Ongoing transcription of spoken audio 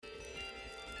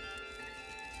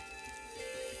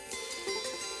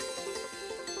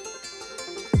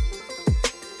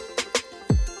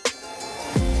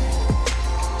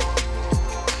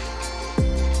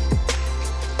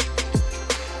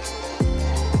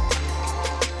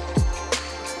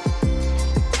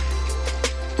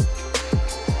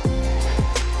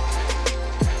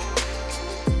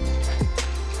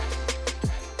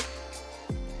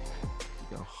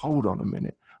hold on a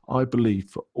minute. I believe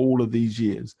for all of these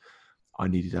years, I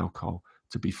needed alcohol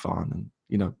to be fun and,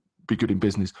 you know, be good in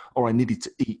business, or I needed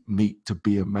to eat meat to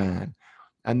be a man.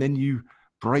 And then you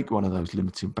break one of those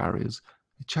limiting barriers,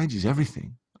 it changes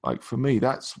everything. Like for me,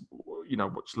 that's, you know,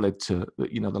 what's led to,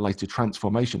 you know, the later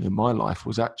transformation in my life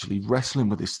was actually wrestling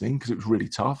with this thing, because it was really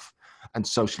tough. And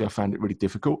socially, I found it really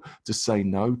difficult to say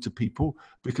no to people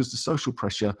because the social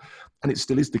pressure, and it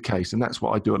still is the case. And that's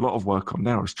what I do a lot of work on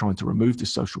now, is trying to remove the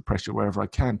social pressure wherever I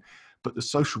can. But the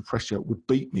social pressure would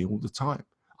beat me all the time.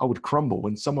 I would crumble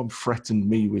when someone threatened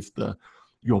me with the,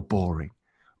 "You're boring,"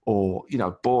 or, you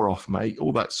know, "Bore off, mate,"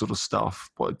 all that sort of stuff.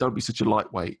 But don't be such a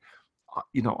lightweight.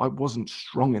 You know, I wasn't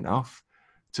strong enough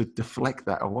to deflect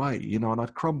that away, you know, and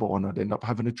I'd crumble and I'd end up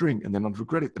having a drink, and then I'd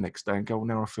regret it the next day and go, well,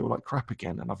 now I feel like crap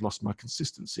again, and I've lost my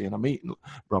consistency, and I'm eating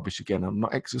rubbish again, I'm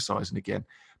not exercising again,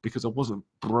 because I wasn't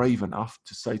brave enough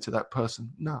to say to that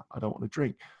person, no, I don't want to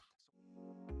drink.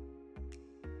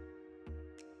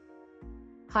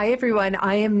 Hi, everyone.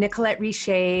 I am Nicolette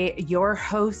Richer, your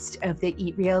host of the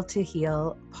Eat Real to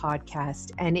Heal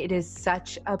podcast. And it is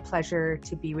such a pleasure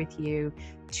to be with you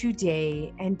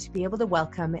today and to be able to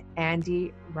welcome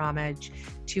Andy Ramage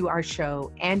to our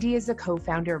show. Andy is the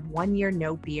co-founder of 1 Year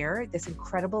No Beer, this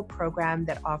incredible program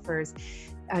that offers,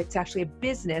 it's actually a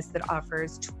business that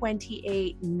offers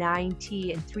 28,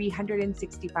 90, and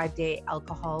 365-day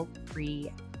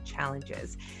alcohol-free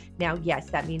challenges. Now, yes,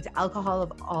 that means alcohol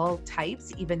of all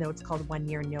types, even though it's called 1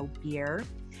 Year No Beer.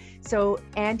 So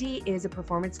Andy is a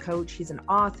performance coach. He's an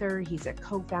author. He's a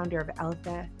co-founder of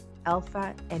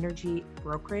Alpha Energy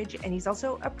Brokerage, and he's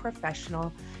also a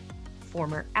professional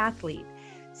former athlete.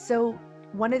 So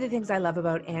one of the things I love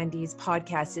about Andy's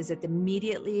podcast is that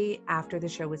immediately after the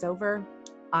show was over,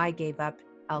 I gave up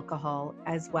alcohol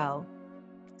as well.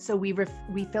 So we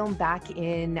filmed back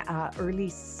in early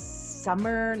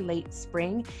summer, late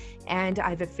spring, and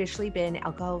I've officially been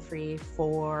alcohol-free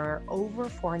for over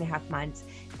 4.5 months.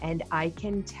 And I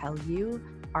can tell you,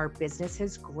 our business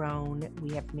has grown.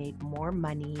 We have made more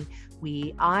money.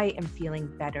 I am feeling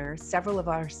better. Several of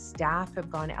our staff have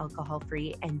gone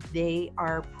alcohol-free, and they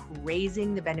are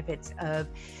praising the benefits of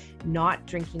not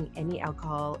drinking any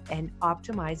alcohol and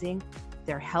optimizing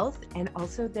their health and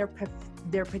also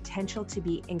their potential to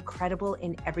be incredible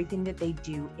in everything that they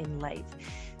do in life.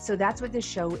 So that's what this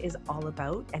show is all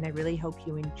about, and I really hope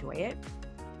you enjoy it.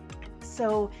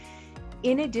 So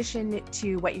in addition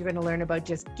to what you're going to learn about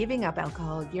just giving up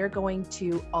alcohol, you're going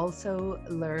to also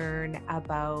learn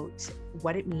about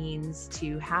what it means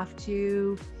to have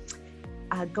to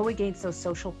go against those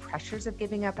social pressures of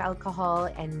giving up alcohol,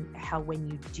 and how when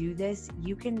you do this,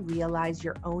 you can realize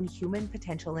your own human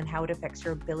potential and how it affects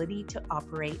your ability to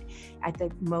operate at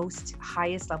the most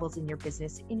highest levels in your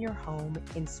business, in your home,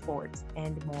 in sports,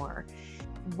 and more.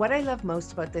 What I love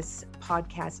most about this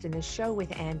podcast and this show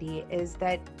with Andy is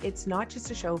that it's not just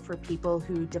a show for people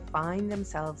who define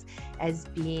themselves as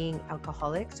being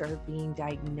alcoholics or being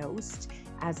diagnosed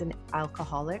as an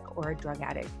alcoholic or a drug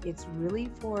addict. It's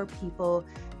really for people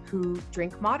who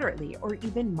drink moderately or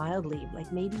even mildly.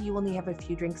 Like maybe you only have a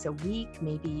few drinks a week,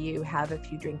 maybe you have a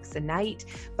few drinks a night,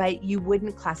 but you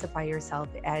wouldn't classify yourself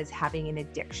as having an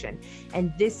addiction.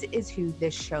 And this is who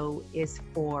this show is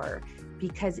for,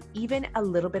 because even a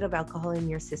little bit of alcohol in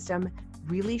your system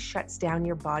really shuts down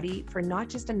your body for not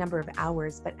just a number of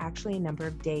hours, but actually a number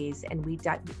of days. And we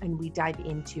dive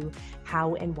into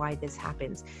how and why this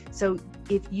happens. So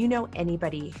if you know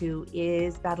anybody who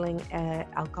is battling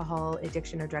alcohol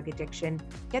addiction or drug addiction,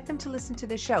 get them to listen to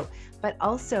this show. But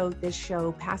also this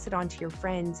show, pass it on to your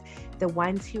friends, the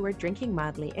ones who are drinking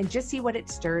mildly, and just see what it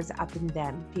stirs up in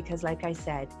them. Because like I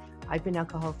said, I've been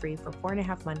alcohol-free for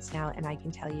 4.5 months now, and I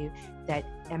can tell you that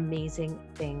amazing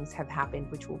things have happened,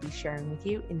 which we'll be sharing with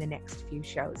you in the next few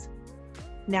shows.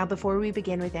 Now, before we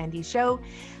begin with Andy's show,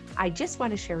 I just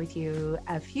want to share with you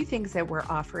a few things that we're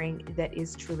offering that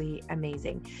is truly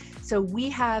amazing. So we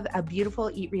have a beautiful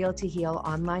Eat Real to Heal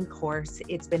online course.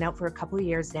 It's been out for a couple of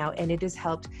years now, and it has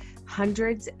helped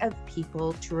hundreds of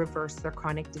people to reverse their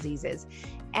chronic diseases.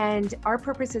 And our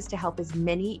purpose is to help as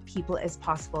many people as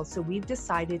possible. So we've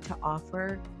decided to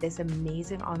offer this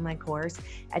amazing online course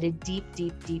at a deep,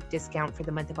 deep, deep discount for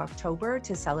the month of October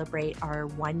to celebrate our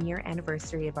 1 year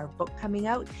anniversary of our book coming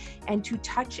out and to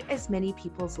touch as many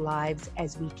people's lives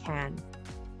as we can.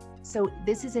 So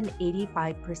this is an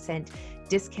 85%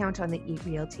 discount on the Eat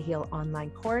Real to Heal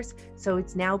online course. So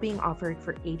it's now being offered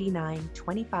for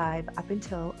 $89.25 up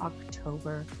until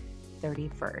October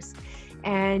 31st.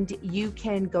 And you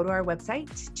can go to our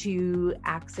website to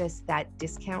access that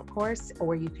discount course,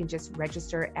 or you can just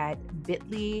register at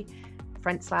bit.ly/Eat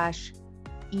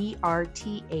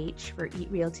ERTH for Eat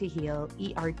Real to Heal,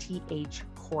 ERTH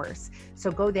course.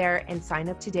 So go there and sign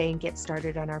up today and get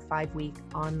started on our 5-week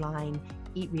online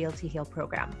Eat Real to Heal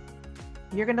program.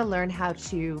 You're going to learn how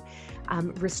to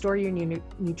restore your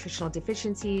nutritional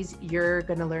deficiencies. You're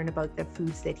going to learn about the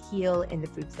foods that heal and the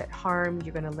foods that harm.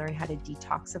 You're going to learn how to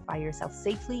detoxify yourself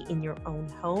safely in your own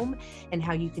home and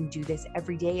how you can do this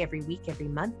every day, every week, every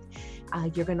month.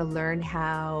 You're going to learn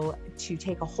how to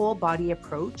take a whole body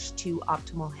approach to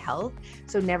optimal health.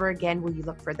 So never again will you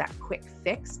look for that quick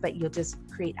fix, but you'll just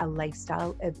create a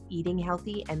lifestyle of eating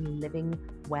healthy and living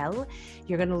well.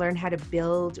 You're going to learn how to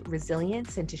build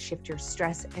resilience and to shift your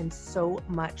stress and so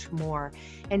much more.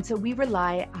 And so we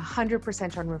rely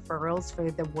 100% on referrals for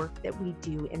the work that we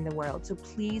do in the world. So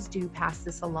please do pass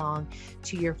this along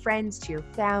to your friends, to your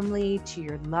family, to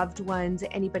your loved ones,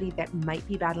 anybody that might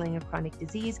be battling a chronic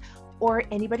disease, or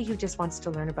anybody who just wants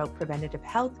to learn about preventative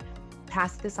health.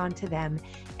 Pass this on to them,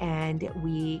 and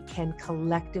we can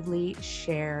collectively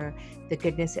share the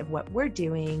goodness of what we're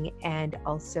doing and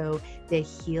also the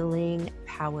healing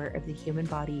power of the human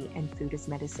body and food as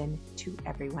medicine to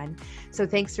everyone. So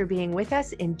thanks for being with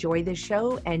us. Enjoy the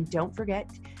show, and don't forget,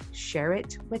 share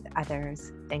it with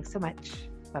others. Thanks so much.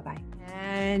 Bye-bye.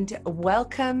 And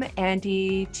welcome,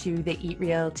 Andy, to the Eat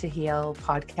Real to Heal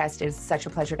podcast. It is such a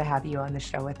pleasure to have you on the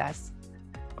show with us.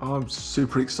 I'm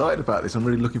super excited about this. I'm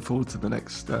really looking forward to the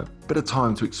next bit of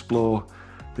time to explore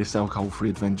this alcohol-free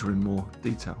adventure in more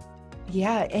detail.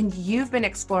 Yeah, and you've been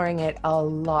exploring it a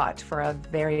lot for a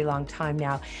very long time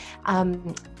now.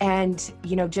 And,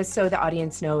 you know, just so the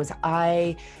audience knows,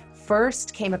 I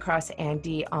first came across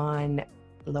Andy on,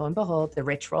 lo and behold, the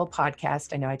Rich Roll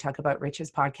podcast. I know I talk about Rich's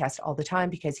podcast all the time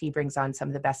because he brings on some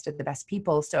of the best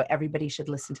people. So everybody should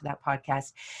listen to that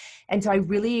podcast. And so I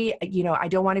really, you know, I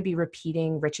don't want to be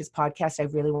repeating Rich's podcast. I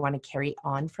really want to carry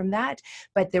on from that.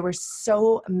 But there were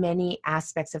so many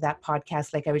aspects of that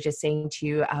podcast, like I was just saying to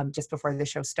you just before the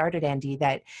show started, Andy,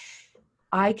 that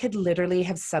I could literally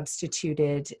have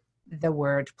substituted the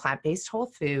word plant-based whole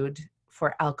food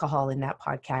for alcohol in that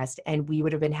podcast, and we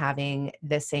would have been having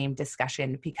the same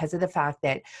discussion because of the fact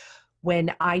that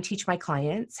when I teach my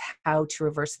clients how to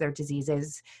reverse their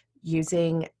diseases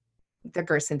using the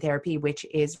Gerson therapy, which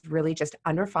is really just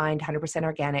unrefined, 100%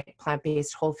 organic,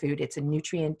 plant-based whole food. It's a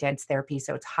nutrient-dense therapy,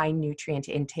 so it's high nutrient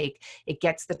intake. It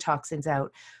gets the toxins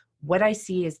out. What I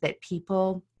see is that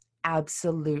people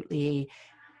absolutely,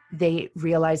 they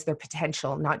realize their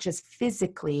potential, not just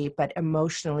physically, but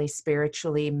emotionally,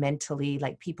 spiritually, mentally.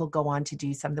 Like, people go on to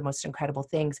do some of the most incredible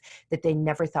things that they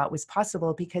never thought was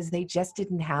possible because they just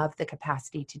didn't have the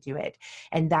capacity to do it.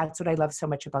 And that's what I love so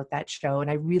much about that show. And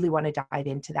I really want to dive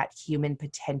into that human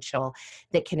potential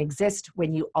that can exist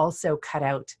when you also cut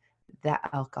out the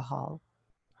alcohol.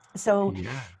 So Yeah.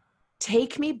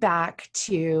 Take me back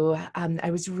to,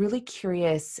 I was really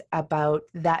curious about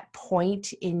that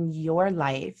point in your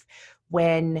life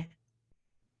when,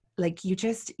 like, you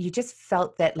just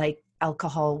felt that, like,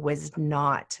 alcohol was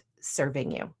not serving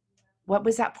you. What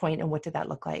was that point and what did that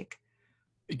look like?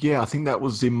 Yeah, I think that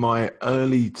was in my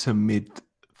early to mid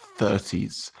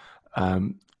 30s.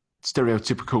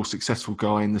 Stereotypical successful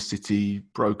guy in the city,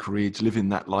 brokerage, living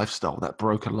that lifestyle, that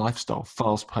broker lifestyle,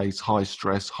 fast paced, high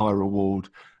stress, high reward.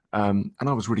 And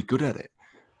I was really good at it.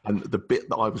 And the bit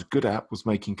that I was good at was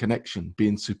making connection,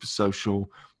 being super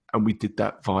social. And we did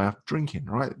that via drinking,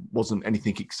 right? It wasn't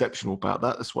anything exceptional about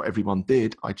that. That's what everyone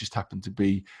did. I just happened to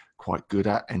be quite good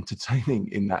at entertaining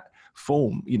in that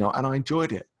form, you know, and I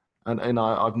enjoyed it. And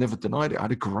I've never denied it. I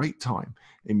had a great time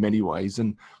in many ways.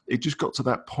 And it just got to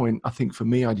that point, I think for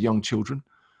me, I had young children.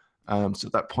 So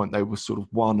at that point, they were sort of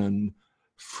 1 and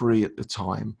 3 at the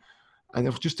time. And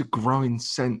there was just a growing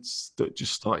sense that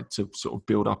just started to sort of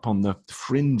build up on the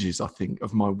fringes, I think,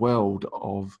 of my world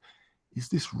of, is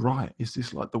this right? Is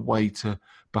this like the way to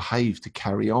behave, to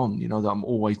carry on? You know, that I'm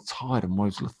always tired, I'm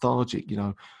always lethargic, you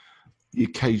know, the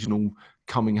occasional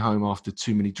coming home after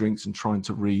too many drinks and trying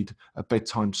to read a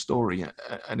bedtime story.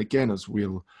 And again, as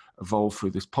we'll evolve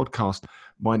through this podcast,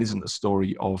 mine isn't a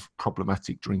story of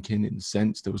problematic drinking in the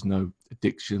sense there was no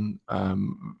addiction,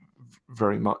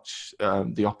 very much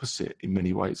the opposite in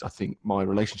many ways. I think my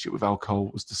relationship with alcohol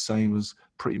was the same as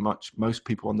pretty much most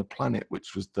people on the planet,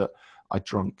 which was that I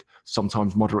drank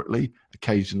sometimes moderately,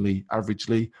 occasionally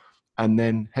averagely, and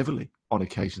then heavily on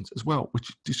occasions as well,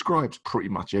 which describes pretty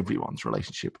much everyone's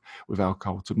relationship with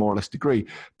alcohol to more or less degree.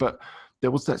 But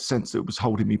there was that sense that it was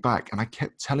holding me back. And I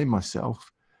kept telling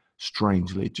myself,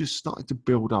 strangely, it just started to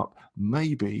build up,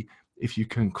 maybe if you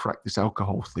can crack this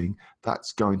alcohol thing,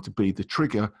 that's going to be the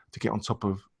trigger to get on top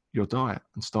of your diet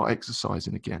and start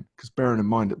exercising again. Because bearing in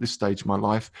mind at this stage of my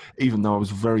life, even though I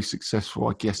was very successful,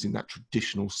 I guess in that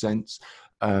traditional sense,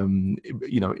 in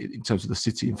terms of the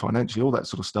city and financially, all that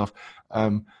sort of stuff,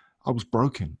 I was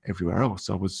broken everywhere else.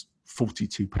 I was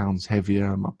 42 pounds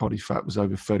heavier. My body fat was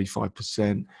over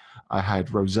 35%. I had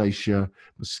rosacea,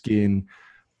 my skin,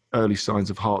 early signs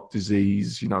of heart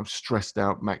disease, stressed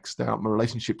out, maxed out. My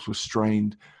relationships were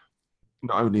strained,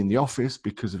 not only in the office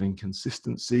because of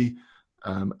inconsistency,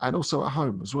 and also at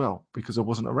home as well, because I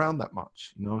wasn't around that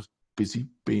much. I was busy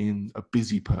being a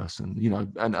busy person,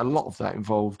 and a lot of that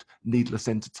involved needless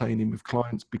entertaining with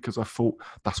clients because I thought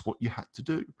that's what you had to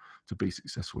do to be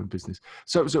successful in business.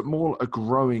 So it was more a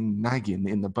growing nagging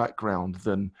in the background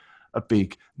than a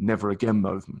big never again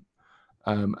movement.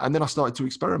 And then I started to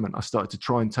experiment. I started to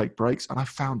try and take breaks, and I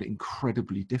found it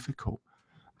incredibly difficult.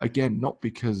 Again, not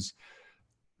because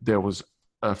there was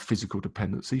a physical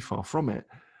dependency, far from it,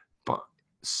 but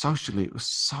socially it was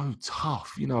so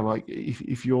tough. Like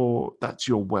if that's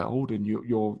your world and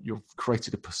you've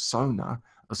created a persona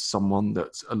as someone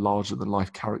that's a larger than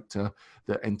life character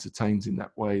that entertains in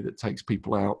that way, that takes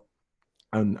people out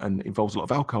and involves a lot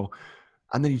of alcohol,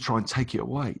 and then you try and take it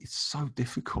away. It's so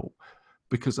difficult,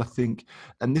 because I think,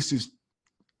 and this is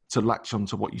to latch on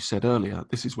to what you said earlier,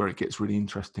 this is where it gets really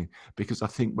interesting, because I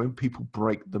think when people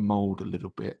break the mold a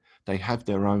little bit, they have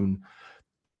their own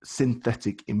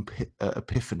synthetic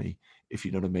epiphany, if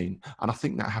you know what I mean. And I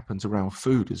think that happens around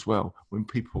food as well. When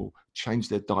people change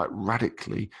their diet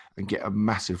radically and get a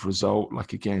massive result,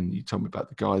 like again, you told me about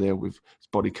the guy there with his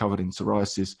body covered in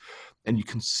psoriasis, and you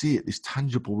can see it, this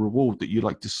tangible reward that you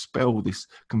like dispel this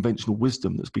conventional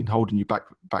wisdom that's been holding you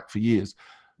back for years.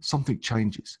 Something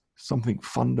changes. Something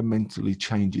fundamentally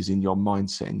changes in your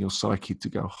mindset and your psyche to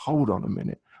go, hold on a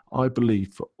minute. I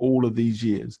believe for all of these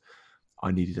years,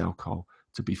 I needed alcohol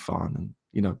to be fun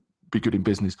and, be good in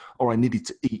business, or I needed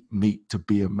to eat meat to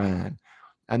be a man.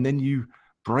 And then you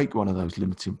break one of those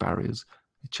limiting barriers,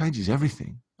 it changes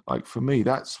everything. Like for me,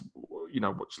 that's,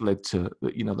 what's led to,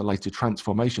 the later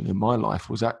transformation in my life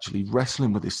was actually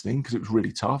wrestling with this thing, because it was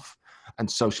really tough. And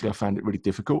socially, I found it really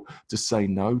difficult to say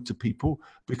no to people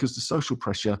because the social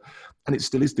pressure, and it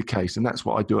still is the case. And that's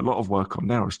what I do a lot of work on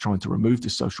now, is trying to remove the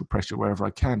social pressure wherever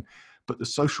I can. But the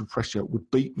social pressure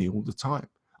would beat me all the time.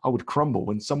 I would crumble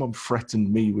when someone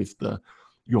threatened me with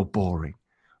you're boring,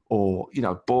 or,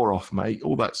 bore off, mate,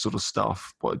 all that sort of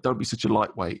stuff. But don't be such a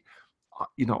lightweight.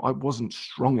 I wasn't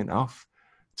strong enough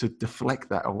to deflect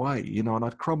that away, and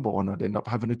I'd crumble and I'd end up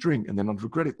having a drink, and then I'd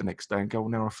regret it the next day and go, well,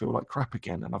 now I feel like crap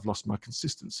again, and I've lost my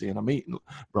consistency, and I'm eating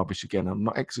rubbish again, and I'm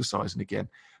not exercising again,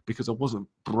 because I wasn't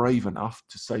brave enough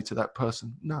to say to that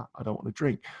person, no, I don't want to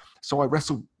drink. So I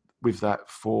wrestled with that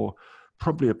for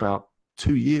probably about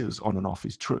 2 years on and off,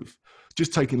 is truth.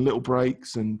 Just taking little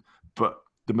breaks, but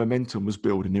the momentum was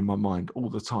building in my mind all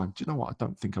the time. Do you know what? I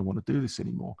don't think I want to do this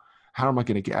anymore. How am I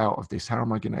going to get out of this? How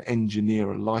am I going to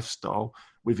engineer a lifestyle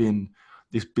within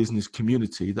this business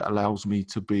community that allows me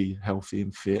to be healthy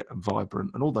and fit and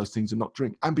vibrant and all those things, and not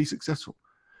drink and be successful?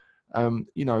 And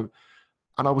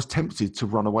I was tempted to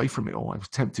run away from it all. I was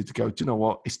tempted to go, do you know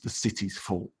what? It's the city's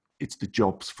fault. It's the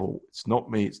job's fault. It's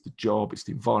not me. It's the job. It's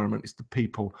the environment. It's the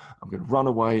people. I'm going to run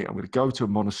away. I'm going to go to a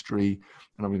monastery,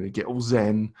 and I'm going to get all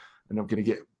Zen, and I'm going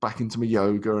to get back into my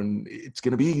yoga, and it's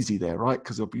going to be easy there, right?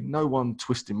 Because there'll be no one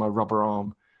twisting my rubber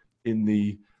arm in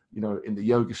the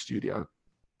yoga studio.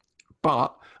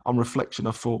 But on reflection,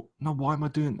 I thought, no, why am I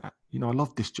doing that? I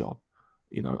love this job.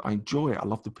 I enjoy it. I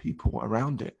love the people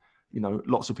around it.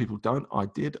 Lots of people don't. I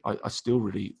did. I still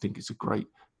really think it's a great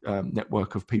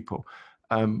network of people.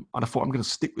 And I thought, I'm going to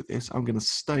stick with this. I'm going to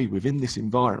stay within this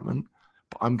environment,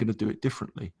 but I'm going to do it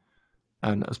differently.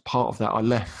 And as part of that, I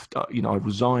left. I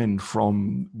resigned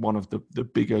from one of the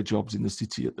bigger jobs in the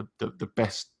city at the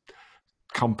best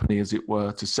company, as it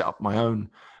were, to set up my own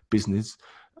business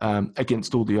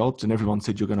against all the odds. And everyone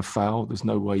said, you're going to fail. There's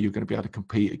no way you're going to be able to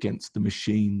compete against the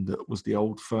machine that was the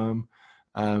old firm.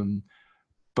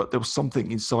 But there was something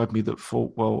inside me that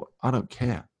thought, well, I don't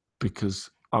care, because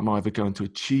I'm either going to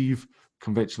achieve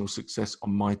conventional success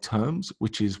on my terms,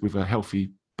 which is with a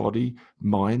healthy body,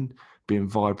 mind, being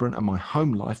vibrant, and my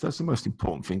home life. That's the most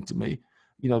important thing to me.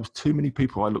 There's too many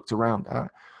people I looked around at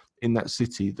in that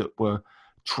city that were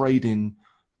trading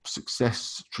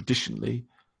success traditionally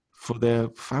for their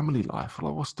family life.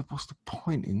 Like, what's the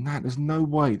point in that? There's no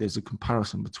way there's a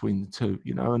comparison between the two,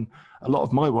 and a lot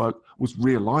of my work was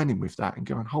realigning with that and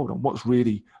going, hold on, what's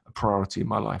really a priority in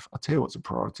my life? I'll tell you what's a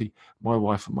priority: my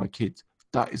wife and my kids.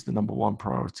 That is the number one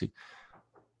priority.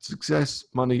 Success,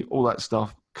 money, all that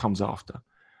stuff comes after.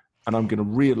 And I'm going to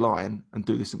realign and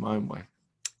do this in my own way.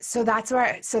 So that's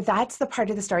the part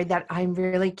of the story that I'm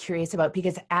really curious about,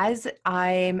 because as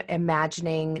I'm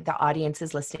imagining the audience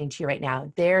is listening to you right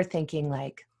now, they're thinking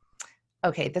like,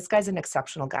 okay, this guy's an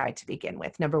exceptional guy to begin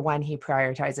with. Number one, he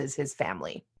prioritizes his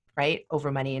family, right?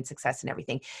 Over money and success and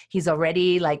everything. He's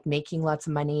already like making lots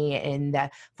of money in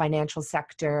the financial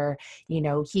sector. You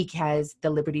know, he has the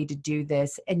liberty to do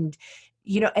this. And,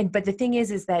 but the thing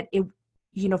is that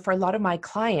for a lot of my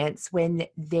clients, when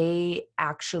they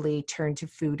actually turn to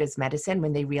food as medicine,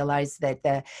 when they realize that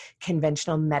the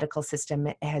conventional medical system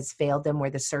has failed them, where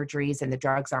the surgeries and the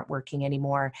drugs aren't working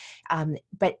anymore.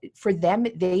 But for them,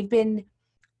 they've been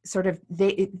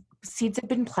seeds have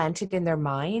been planted in their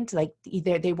mind. Like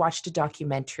either they watched a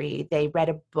documentary, they read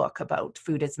a book about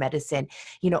food as medicine.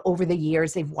 Over the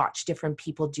years, they've watched different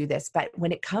people do this. But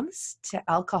when it comes to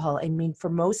alcohol, I mean,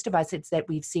 for most of us, it's that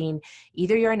we've seen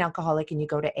either you're an alcoholic and you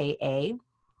go to AA,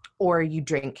 or you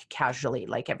drink casually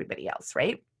like everybody else,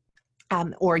 right?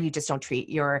 Or you just don't treat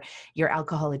your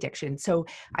alcohol addiction. So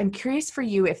I'm curious for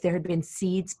you if there had been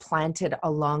seeds planted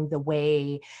along the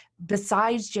way,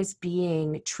 besides just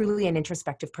being truly an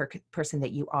introspective person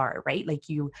that you are, right? Like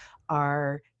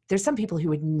there's some people who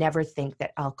would never think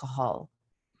that alcohol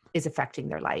is affecting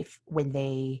their life when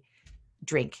they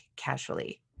drink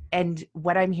casually. And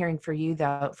what I'm hearing from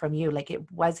you, like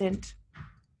it wasn't,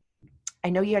 I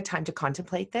know you had time to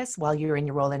contemplate this while you were in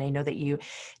your role, and I know that you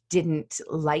didn't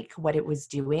like what it was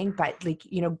doing, but like,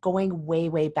 going way,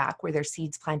 way back, were there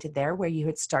seeds planted there where you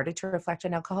had started to reflect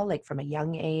on alcohol, like from a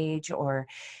young age, or,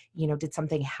 did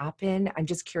something happen? I'm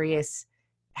just curious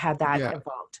how that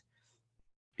evolved.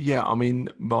 Yeah, I mean,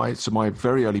 my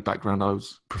very early background, I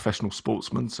was a professional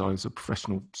sportsman, so I was a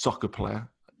professional soccer player,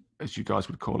 as you guys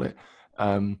would call it.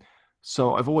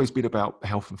 So I've always been about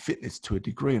health and fitness to a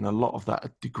degree, and a lot of that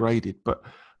had degraded. But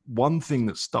one thing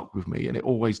that stuck with me, and it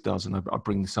always does, and I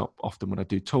bring this up often when I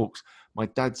do talks, my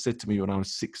dad said to me when I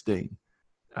was 16,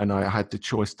 and I had the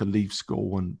choice to leave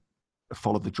school and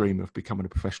follow the dream of becoming a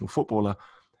professional footballer,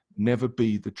 never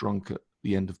be the drunk at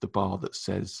the end of the bar that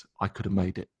says, I could have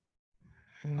made it.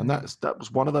 And that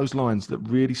was one of those lines that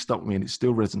really stuck me, and it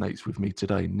still resonates with me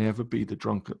today. Never be the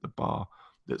drunk at the bar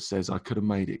that says I could have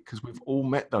made it, because we've all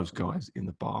met those guys in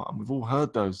the bar, and we've all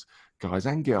heard those guys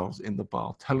and girls in the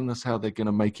bar telling us how they're going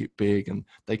to make it big, and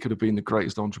they could have been the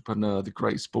greatest entrepreneur, the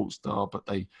great sports star, but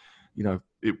they,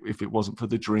 if it wasn't for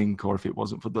the drink, or if it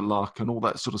wasn't for the luck and all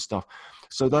that sort of stuff.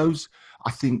 So those,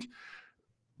 I think,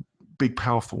 big,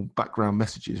 powerful background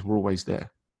messages were always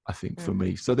there, I think, for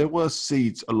me. So there were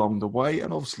seeds along the way,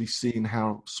 and obviously seeing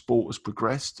how sport has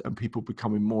progressed and people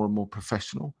becoming more and more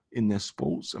professional in their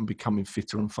sports and becoming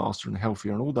fitter and faster and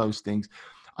healthier and all those things,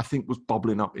 I think was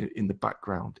bubbling up in the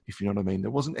background, if you know what I mean. There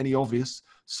wasn't any obvious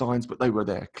signs, but they were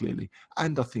there clearly.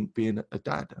 And I think being a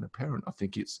dad and a parent, I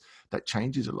think that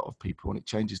changes a lot of people, and it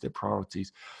changes their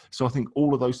priorities. So I think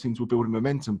all of those things were building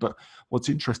momentum. But what's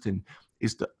interesting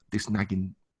is that this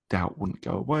nagging doubt wouldn't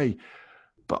go away.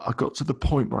 But I got to the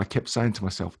point where I kept saying to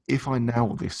myself, if I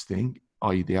nail this thing,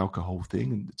 i.e. the alcohol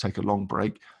thing, and take a long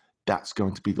break, that's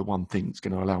going to be the one thing that's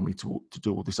going to allow me to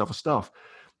do all this other stuff.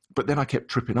 But then I kept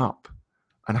tripping up,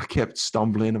 and I kept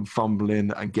stumbling and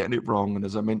fumbling and getting it wrong. And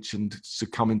as I mentioned,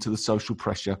 succumbing to the social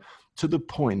pressure, to the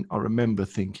point I remember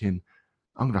thinking,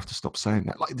 I'm going to have to stop saying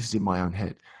that. Like, this is in my own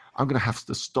head. I'm going to have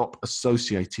to stop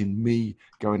associating me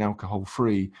going alcohol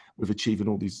free with achieving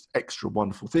all these extra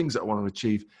wonderful things that I want to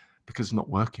achieve, because it's not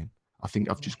working. I think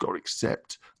I've just got to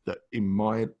accept that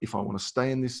if I want to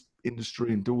stay in this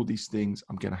industry and do all these things,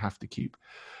 I'm going to have to keep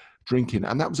drinking.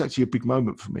 And that was actually a big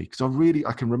moment for me, because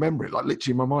I can remember it, like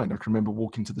literally in my mind. I can remember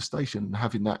walking to the station and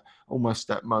having that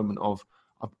moment of,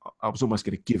 I was almost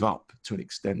going to give up, to an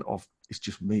extent of, it's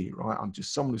just me, right? I'm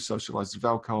just someone who socializes with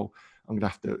alcohol. I'm going to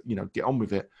have to, get on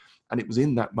with it. And it was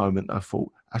in that moment I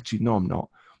thought, actually, no, I'm not.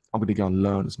 I'm going to go and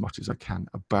learn as much as I can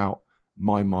about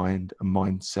my mind and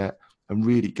mindset, and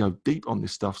really go deep on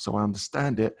this stuff so I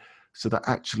understand it, so that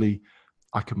actually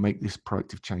I can make this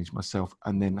proactive change myself,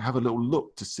 and then have a little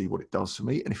look to see what it does for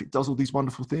me. And if it does all these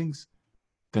wonderful things,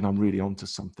 then I'm really onto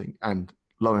something. And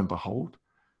lo and behold,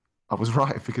 I was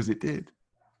right, because it did.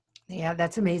 Yeah,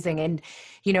 that's amazing. And,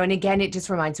 and again, it just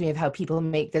reminds me of how people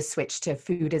make this switch to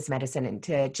food as medicine, and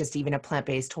to just even a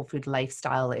plant-based whole food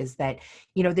lifestyle, is that,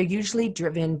 they're usually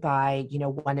driven by,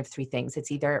 one of three things.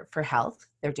 It's either for health.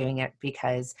 They're doing it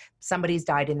because somebody's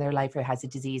died in their life or has a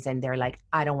disease, and they're like,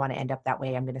 I don't want to end up that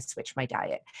way. I'm going to switch my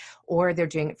diet. Or they're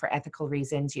doing it for ethical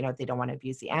reasons. They don't want to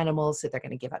abuse the animals, so they're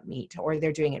going to give up meat. Or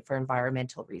they're doing it for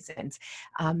environmental reasons.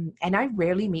 And I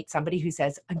rarely meet somebody who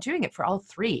says, I'm doing it for all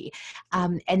three.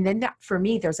 And then for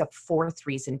me, there's a fourth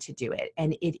reason to do it.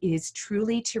 And it is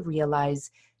truly to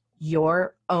realize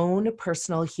your own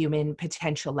personal human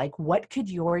potential. Like, what could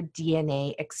your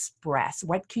DNA express?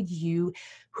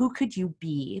 Who could you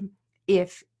be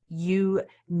if you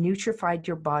nutrified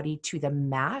your body to the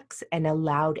max and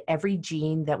allowed every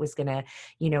gene that was going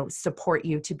to, support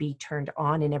you to be turned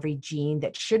on, and every gene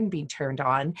that shouldn't be turned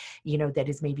on, that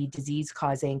is maybe disease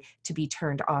causing, to be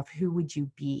turned off? Who would you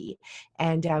be?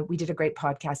 And we did a great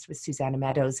podcast with Susanna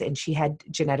Meadows, and she had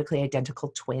genetically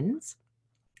identical twins.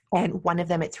 And one of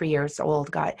them at 3 years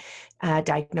old got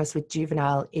diagnosed with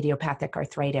juvenile idiopathic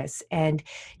arthritis. And,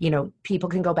 people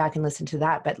can go back and listen to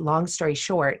that. But long story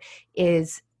short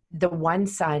is, the one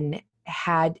son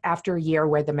had, after a year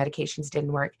where the medications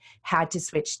didn't work, had to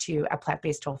switch to a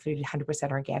plant-based whole food,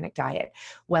 100% organic diet.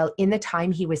 Well, in the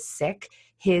time he was sick,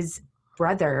 his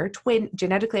brother,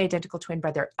 genetically identical twin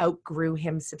brother, outgrew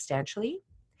him substantially.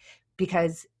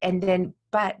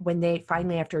 But when they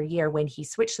finally, after a year, when he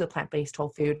switched to the plant-based whole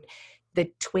food, the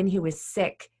twin who was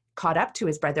sick caught up to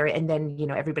his brother. And then,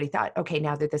 everybody thought, okay,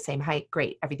 now they're the same height.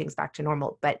 Great. Everything's back to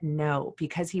normal. But no,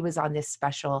 because he was on this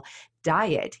special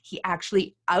diet, he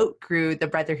actually outgrew the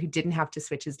brother who didn't have to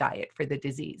switch his diet for the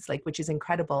disease, which is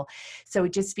incredible. So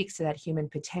it just speaks to that human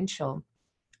potential.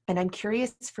 And I'm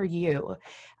curious for you,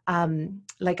 I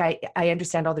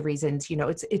understand all the reasons,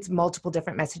 it's multiple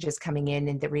different messages coming in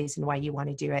and the reason why you want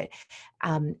to do it.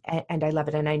 And I love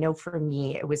it. And I know for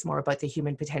me, it was more about the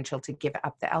human potential to give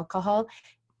up the alcohol,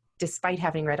 despite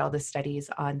having read all the studies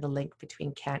on the link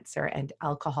between cancer and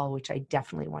alcohol, which I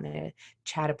definitely want to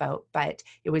chat about. But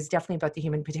it was definitely about the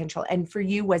human potential. And for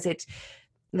you, was it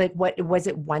what was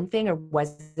it, one thing, or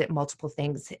was it multiple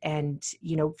things? And,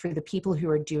 for the people who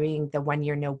are doing the 1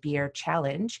 year no beer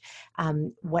challenge,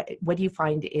 what do you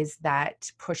find is that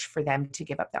push for them to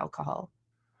give up the alcohol?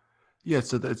 Yeah,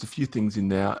 so there's a few things in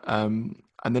there. And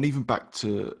then even back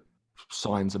to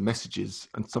signs and messages,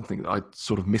 and something that I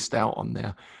sort of missed out on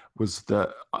there was that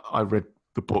I read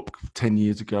the book 10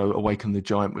 years ago, Awaken the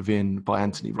Giant Within by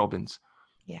Anthony Robbins.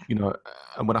 Yeah.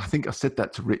 And when I think I said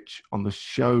that to Rich on the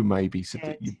show, maybe said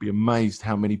that you'd be amazed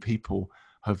how many people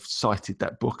have cited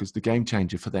that book as the game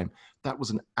changer for them. That was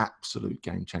an absolute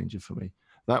game changer for me.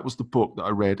 That was the book that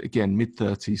I read, again,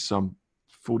 mid-30s, so I'm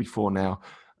 44 now.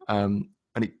 And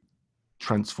it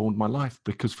transformed my life,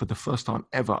 because for the first time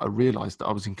ever, I realized that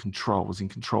I was in control. I was in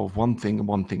control of one thing and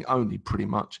one thing only, pretty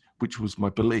much, which was my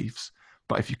beliefs.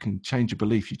 But if you can change a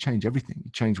belief, you change everything.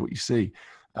 You change what you see.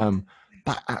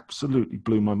 That absolutely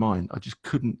blew my mind.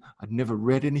 I'd never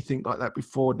read anything like that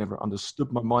before, never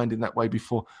understood my mind in that way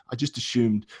before. I just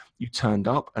assumed you turned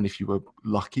up, and if you were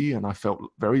lucky, and I felt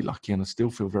very lucky, and I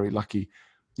still feel very lucky,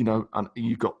 and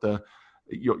you got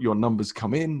your numbers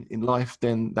come in life,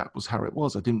 then that was how it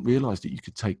was. I didn't realize that you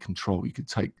could take control. You could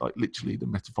take, literally the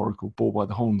metaphorical bull by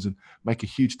the horns and make a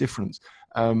huge difference.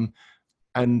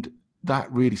 And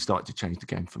that really started to change the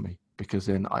game for me, because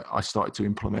then I started to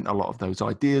implement a lot of those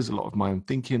ideas, a lot of my own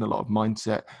thinking, a lot of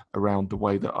mindset around the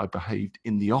way that I behaved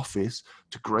in the office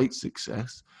to great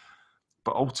success.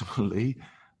 But ultimately,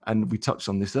 and we touched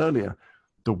on this earlier,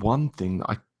 the one thing that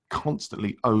I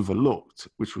constantly overlooked,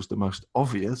 which was the most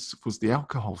obvious, was the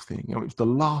alcohol thing. It was the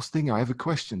last thing I ever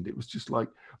questioned. It was just like,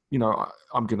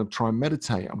 I'm going to try and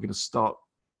meditate. I'm going to start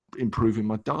improving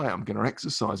my diet. I'm going to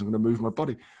exercise. I'm going to move my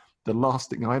body. The last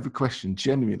thing I ever questioned,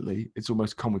 genuinely, it's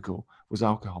almost comical, was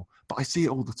alcohol. But I see it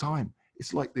all the time.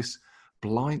 It's like this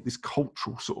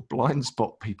cultural sort of blind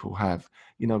spot people have.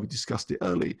 We discussed it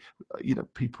early.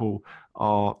 People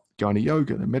are going to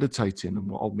yoga, they're meditating,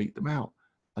 and I'll meet them out,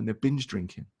 and they're binge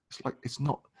drinking. It's like, it's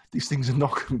not, these things are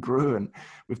not congruent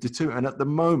with the two. And at the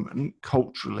moment,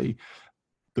 culturally,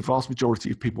 the vast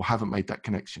majority of people haven't made that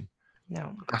connection.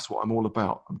 No. That's what I'm all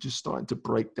about. I'm just starting to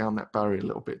break down that barrier a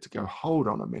little bit, to go, hold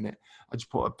on a minute. I just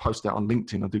put a post out on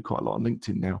LinkedIn. I do quite a lot on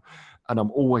LinkedIn now. And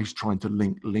I'm always trying to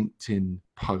link LinkedIn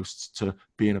posts to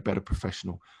being a better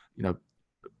professional.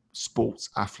 Sports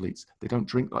athletes, they don't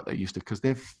drink like they used to because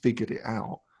they've figured it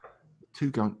out. Two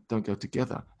don't go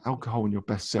together. Alcohol and your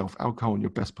best self, alcohol and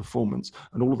your best performance,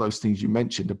 and all of those things you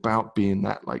mentioned about being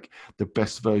that, the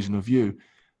best version of you,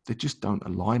 they just don't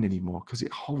align anymore, because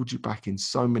it holds you back in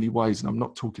so many ways. And I'm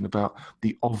not talking about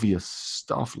the obvious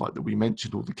stuff like that we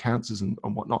mentioned, all the cancers and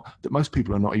whatnot that most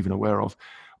people are not even aware of,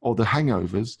 or the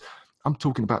hangovers. I'm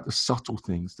talking about the subtle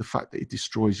things, the fact that it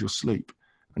destroys your sleep.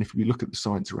 And if we look at the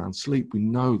science around sleep, we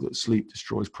know that sleep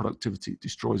destroys productivity, it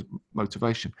destroys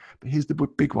motivation. But here's the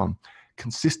big one: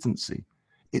 consistency.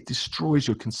 It destroys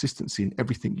your consistency in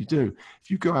everything you do. If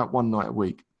you go out one night a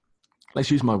week, let's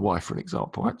use my wife for an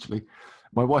example, actually.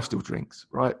 My wife still drinks,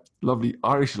 right? Lovely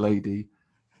Irish lady,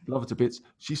 love her to bits.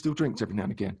 She still drinks every now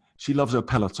and again. She loves her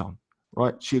Peloton,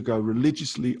 right? She'll go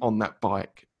religiously on that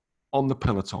bike on the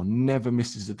Peloton, never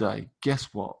misses a day.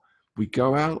 Guess what? We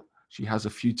go out, she has a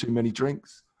few too many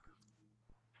drinks.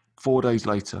 4 days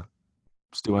later,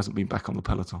 still hasn't been back on the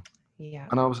Peloton. Yeah.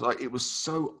 And I was like, it was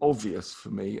so obvious for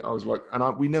me. I was like,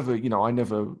 and we never,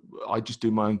 I just do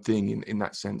my own thing in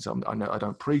that sense. I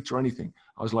don't preach or anything.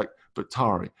 I was like, but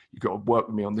Tari, you've got to work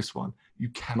with me on this one. You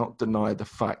cannot deny the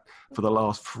fact for the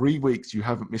last 3 weeks, you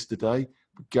haven't missed a day.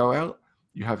 We go out,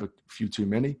 you have a few too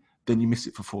many, then you miss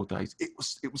it for 4 days. It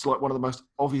was like one of the most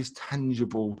obvious,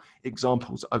 tangible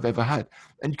examples I've ever had.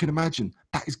 And you can imagine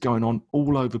that is going on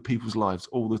all over people's lives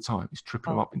all the time. It's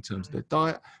tripping them up in terms of their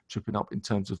diet, tripping up in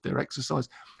terms of their exercise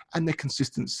and their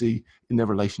consistency in their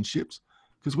relationships.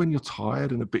 Because when you're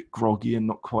tired and a bit groggy and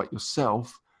not quite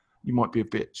yourself, you might be a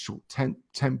bit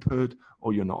short-tempered,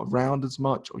 or you're not around as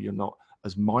much, or you're not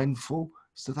as mindful.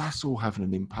 So that's all having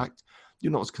an impact.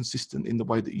 You're not as consistent in the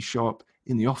way that you show up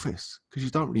in the office, because you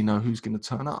don't really know who's going to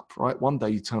turn up, right? One day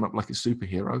you turn up like a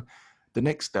superhero. The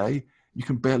next day you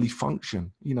can barely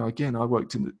function. Again, I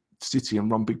worked in the city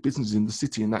and run big businesses in the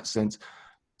city in that sense.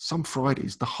 Some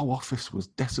Fridays, the whole office was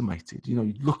decimated.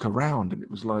 You look around and it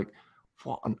was like,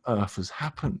 what on earth has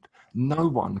happened? No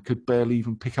one could barely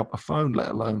even pick up a phone, let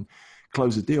alone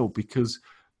close a deal, because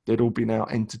they'd all been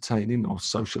out entertaining or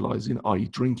socializing, i.e.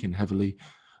 drinking heavily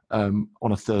on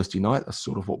a Thursday night. That's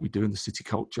sort of what we do in the city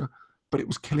culture. But it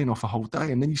was killing off a whole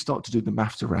day. And then you start to do the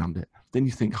maths around it. Then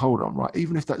you think, hold on, right?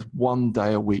 Even if that's 1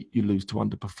 day a week you lose to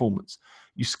underperformance,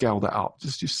 you scale that up.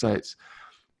 Just say it's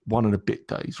 1 and a bit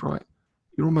days, right?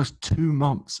 You're almost 2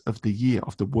 months of the year,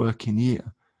 of the working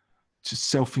year, just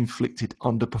self-inflicted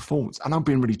underperformance. And I'm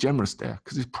being really generous there,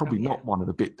 because it's probably not 1 and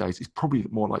a bit days. It's probably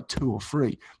more like 2 or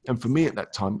 3. And for me at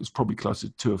that time, it was probably closer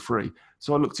to 2 or 3.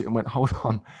 So I looked at it and went, hold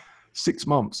on, 6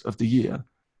 months of the year,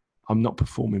 I'm not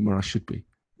performing where I should be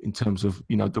in terms of,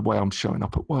 the way I'm showing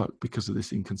up at work because of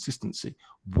this inconsistency.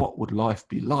 What would life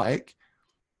be like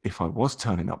if I was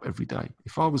turning up every day?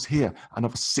 If I was here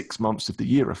another 6 months of the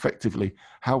year effectively,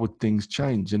 how would things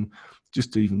change? And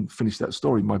just to even finish that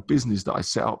story, my business that I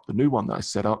set up, the new one that I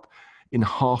set up, in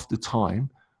half the time,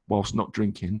 whilst not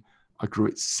drinking, I grew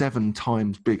it 7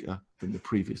 times bigger than the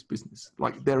previous business.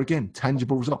 Like, there again,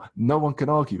 tangible result. No one can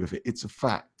argue with it. It's a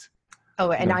fact.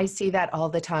 Oh, and I see that all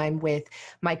the time with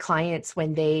my clients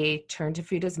when they turn to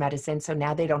food as medicine. So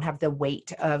now they don't have the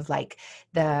weight of like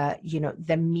the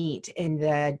meat and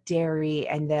the dairy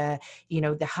and the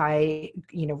high,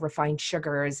 refined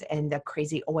sugars and the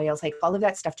crazy oils. Like all of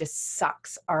that stuff just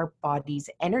sucks our body's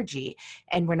energy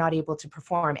and we're not able to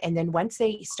perform. And then once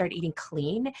they start eating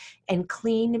clean, and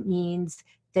clean means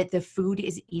that the food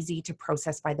is easy to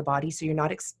process by the body. So you're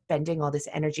not expending all this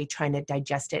energy trying to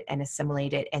digest it and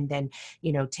assimilate it and then,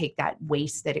 take that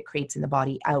waste that it creates in the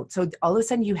body out. So all of a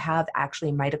sudden you have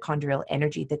actually mitochondrial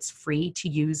energy that's free to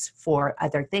use for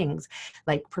other things,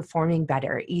 like performing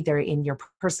better, either in your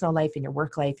personal life, in your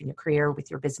work life, in your career,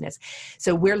 with your business.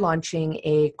 So we're launching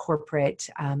a corporate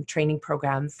training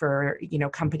program for,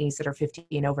 companies that are 50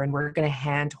 and over, and we're going to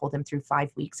handhold them through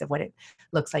 5 weeks of what it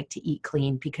looks like to eat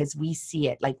clean, because we see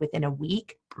it like within a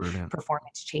week. Brilliant.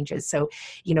 Performance changes. So,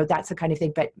 that's the kind of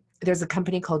thing. But there's a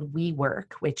company called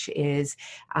WeWork, which is,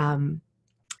 I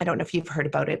don't know if you've heard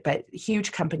about it, but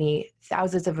huge company,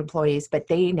 thousands of employees, but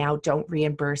they now don't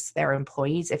reimburse their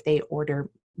employees if they order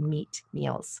meat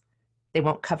meals. They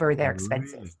won't cover their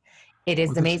expenses. Really? It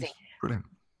is amazing. Brilliant.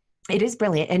 It is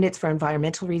brilliant. And it's for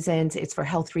environmental reasons. It's for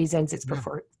health reasons. It's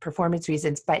for performance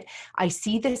reasons. But I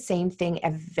see the same thing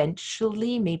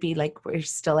eventually, maybe like we're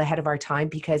still ahead of our time,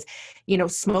 because,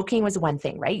 smoking was one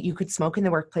thing, right? You could smoke in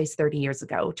the workplace 30 years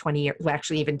ago, 20 years, well,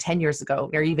 actually even 10 years ago,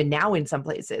 or even now in some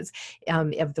places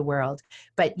of the world.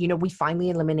 But, we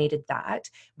finally eliminated that.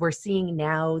 We're seeing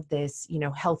now this,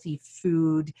 healthy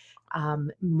food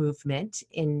movement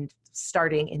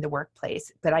starting in the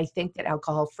workplace. But I think that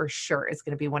alcohol for sure is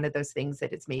going to be one of those things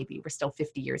that it's maybe we're still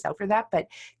 50 years out for that. But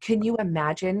can you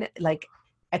imagine like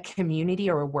a community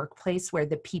or a workplace where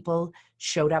the people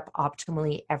showed up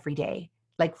optimally every day,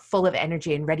 like full of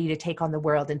energy and ready to take on the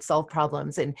world and solve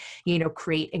problems and,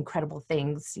 create incredible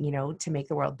things, to make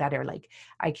the world better? Like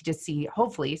I could just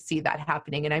hopefully see that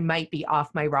happening. And I might be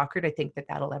off my rocker to think that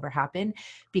that'll ever happen,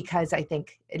 because I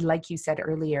think, like you said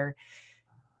earlier,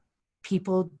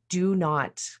 people do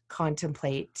not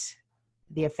contemplate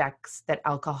the effects that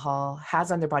alcohol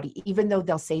has on their body, even though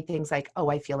they'll say things like, oh,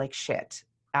 I feel like shit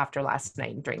after last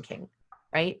night drinking,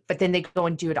 right? But then they go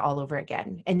and do it all over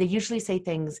again. And they usually say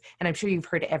things, and I'm sure you've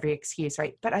heard every excuse,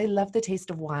 right? But I love the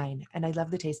taste of wine and I love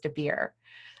the taste of beer.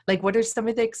 Like, what are some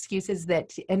of the excuses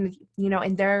that, and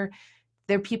they're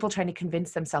people trying to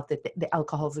convince themselves that the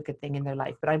alcohol is a good thing in their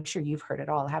life, but I'm sure you've heard it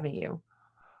all, haven't you?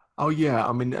 Oh yeah,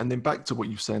 I mean, and then back to what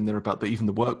you're saying there about even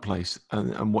the workplace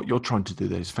and what you're trying to do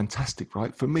there is fantastic,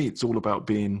 right? For me, it's all about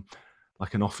being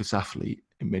like an office athlete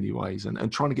in many ways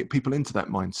and trying to get people into that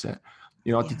mindset.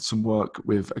 You know, I Yeah. did some work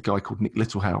with a guy called Nick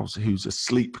Littlehouse, who's a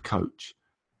sleep coach.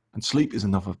 And sleep is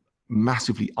another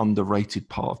massively underrated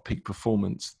part of peak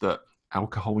performance that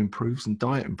alcohol improves and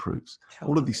diet improves.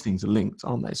 All of these Totally. things are linked,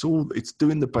 aren't they? It's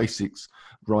doing the basics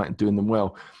right and doing them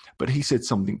well. But he said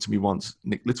something to me once,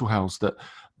 Nick Littlehouse, that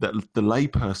the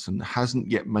layperson hasn't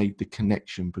yet made the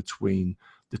connection between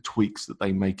the tweaks that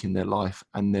they make in their life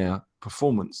and their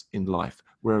performance in life.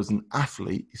 Whereas an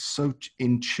athlete is so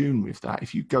in tune with that.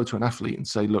 If you go to an athlete and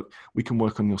say, look, we can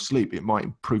work on your sleep, it might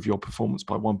improve your performance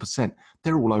by 1%,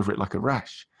 they're all over it like a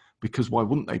rash. Because why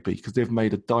wouldn't they be? Because they've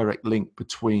made a direct link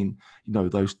between, you know,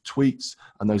 those tweaks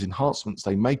and those enhancements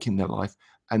they make in their life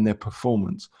and their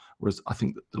performance. Whereas I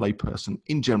think that the layperson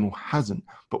in general hasn't.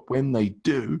 But when they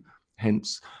do,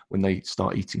 hence when they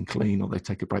start eating clean or they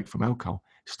take a break from alcohol,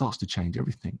 it starts to change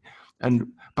everything. And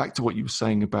back to what you were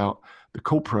saying about the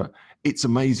corporate, it's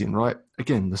amazing, right?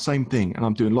 Again, the same thing. And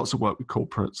I'm doing lots of work with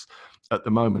corporates at the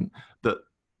moment that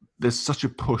there's such a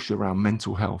push around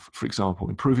mental health, for example,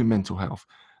 improving mental health,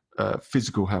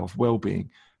 physical health, well-being.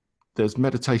 There's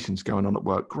meditations going on at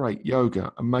work, great,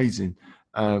 yoga, amazing.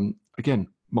 Again,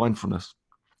 mindfulness,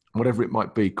 whatever it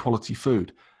might be, quality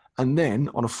food. And then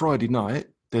on a Friday night,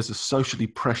 there's a socially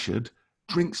pressured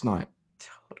drinks night.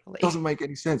 Totally. Doesn't make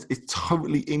any sense. It's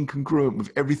totally incongruent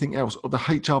with everything else. Or the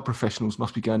HR professionals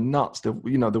must be going nuts. They're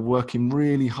working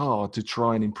really hard to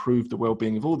try and improve the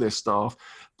well-being of all their staff.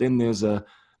 Then there's and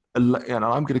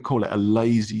I'm going to call it a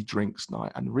lazy drinks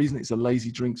night. And the reason it's a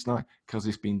lazy drinks night, because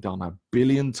it's been done 1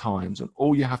 billion times. And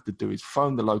all you have to do is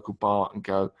phone the local bar and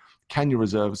go, can you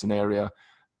reserve us an area?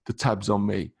 The tab's on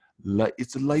me.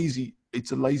 It's a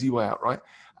lazy way out, right?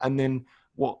 And then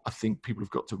what I think people have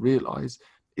got to realize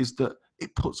is that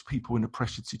it puts people in a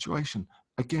pressured situation.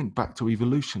 Again, back to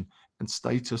evolution and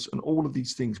status and all of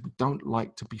these things. We don't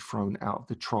like to be thrown out of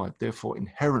the tribe. Therefore,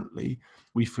 inherently,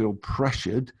 we feel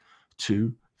pressured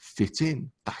to fit in.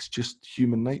 That's just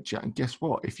human nature. And guess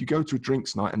what? If you go to a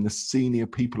drinks night and the senior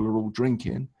people are all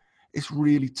drinking, it's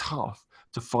really tough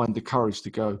to find the courage to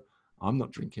go, I'm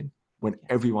not drinking. When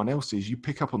everyone else is, you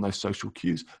pick up on those social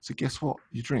cues. So guess what?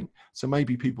 You drink. So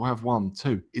maybe people have 1,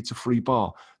 2. It's a free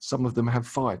bar. Some of them have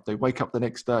 5. They wake up the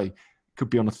next day. Could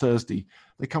be on a Thursday.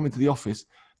 They come into the office.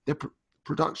 Their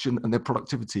production and their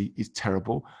productivity is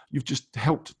terrible. You've just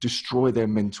helped destroy their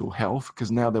mental health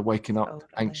because now they're waking up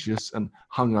anxious and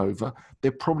hungover.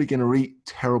 They're probably going to eat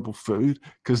terrible food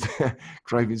because they're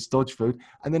craving stodgy food,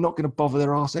 and they're not going to bother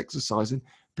their ass exercising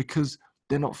because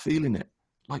they're not feeling it.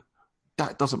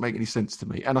 That doesn't make any sense to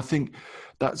me. And I think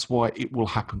that's why it will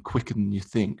happen quicker than you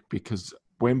think, because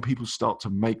when people start to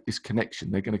make this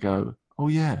connection, they're going to go, oh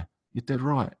yeah, you're dead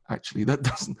right. Actually, that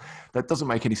doesn't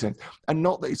make any sense. And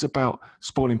not that it's about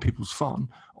spoiling people's fun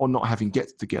or not having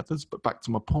get-togethers, but back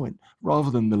to my point,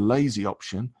 rather than the lazy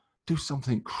option, do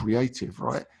something creative,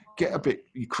 right? Get a bit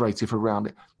creative around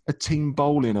it. A team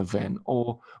bowling event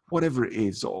or whatever it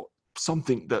is, or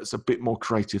something that's a bit more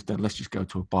creative than let's just go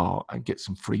to a bar and get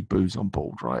some free booze on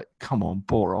board, right? Come on,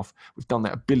 bore off. We've done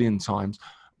that 1 billion times.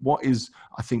 What is,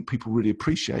 I think people really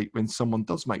appreciate when someone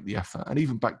does make the effort. And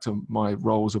even back to my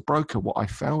role as a broker, what I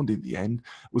found in the end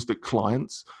was that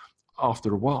clients,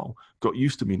 after a while, got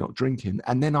used to me not drinking.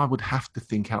 And then I would have to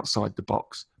think outside the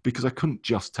box because I couldn't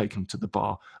just take them to the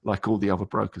bar like all the other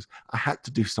brokers. I had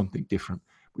to do something different.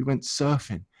 We went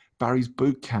surfing, Barry's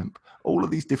boot camp, all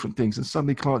of these different things. And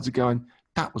suddenly clients are going,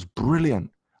 that was brilliant.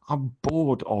 I'm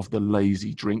bored of the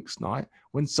lazy drinks night.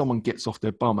 When someone gets off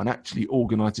their bum and actually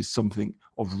organizes something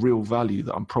of real value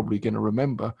that I'm probably going to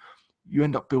remember, you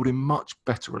end up building much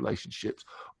better relationships.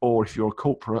 Or if you're a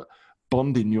corporate,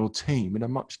 bonding your team in a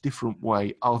much different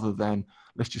way other than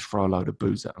let's just throw a load of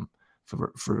booze at them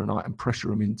for a night and pressure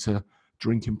them into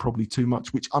drinking probably too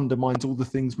much, which undermines all the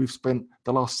things we've spent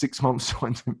the last 6 months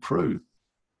trying to improve.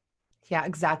 Yeah,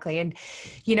 exactly. And,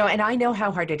 and I know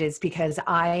how hard it is because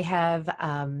I have,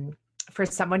 for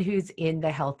someone who's in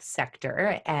the health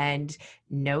sector and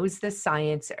knows the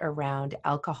science around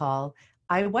alcohol,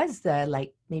 I was the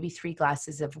maybe 3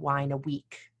 glasses of wine a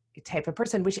week type of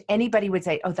person, which anybody would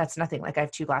say, oh, that's nothing. Like I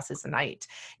have 2 glasses a night,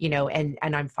 and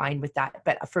I'm fine with that.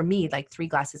 But for me, 3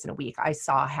 glasses in a week, I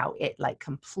saw how it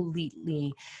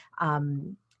completely,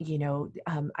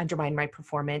 undermine my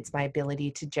performance, my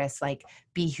ability to just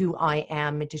be who I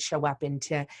am and to show up and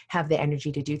to have the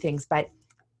energy to do things. But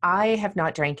I have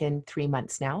not drank in 3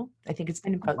 months now. I think it's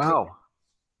been about Wow.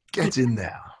 Get in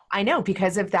there. I know,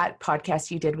 because of that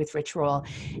podcast you did with Rich Roll.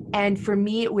 And for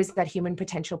me, it was that human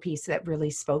potential piece that really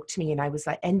spoke to me. And I was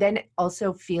like, and then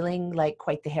also feeling like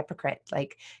quite the hypocrite.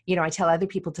 Like, you know, I tell other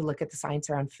people to look at the science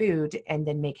around food and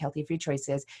then make healthy food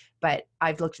choices. But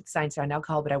I've looked at the science around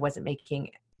alcohol, but I wasn't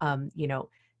making,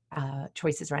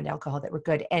 choices around alcohol that were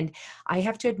good. And I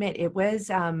have to admit, it was,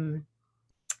 and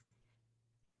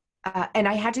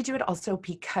I had to do it also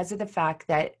because of the fact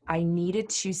that I needed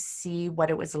to see what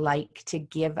it was like to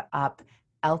give up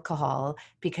alcohol,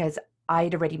 because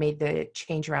I'd already made the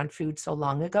change around food so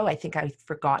long ago. I think I'd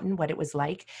forgotten what it was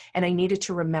like. And I needed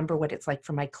to remember what it's like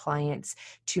for my clients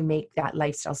to make that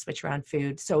lifestyle switch around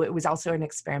food. So it was also an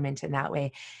experiment in that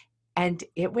way. And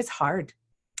it was hard.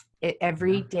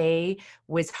 Every day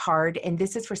was hard. And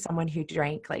this is for someone who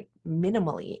drank like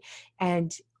minimally.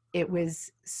 And it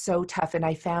was so tough. And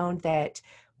I found that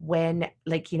when,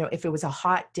 like, you know, if it was a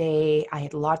hot day, I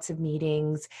had lots of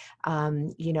meetings,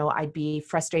 I'd be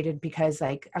frustrated because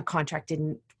like a contract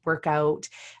didn't work out.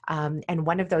 And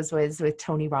one of those was with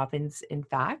Tony Robbins, in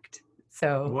fact.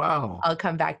 So Wow. I'll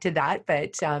come back to that.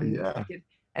 But Yeah. I did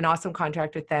an awesome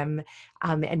contract with them,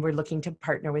 and we're looking to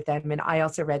partner with them. And I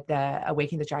also read the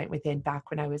Awaken the Giant Within back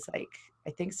when I was like, I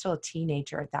think still a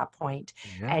teenager at that point.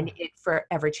 Yeah. And it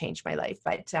forever changed my life.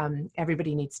 But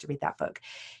everybody needs to read that book.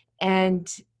 And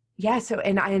yeah, so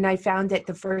and I found that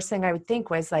the first thing I would think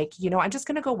was like, you know, I'm just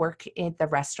going to go work in the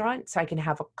restaurant so I can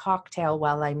have a cocktail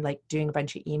while I'm like doing a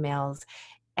bunch of emails.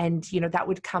 And, you know, that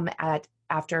would come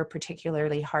after a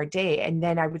particularly hard day. And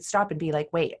then I would stop and be like,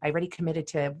 wait, I already committed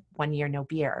to 1 year, no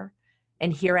beer.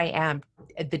 And here I am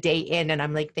the day in, and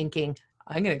I'm like thinking,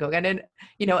 I'm going to go get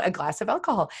a glass of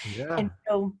alcohol. Yeah. And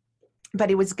so,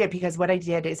 but it was good because what I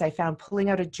did is I found pulling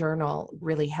out a journal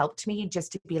really helped me,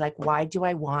 just to be like, why do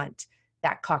I want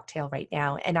that cocktail right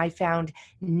now? And I found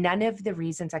none of the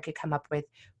reasons I could come up with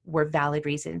were valid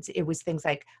reasons. It was things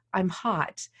like, I'm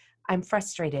hot, I'm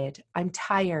frustrated, I'm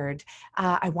tired,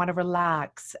 I want to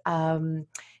relax, I'm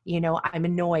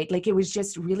annoyed. Like, it was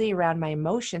just really around my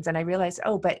emotions. And I realized,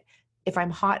 oh, but if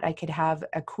I'm hot, I could have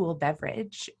a cool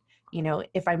beverage. You know,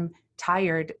 if I'm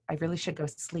tired, I really should go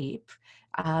sleep,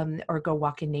 or go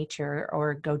walk in nature,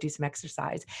 or go do some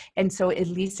exercise. And so at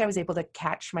least I was able to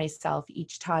catch myself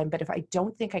each time. But if I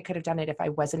don't think I could have done it if I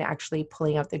wasn't actually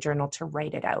pulling out the journal to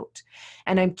write it out.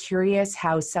 And I'm curious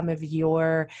how some of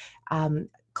your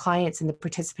clients and the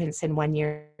participants in 1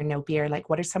 year no beer, like,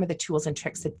 what are some of the tools and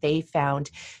tricks that they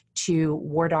found to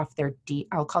ward off their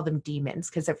I'll call them demons,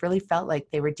 because it really felt like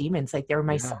they were demons. Like, they were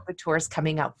my saboteurs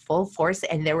coming out full force,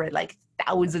 and there were like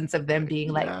thousands of them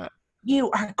being like,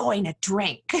 you are going to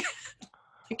drink.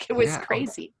 Like, it was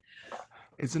crazy.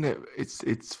 Isn't it?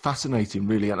 It's fascinating,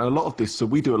 really. And a lot of this, so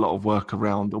we do a lot of work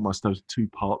around almost those two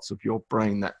parts of your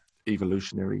brain, that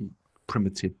evolutionary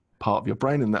primitive part of your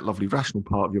brain and that lovely rational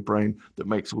part of your brain that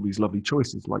makes all these lovely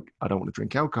choices, like, I don't want to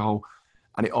drink alcohol.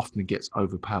 And it often gets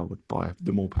overpowered by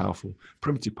the more powerful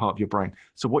primitive part of your brain.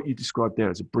 So what you described there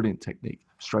is a brilliant technique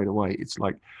straight away. It's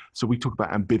like, so we talk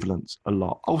about ambivalence a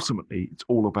lot. Ultimately, it's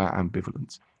all about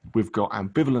ambivalence. We've got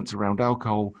ambivalence around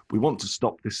alcohol. We want to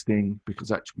stop this thing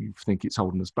because actually we think it's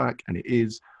holding us back, and it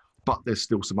is, but there's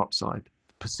still some upside,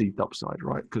 perceived upside,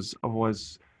 right? Because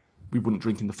otherwise we wouldn't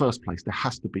drink in the first place. There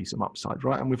has to be some upside,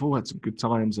 right? And we've all had some good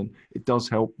times, and it does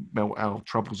help melt our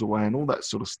troubles away and all that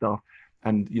sort of stuff.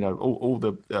 And, you know, all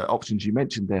the options you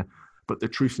mentioned there. But the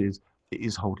truth is, it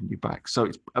is holding you back. So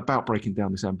it's about breaking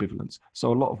down this ambivalence.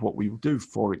 So a lot of what we will do,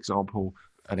 for example,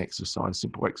 an exercise,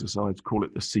 simple exercise, call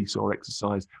it the seesaw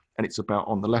exercise. And it's about,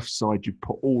 on the left side, you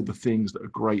put all the things that are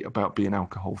great about being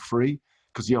alcohol free.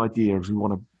 Because the idea is we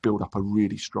want to build up a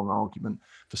really strong argument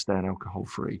for staying alcohol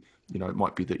free. You know, it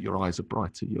might be that your eyes are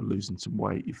brighter, you're losing some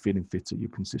weight, you're feeling fitter, you're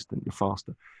consistent, you're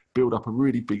faster. Build up a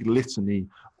really big litany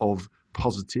of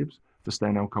positives for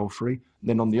staying alcohol free. And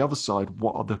then on the other side,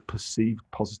 what are the perceived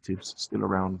positives still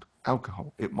around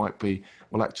alcohol? It might be,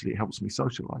 well, actually, it helps me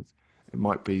socialize. It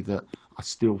might be that I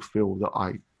still feel that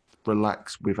I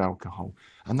relax with alcohol.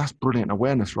 And that's brilliant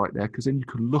awareness right there, because then you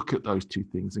can look at those two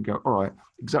things and go, all right,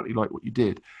 exactly like what you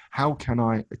did. How can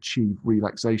I achieve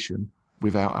relaxation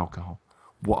without alcohol?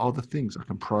 What are the things I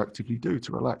can proactively do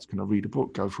to relax? Can I read a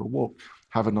book, go for a walk,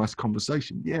 have a nice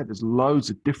conversation? Yeah, there's loads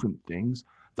of different things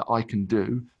that I can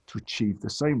do to achieve the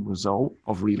same result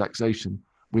of relaxation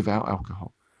without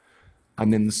alcohol.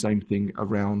 And then the same thing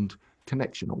around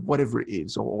connection, or whatever it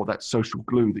is, or that social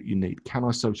glue that you need. Can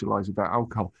I socialize without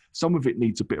alcohol? Some of it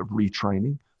needs a bit of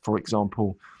retraining. For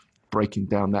example, breaking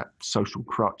down that social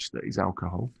crutch that is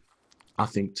alcohol. I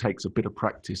think takes a bit of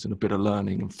practice and a bit of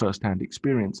learning and first-hand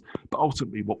experience. But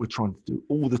ultimately, what we're trying to do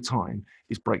all the time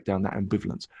is break down that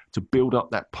ambivalence to build up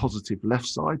that positive left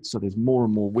side. So there's more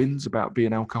and more wins about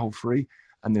being alcohol-free,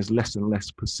 and there's less and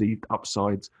less perceived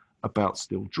upsides about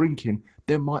still drinking.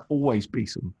 There might always be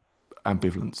some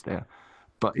ambivalence there.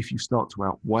 But if you start to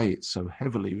outweigh it so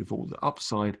heavily with all the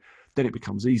upside, then it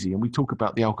becomes easy. And we talk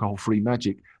about the alcohol-free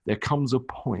magic. There comes a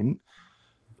point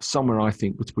somewhere, I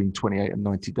think, between 28 and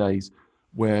 90 days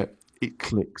where it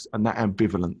clicks, and that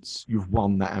ambivalence, you've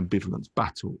won that ambivalence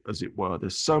battle, as it were.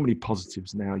 There's so many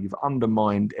positives now. You've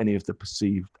undermined any of the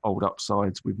perceived old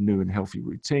upsides with new and healthy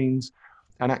routines.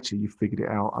 And actually, you've figured it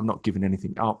out. I'm not giving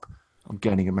anything up. I'm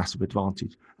gaining a massive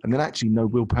advantage. And then actually no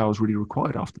willpower is really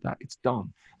required after that. It's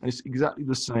done. And it's exactly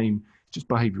the same, just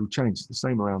behavioral change. It's the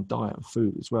same around diet and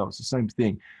food as well. It's the same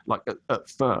thing. Like at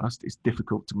first, it's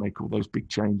difficult to make all those big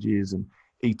changes and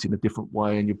eat in a different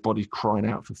way, and your body's crying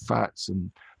out for fats and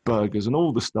burgers and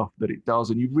all the stuff that it does.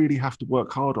 And you really have to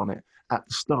work hard on it at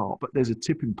the start. But there's a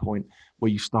tipping point where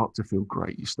you start to feel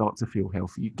great. You start to feel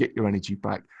healthy. You get your energy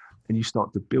back, and you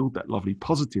start to build that lovely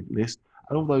positive list.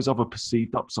 And all those other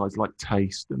perceived upsides like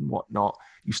taste and whatnot,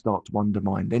 you start to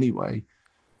undermine anyway.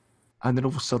 And then all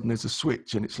of a sudden there's a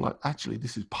switch, and it's like, actually,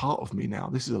 this is part of me now.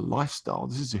 This is a lifestyle.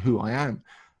 This is who I am.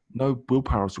 No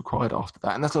willpower is required after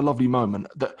that. And that's a lovely moment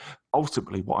that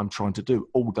ultimately what I'm trying to do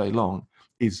all day long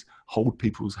is hold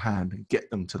people's hand and get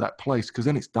them to that place, because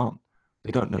then it's done.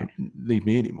 They don't need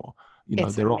me anymore. You know,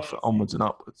 they're off onwards and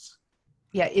upwards.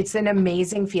 Yeah, it's an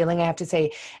amazing feeling, I have to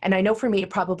say. And I know for me, it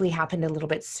probably happened a little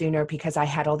bit sooner because I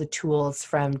had all the tools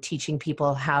from teaching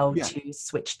people how to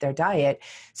switch their diet.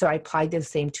 So I applied those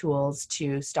same tools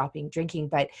to stopping drinking.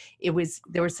 But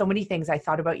there were so many things. I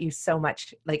thought about you so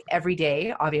much, like every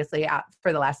day, obviously,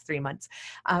 for the last 3 months.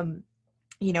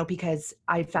 You know, because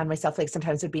I found myself, like,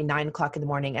 sometimes it'd be 9 o'clock in the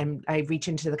morning and I reach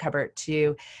into the cupboard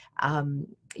to,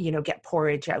 you know, get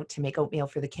porridge out to make oatmeal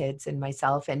for the kids and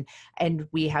myself. And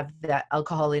we have the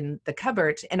alcohol in the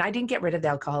cupboard, and I didn't get rid of the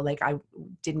alcohol. Like, I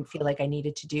didn't feel like I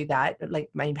needed to do that.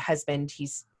 Like my husband,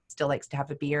 he's still likes to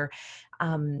have a beer,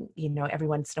 you know, every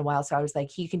once in a while. So I was like,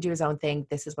 he can do his own thing.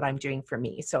 This is what I'm doing for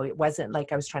me. So it wasn't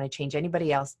like I was trying to change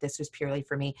anybody else. This was purely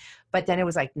for me. But then it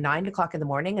was like 9 o'clock in the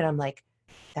morning and I'm like,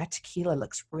 that tequila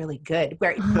looks really good.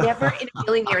 Where never in a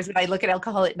million years would I look at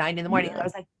alcohol at 9 in the morning. I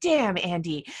was like, damn,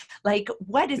 Andy, like,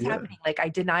 what is happening? Like,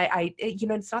 you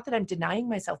know, it's not that I'm denying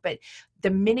myself, but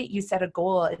the minute you set a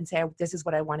goal and say, oh, this is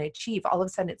what I want to achieve, all of a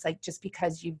sudden it's like, just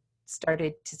because you've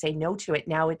started to say no to it,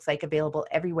 now it's like available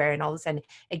everywhere. And all of a sudden,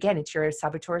 again, it's your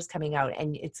saboteurs coming out.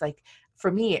 And it's like,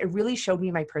 for me, it really showed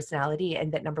me my personality,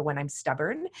 and that, number one, I'm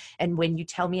stubborn. And when you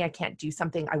tell me I can't do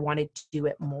something, I wanted to do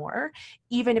it more,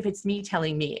 even if it's me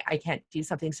telling me I can't do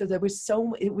something. So it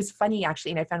was funny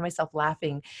actually. And I found myself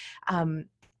laughing,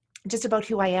 just about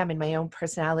who I am and my own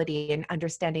personality, and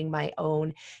understanding my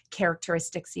own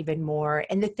characteristics even more,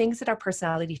 and the things that our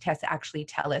personality tests actually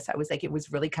tell us. I was like, it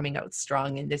was really coming out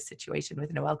strong in this situation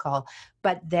with no alcohol.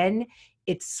 But then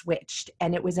it switched,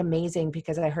 and it was amazing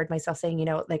because I heard myself saying, you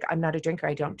know, like, I'm not a drinker.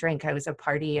 I don't drink. I was at a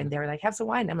party and they were like, have some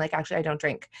wine. I'm like, actually, I don't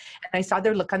drink. And I saw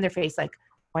their look on their face, like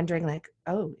wondering, like,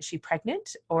 oh, is she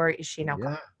pregnant or is she an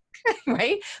alcoholic?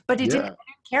 Right? But I didn't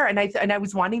care. And I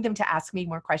was wanting them to ask me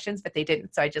more questions, but they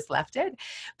didn't. So I just left it.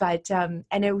 But, and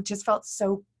it just felt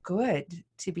so good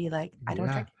to be like, I don't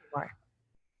drink anymore.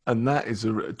 And that is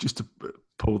just to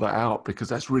pull that out, because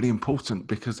that's really important,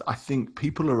 because I think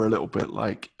people are a little bit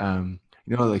like,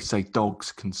 you know, they say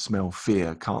dogs can smell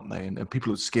fear, can't they? And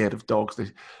people are scared of dogs.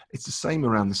 It's the same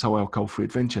around this whole alcohol-free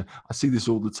adventure. I see this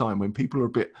all the time when people are a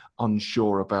bit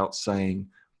unsure about saying,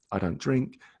 I don't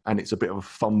drink, and it's a bit of a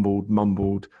fumbled,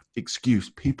 mumbled excuse.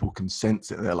 People can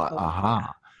sense it. They're like,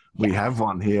 aha, we have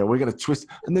one here. We're going to twist.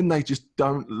 And then they just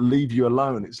don't leave you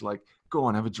alone. It's like, go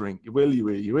on, have a drink. You will, you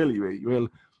will, you will, you will, you will.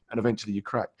 And eventually you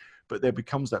crack. But there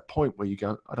becomes that point where you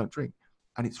go, I don't drink.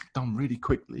 And it's done really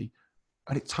quickly.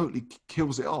 And it totally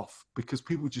kills it off, because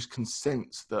people just can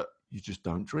sense that you just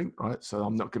don't drink, right? So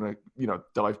I'm not going to, you know,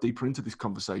 dive deeper into this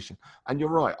conversation. And you're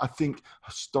right. I think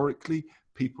historically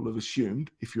people have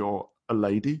assumed if you're a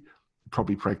lady, you're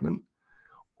probably pregnant,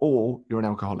 or you're an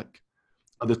alcoholic,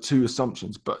 are the two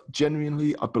assumptions. But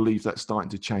genuinely, I believe that's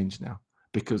starting to change now,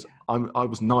 because I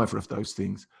was neither of those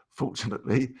things,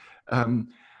 fortunately.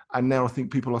 And now I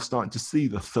think people are starting to see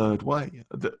the third way,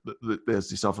 that there's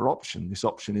this other option. This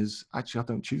option is, actually, I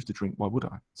don't choose to drink. Why would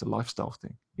I? It's a lifestyle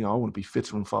thing. You know, I want to be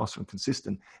fitter and faster and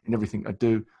consistent in everything I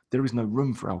do. There is no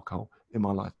room for alcohol in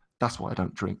my life. That's why I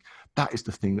don't drink. That is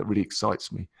the thing that really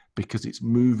excites me, because it's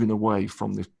moving away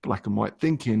from this black and white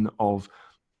thinking of,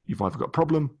 you've either got a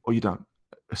problem or you don't.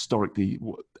 historically,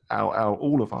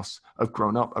 all of us have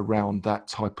grown up around that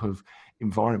type of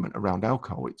environment around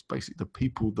alcohol. It's basically the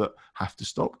people that have to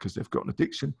stop because they've got an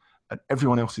addiction, and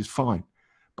everyone else is fine.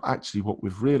 But actually what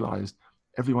we've realized,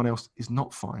 everyone else is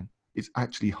not fine. It's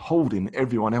actually holding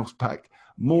everyone else back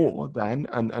more than,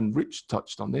 and Rich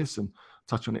touched on this and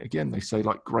touch on it again. They say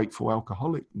like grateful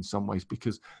alcoholic in some ways,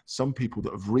 because some people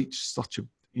that have reached such a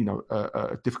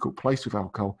difficult place with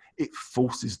alcohol, it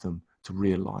forces them to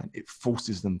realign. It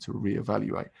forces them to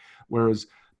reevaluate. Whereas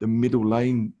the middle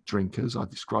lane drinkers I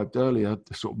described earlier,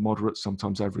 the sort of moderate,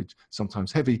 sometimes average,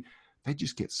 sometimes heavy, they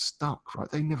just get stuck, right?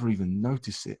 They never even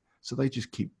notice it. So they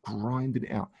just keep grinding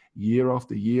it out year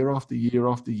after year after year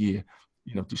after year,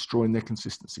 destroying their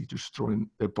consistency, destroying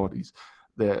their bodies,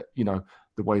 the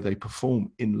way they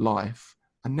perform in life,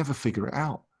 and never figure it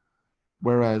out.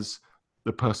 Whereas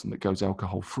the person that goes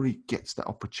alcohol free gets that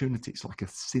opportunity. It's like a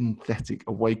synthetic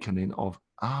awakening of,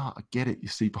 I get it. You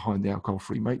see behind the alcohol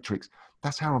free matrix.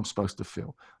 That's how I'm supposed to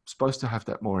feel. I'm supposed to have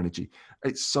that more energy.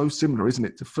 It's so similar, isn't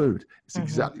it, to food? It's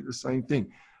exactly the same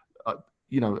thing.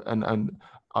 And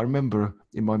I remember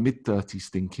in my mid-30s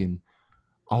thinking,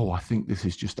 I think this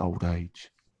is just old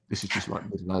age. This is just like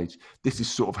middle age. This is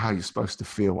sort of how you're supposed to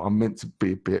feel. I'm meant to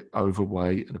be a bit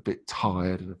overweight and a bit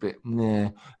tired and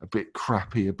a bit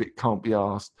crappy, a bit can't be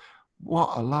asked.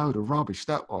 What a load of rubbish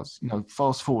that was.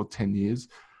 Fast forward 10 years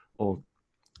or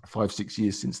 5-6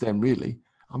 years since then, really,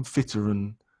 I'm fitter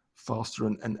and faster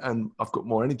and I've got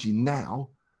more energy now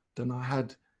than I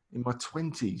had in my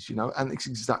 20s, and it's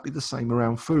exactly the same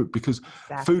around food, because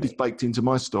food is baked into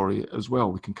my story as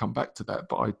well. We can come back to that,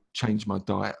 but I changed my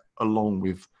diet along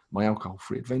with my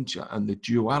alcohol-free adventure, and the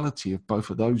duality of both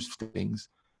of those things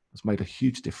has made a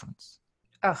huge difference.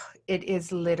 Oh, it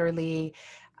is literally,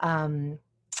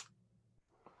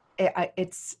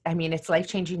 it's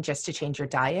life-changing just to change your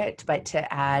diet, but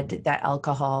to add that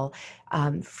alcohol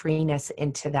freeness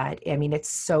into that, it's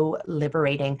so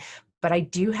liberating. But I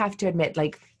do have to admit,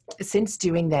 like, since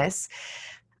doing this,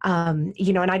 and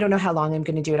I don't know how long I'm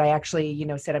going to do it. I actually,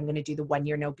 said I'm going to do the 1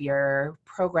 year no beer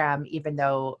program, even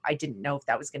though I didn't know if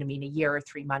that was going to mean a year or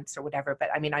 3 months or whatever. But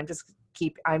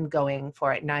I'm going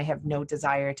for it. And I have no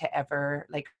desire to ever,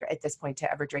 at this point,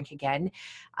 to ever drink again.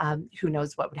 Who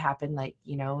knows what would happen?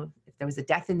 If there was a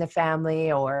death in the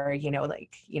family or,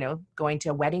 going to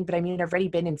a wedding. But I've already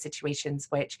been in situations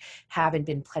which haven't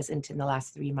been pleasant in the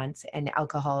last 3 months, and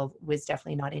alcohol was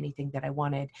definitely not anything that I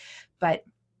wanted. But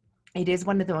it is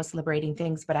one of the most liberating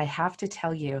things. But I have to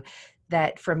tell you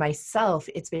that for myself,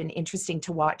 it's been interesting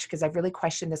to watch, because I've really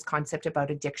questioned this concept about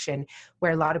addiction,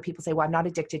 where a lot of people say, well, I'm not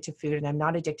addicted to food and I'm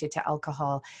not addicted to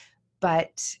alcohol.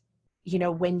 But,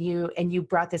 when you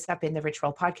brought this up in the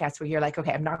Ritual podcast, where you're like,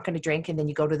 okay, I'm not going to drink. And then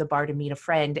you go to the bar to meet a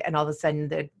friend, and all of a sudden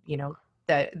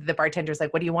the bartender's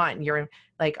like, what do you want? And you're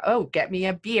like, oh, get me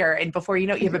a beer. And before you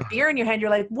know it, you have a beer in your hand. You're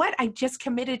like, what? I just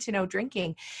committed to no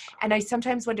drinking. And I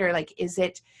sometimes wonder,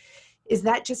 is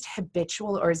that just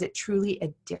habitual, or is it truly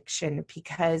addiction?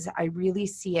 Because I really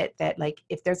see it that,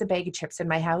 if there's a bag of chips in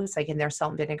my house, and they're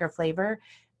salt and vinegar flavor,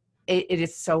 it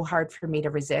is so hard for me to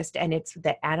resist. And it's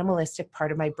the animalistic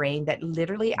part of my brain that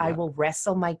literally I will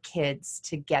wrestle my kids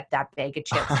to get that bag of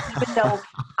chips, even though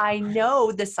I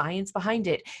know the science behind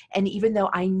it. And even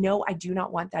though I know I do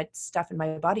not want that stuff in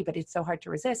my body, but it's so hard to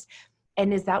resist.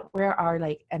 And is that where our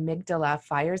amygdala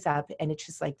fires up, and it's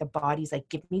just the body's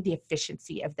give me the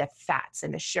efficiency of the fats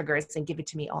and the sugars and give it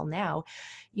to me all now,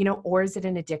 or is it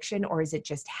an addiction, or is it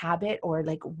just habit, or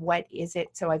what is it?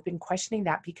 So I've been questioning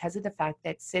that, because of the fact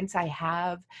that since I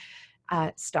have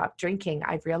stopped drinking,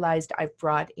 I've realized I've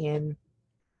brought in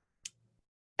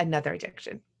another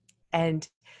addiction. And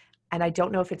I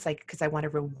don't know if it's because I want to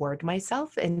reward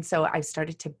myself. And so I've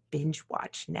started to binge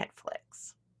watch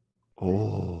Netflix.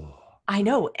 Oh, I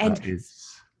know.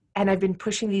 And I've been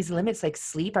pushing these limits,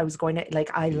 sleep. I was going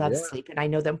to, I love sleep, and I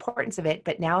know the importance of it.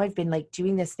 But now I've been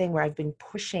doing this thing where I've been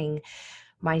pushing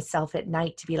myself at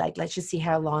night to be let's just see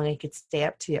how long I could stay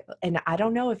up to. And I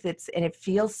don't know if and it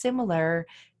feels similar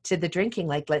to the drinking.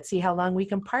 Let's see how long we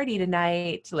can party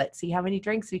tonight. Let's see how many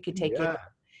drinks we could take in.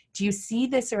 Do you see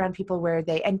this around people where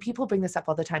and people bring this up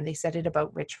all the time. They said it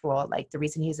about Ritual. The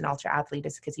reason he's an ultra athlete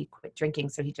is because he quit drinking.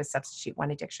 So he just substitute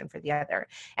one addiction for the other.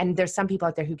 And there's some people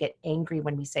out there who get angry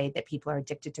when we say that people are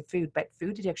addicted to food, but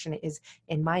food addiction is,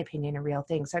 in my opinion, a real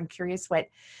thing. So I'm curious what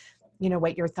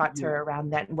your thoughts are around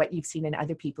that, and what you've seen in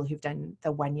other people who've done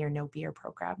the 1 year no beer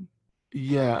program.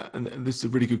 Yeah. And this is a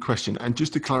really good question. And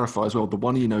just to clarify as well, the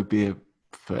 1 year no beer,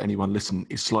 for anyone listening,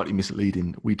 is slightly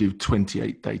misleading. We do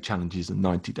 28-day challenges and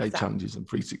 90-day challenges and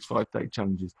 365-day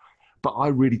challenges. But I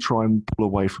really try and pull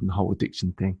away from the whole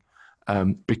addiction thing,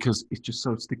 because it's just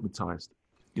so stigmatized.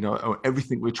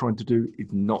 Everything we're trying to do is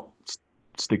not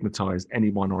stigmatize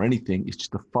anyone or anything. It's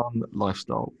just a fun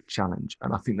lifestyle challenge.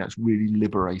 And I think that's really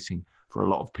liberating for a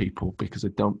lot of people because they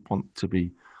don't want to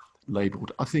be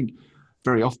labeled. I think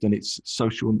very often it's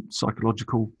social and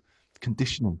psychological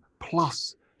conditioning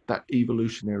plus that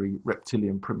evolutionary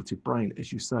reptilian primitive brain,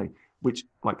 as you say, which,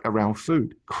 like around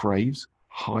food, craves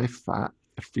high fat,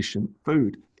 efficient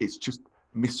food. It's just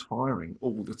misfiring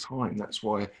all the time. That's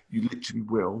why you literally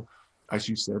will, as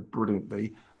you said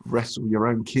brilliantly, wrestle your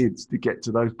own kids to get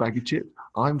to those bag of chips.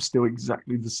 I'm still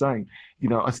exactly the same.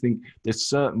 I think there's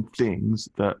certain things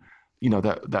that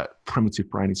that primitive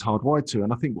brain is hardwired to.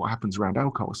 And I think what happens around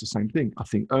alcohol is the same thing. I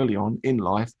think early on in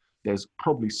life, there's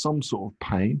probably some sort of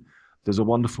pain. There's a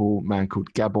wonderful man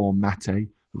called Gabor Mate, who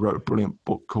wrote a brilliant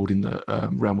book called In the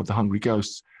Realm of the Hungry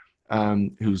Ghosts,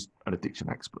 who's an addiction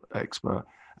expert.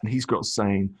 And he's got a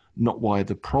saying, not why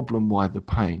the problem, why the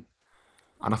pain.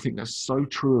 And I think that's so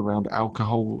true around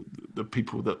alcohol, the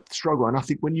people that struggle. And I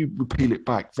think when you peel it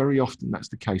back, very often that's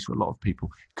the case for a lot of people.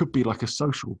 It could be like a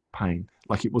social pain,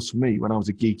 like it was for me when I was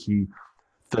a geeky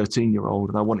 13-year-old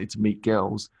and I wanted to meet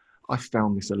girls. I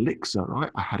found this elixir, right?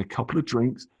 I had a couple of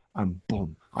drinks and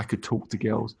boom, I could talk to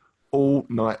girls all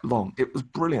night long. It was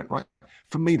brilliant, right?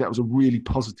 For me, that was a really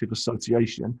positive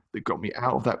association that got me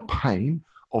out of that pain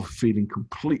of feeling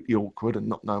completely awkward and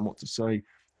not knowing what to say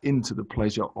into the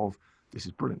pleasure of, this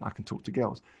is brilliant, I can talk to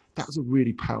girls. That was a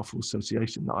really powerful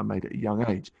association that I made at a young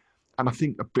age. And I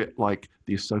think a bit like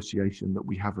the association that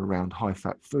we have around high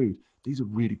fat food, these are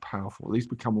really powerful. These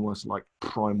become almost like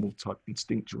primal type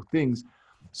instinctual things.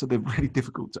 So they're really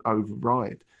difficult to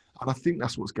override. And I think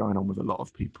that's what's going on with a lot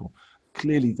of people.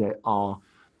 Clearly there are,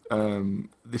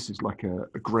 this is like a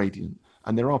gradient.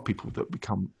 And there are people that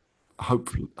become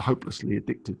hopelessly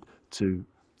addicted to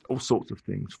all sorts of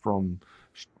things, from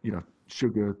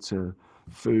sugar to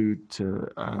food to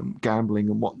gambling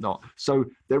and whatnot. So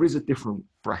there is a different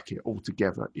bracket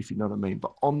altogether, if you know what I mean.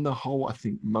 But on the whole, I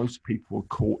think most people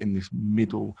are caught in this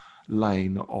middle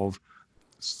lane of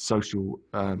social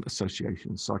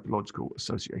associations, psychological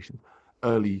associations,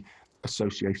 early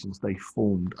associations they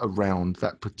formed around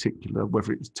that particular,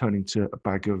 whether it was turning to a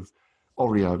bag of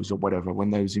Oreos or whatever,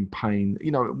 when they was in pain.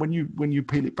 When you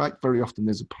peel it back, very often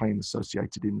there's a pain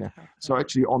associated in there. So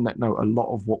actually, on that note, a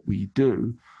lot of what we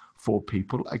do for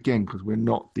people, again, because we're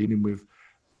not dealing with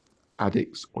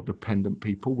addicts or dependent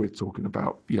people, we're talking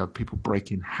about people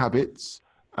breaking habits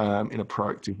in a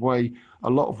proactive way. A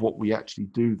lot of what we actually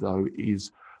do, though,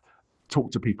 is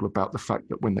talk to people about the fact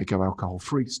that when they go alcohol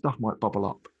free, stuff might bubble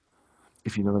up.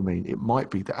 If you know what I mean, it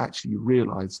might be that actually you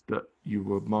realize that you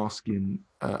were masking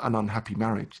an unhappy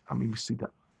marriage. I mean, we see that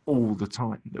all the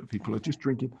time, that people are just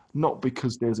drinking, not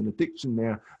because there's an addiction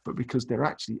there, but because they're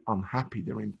actually unhappy.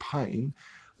 They're in pain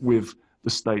with the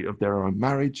state of their own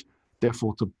marriage.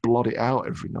 Therefore, to blot it out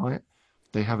every night,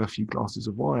 they have a few glasses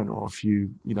of wine or a few,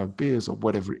 beers or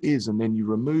whatever it is. And then you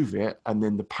remove it and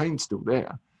then the pain's still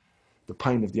there. The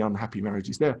pain of the unhappy marriage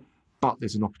is there. But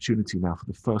there's an opportunity now for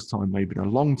the first time, maybe in a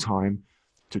long time,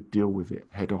 to deal with it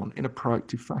head on in a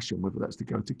proactive fashion, whether that's to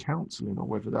go to counseling or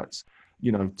whether that's,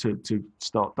 to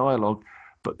start dialogue.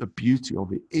 But the beauty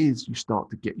of it is you start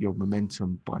to get your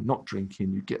momentum by not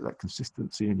drinking. You get that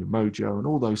consistency and your mojo and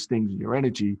all those things and your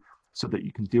energy so that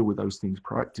you can deal with those things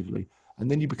proactively.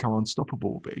 And then you become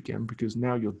unstoppable a bit again, because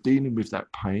now you're dealing with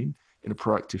that pain in a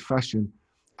proactive fashion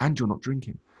and you're not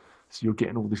drinking. So you're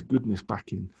getting all this goodness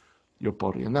back in your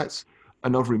body. And that's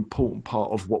another important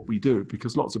part of what we do,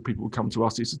 because lots of people come to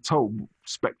us. It's a total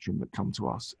spectrum that come to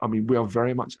us. I mean, we are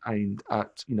very much aimed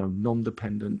at,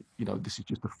 non-dependent, this is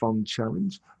just a fun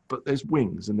challenge, but there's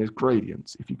wings and there's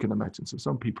gradients, if you can imagine. So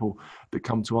some people that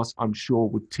come to us, I'm sure,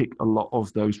 would tick a lot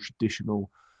of those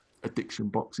traditional addiction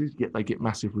boxes, yet they get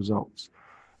massive results,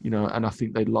 and I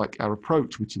think they like our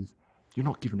approach, which is you're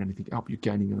not giving anything up, you're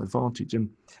gaining an advantage.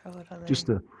 And totally. Just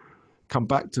to come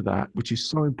back to that, which is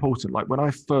so important. Like when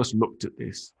I first looked at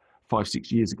this 5-6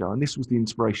 years ago, and this was the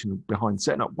inspiration behind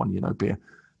setting up One Year No Beer,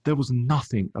 there was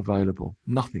nothing available,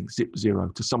 nothing, zero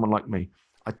to someone like me.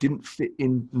 I didn't fit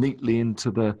in neatly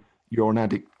into the you're an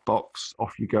addict box,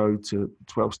 off you go to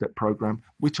 12-step program,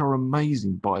 which are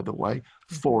amazing, by the way,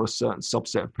 for a certain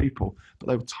subset of people, but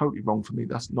they were totally wrong for me.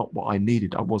 That's not what I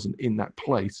needed. I wasn't in that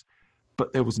place,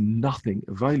 but there was nothing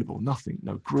available, nothing,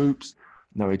 no groups,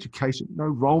 no education, no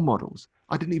role models.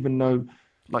 I didn't even know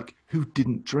who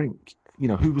didn't drink,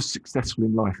 who was successful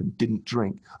in life and didn't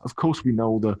drink. Of course, we know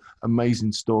all the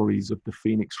amazing stories of the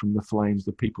phoenix from the flames,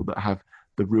 the people that have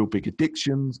the real big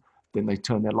addictions, then they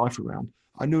turn their life around.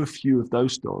 I knew a few of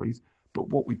those stories, but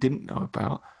what we didn't know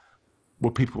about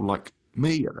were people like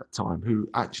me at that time who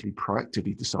actually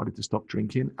proactively decided to stop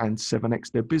drinking and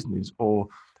 7x their business, or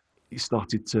he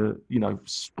started to,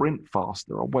 sprint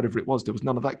faster or whatever it was. There was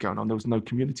none of that going on. There was no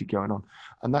community going on.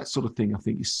 And that sort of thing, I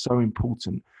think, is so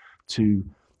important to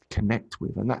connect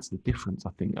with. And that's the difference,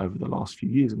 I think, over the last few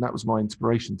years. And that was my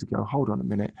inspiration to go, hold on a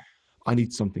minute, I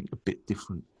need something a bit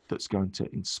different that's going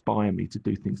to inspire me to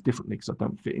do things differently, because I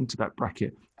don't fit into that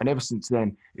bracket. And ever since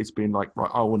then, it's been like,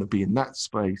 right, I want to be in that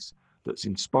space that's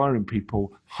inspiring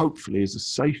people, hopefully as a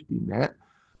safety net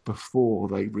before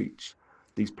they reach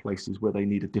these places where they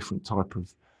need a different type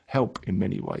of help in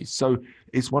many ways. So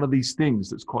it's one of these things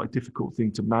that's quite a difficult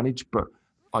thing to manage, but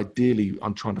ideally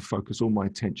I'm trying to focus all my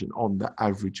attention on the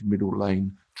average middle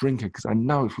lane drinker, because I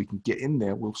know if we can get in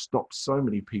there, we'll stop so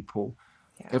many people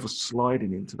ever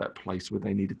sliding into that place where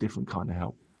they need a different kind of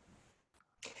help.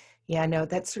 Yeah, no,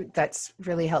 that's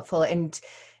really helpful. And,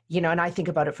 and I think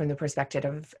about it from the perspective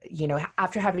of,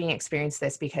 after having experienced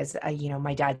this, because,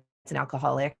 my dad's an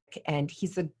alcoholic, and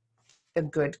he's the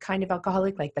good kind of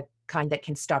alcoholic, like the kind that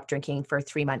can stop drinking for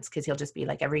 3 months, because he'll just be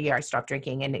like, every year I stop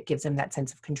drinking, and it gives him that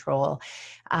sense of control.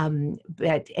 And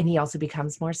he also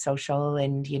becomes more social,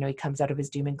 and, he comes out of his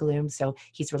doom and gloom. So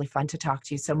he's really fun to talk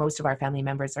to. So most of our family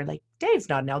members are like, Dave's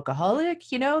not an alcoholic,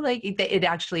 like it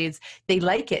actually is. They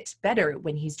like it better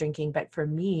when he's drinking. But for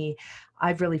me,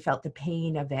 I've really felt the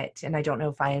pain of it. And I don't know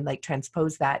if I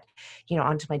transpose that,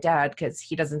 onto my dad, because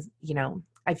he doesn't,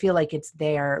 I feel like it's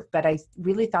there, but I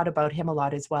really thought about him a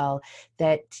lot as well,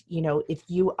 that,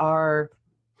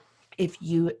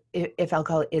 if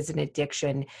alcohol is an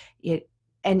addiction,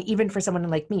 and even for someone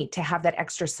like me to have that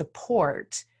extra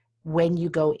support when you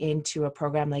go into a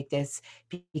program like this,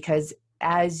 because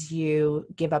as you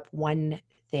give up one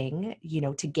thing,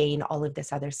 to gain all of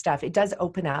this other stuff, it does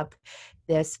open up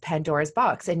this Pandora's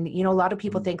box. And, a lot of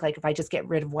people think like, if I just get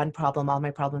rid of one problem, all my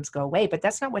problems go away, but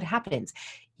that's not what happens.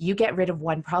 You get rid of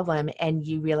one problem and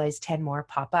you realize 10 more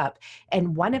pop up.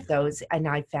 And one of those, and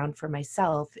I found for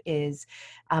myself, is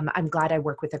I'm glad I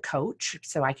work with a coach.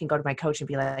 So I can go to my coach and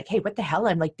be like, hey, what the hell?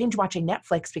 I'm like binge watching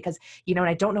Netflix because, and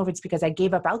I don't know if it's because I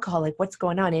gave up alcohol, like what's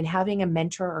going on? And having a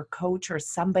mentor or coach or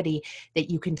somebody that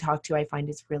you can talk to, I find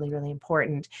is really, really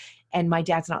important. And my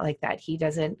dad's not like that. He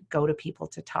doesn't go to people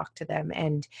to talk to them.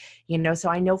 And, so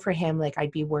I know for him, like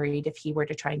I'd be worried if he were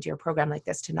to try and do a program like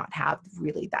this to not have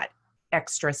really that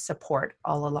extra support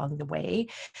all along the way,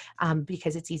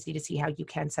 because it's easy to see how you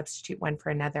can substitute one for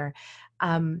another.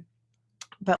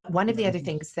 But one of the other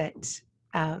things that,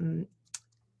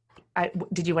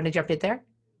 did you want to jump in there?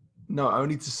 No,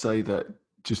 only to say that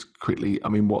just quickly, I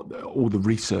mean, all the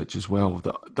research as well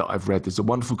that I've read, there's a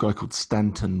wonderful guy called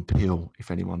Stanton Peele, if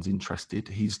anyone's interested.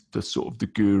 He's the sort of the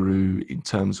guru in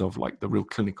terms of like the real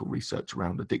clinical research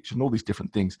around addiction, all these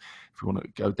different things. If you want to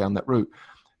go down that route,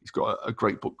 he's got a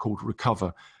great book called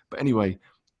Recover. But anyway,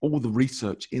 all the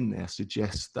research in there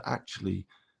suggests that actually,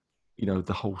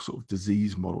 the whole sort of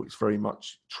disease model, it's very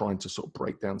much trying to sort of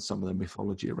break down some of the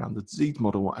mythology around the disease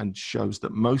model, and shows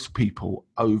that most people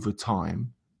over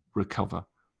time recover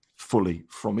fully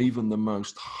from even the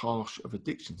most harsh of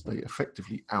addictions. They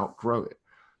effectively outgrow it.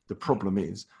 The problem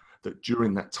is that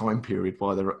during that time period,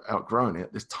 while they're outgrowing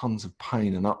it, there's tons of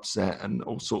pain and upset and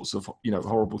all sorts of,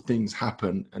 horrible things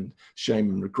happen, and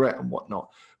shame and regret and whatnot.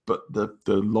 But the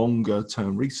longer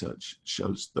term research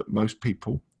shows that most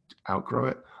people outgrow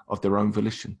it of their own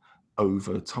volition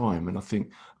over time. And I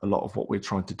think a lot of what we're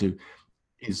trying to do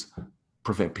is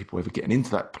prevent people ever getting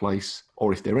into that place,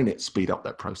 or if they're in it, speed up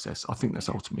that process. I think that's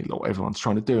ultimately what everyone's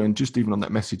trying to do. And just even on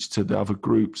that message to the other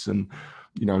groups and,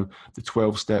 the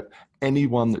 12-step,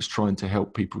 anyone that's trying to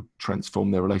help people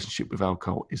transform their relationship with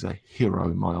alcohol is a hero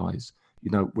in my eyes.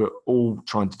 We're all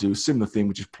trying to do a similar thing,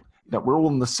 which is, we're all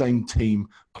on the same team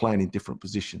playing in different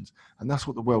positions. And that's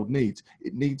what the world needs.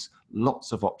 It needs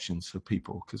lots of options for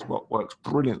people, because what works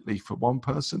brilliantly for one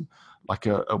person, like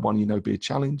a one beer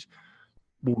challenge,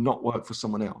 will not work for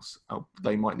someone else.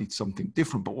 They might need something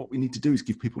different, but what we need to do is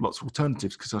give people lots of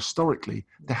alternatives, because historically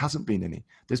there hasn't been any.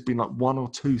 There's been like one or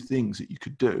two things that you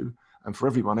could do, and for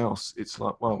everyone else it's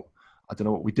like, well, I don't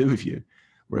know what we do with you.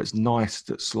 Where it's nice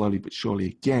that slowly but surely,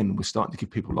 again, we're starting to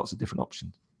give people lots of different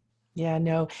options. Yeah,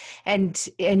 no. And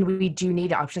we do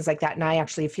need options like that. And I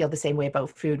actually feel the same way about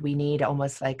food. We need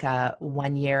almost like a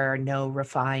 1 year, no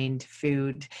refined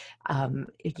food,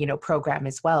 program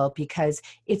as well, because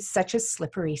it's such a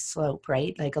slippery slope,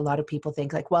 right? Like a lot of people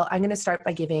think like, well, I'm going to start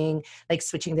by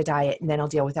switching the diet, and then I'll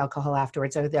deal with alcohol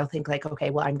afterwards. Or they'll think like, okay,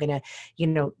 well, I'm going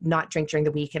to, not drink during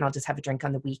the week, and I'll just have a drink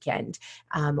on the weekend.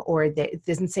 Or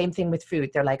there's the same thing with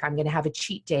food. They're like, I'm going to have a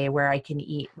cheat day where I can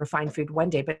eat refined food one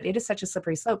day, but it is such a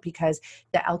slippery slope, because because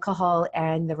the alcohol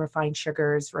and the refined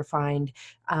sugars, refined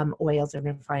oils, and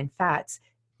refined fats,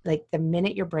 like the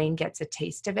minute your brain gets a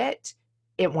taste of it,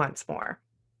 it wants more.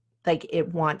 Like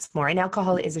it wants more. And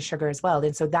alcohol is a sugar as well.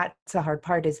 And so that's the hard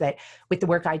part, is that with the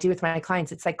work I do with my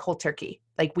clients, it's like cold turkey.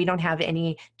 Like we don't have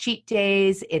any cheat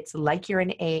days. It's like you're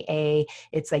in AA.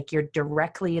 It's like you're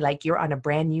directly, like you're on a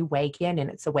brand new wagon, and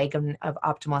it's a wagon of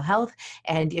optimal health.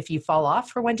 And if you fall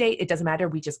off for one day, it doesn't matter.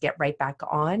 We just get right back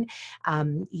on.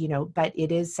 But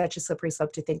it is such a slippery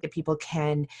slope to think that people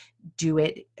can do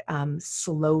it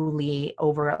slowly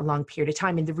over a long period of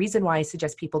time. And the reason why I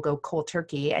suggest people go cold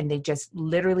turkey and they just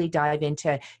literally dive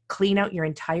into clean out your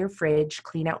entire fridge,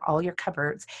 clean out all your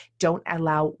cupboards, don't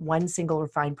allow one single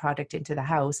refined product into the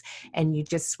house, and you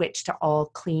just switch to all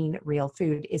clean, real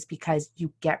food, is because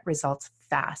you get results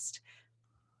fast.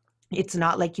 It's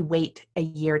not like you wait a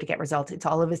year to get results. It's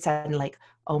all of a sudden like,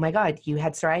 oh my God, you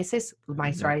had psoriasis.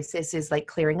 My psoriasis is like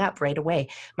clearing up right away.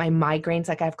 My migraines,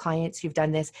 like I have clients who've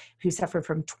done this, who suffer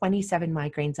from 27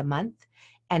 migraines a month.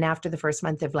 And after the first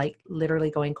month of like literally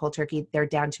going cold turkey, they're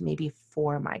down to maybe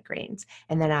 4 migraines.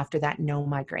 And then after that, no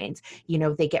migraines.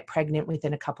 They get pregnant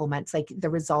within a couple months. Like the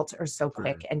results are so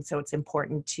quick. And so it's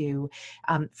important to,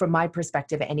 from my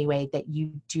perspective anyway, that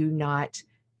you do not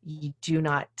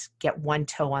get one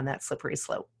toe on that slippery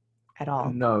slope at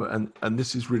all. No, and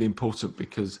this is really important,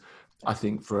 because I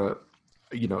think for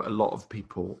a lot of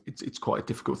people, it's quite a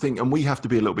difficult thing, and we have to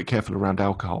be a little bit careful around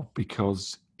alcohol,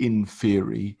 because in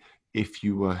theory, if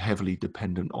you were heavily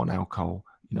dependent on alcohol,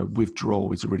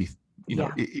 withdrawal is a really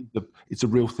it's a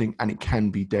real thing, and it can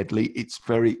be deadly. It's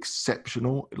very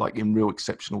exceptional, like in real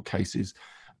exceptional cases,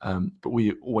 but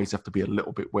we always have to be a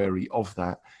little bit wary of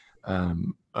that.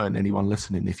 And anyone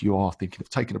listening, if you are thinking of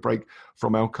taking a break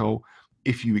from alcohol,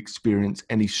 if you experience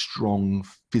any strong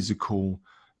physical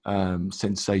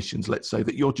sensations, let's say,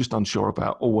 that you're just unsure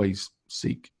about, always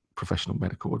seek professional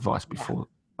medical advice before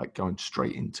like going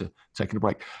straight into taking a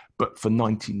break. But for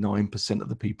 99% of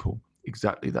the people,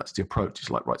 exactly that's the approach. It's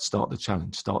like, right, start the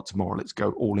challenge, start tomorrow, let's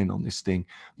go all in on this thing.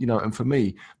 And for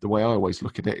me, the way I always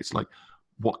look at it, it's like,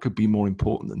 what could be more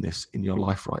important than this in your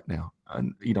life right now?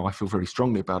 And, I feel very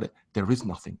strongly about it. There is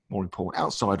nothing more important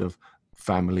outside of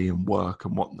family and work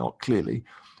and whatnot, clearly,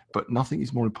 but nothing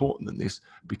is more important than this,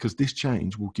 because this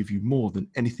change will give you more than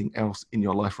anything else in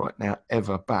your life right now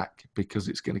ever back, because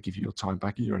it's going to give you your time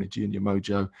back and your energy and your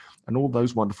mojo and all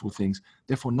those wonderful things.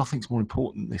 Therefore, nothing's more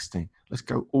important than this thing. Let's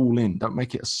go all in. Don't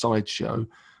make it a sideshow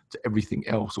to everything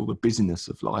else, or the busyness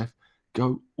of life.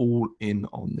 Go all in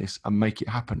on this and make it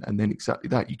happen. And then exactly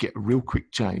that, you get a real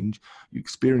quick change, you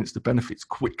experience the benefits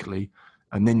quickly,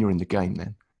 and then you're in the game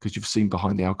then, because you've seen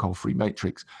behind the alcohol-free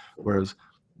matrix. Whereas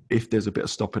if there's a bit of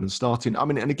stopping and starting,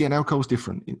 and again, alcohol's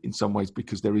different in some ways,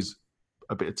 because there is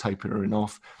a bit of tapering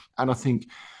off. And I think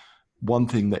one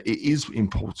thing that it is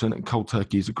important, and cold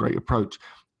turkey is a great approach,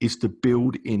 is to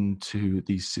build into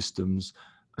these systems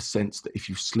a sense that if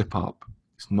you slip up,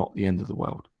 it's not the end of the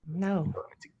world. No.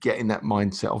 To get in that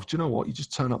mindset of, do you know what, you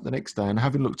just turn up the next day. And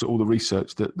having looked at all the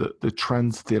research, that the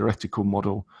trans-theoretical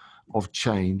model of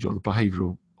change, or the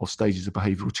behavioral or stages of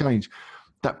behavioral change,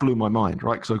 that blew my mind,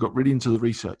 right? Because I got really into the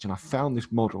research and I found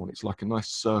this model, and it's like a nice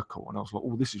circle. And I was like,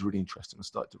 oh, this is really interesting. I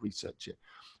started to research it.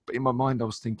 But in my mind, I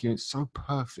was thinking, it's so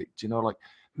perfect. Like,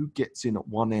 who gets in at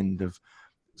one end of,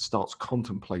 starts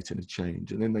contemplating a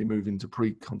change, and then they move into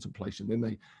pre-contemplation,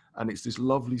 and it's this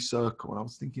lovely circle. And I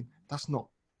was thinking, that's not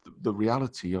the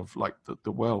reality of like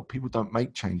the world. People don't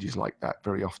make changes like that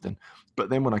very often.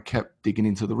 But then when I kept digging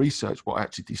into the research, what I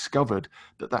actually discovered,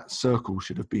 that circle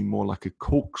should have been more like a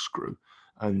corkscrew.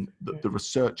 And the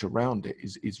research around it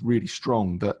is really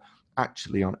strong, that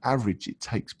actually on average, it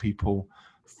takes people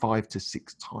 5 to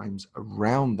 6 times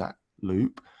around that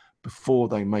loop before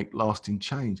they make lasting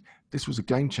change. This was a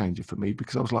game changer for me,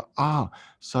 because I was like,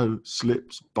 so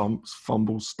slips, bumps,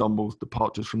 fumbles, stumbles,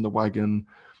 departures from the wagon,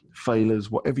 failures,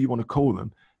 whatever you want to call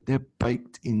them, they're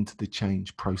baked into the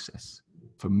change process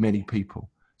for many people.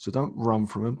 So don't run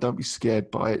from them. Don't be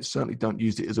scared by it. Certainly don't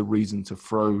use it as a reason to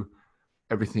throw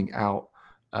everything out.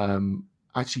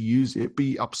 Actually use it,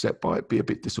 be upset by it, be a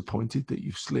bit disappointed that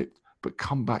you've slipped, but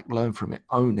come back, learn from it,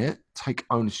 own it, take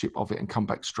ownership of it, and come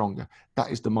back stronger.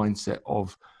 That is the mindset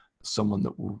of someone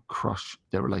that will crush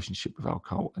their relationship with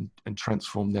alcohol and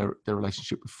transform their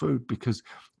relationship with food. Because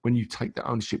when you take that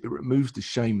ownership, it removes the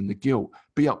shame and the guilt.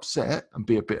 Be upset and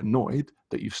be a bit annoyed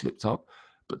that you've slipped up,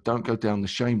 but don't go down the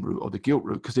shame route or the guilt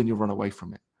route, because then you'll run away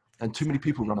from it. And too many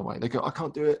people run away. They go, I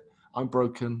can't do it. I'm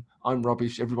broken. I'm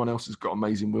rubbish. Everyone else has got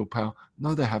amazing willpower.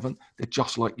 No, they haven't. They're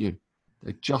just like you.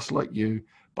 They're just like you,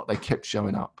 but they kept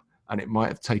showing up. And it might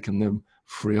have taken them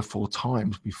 3 or 4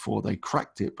 times before they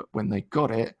cracked it. But when they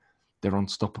got it, they're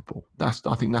unstoppable. I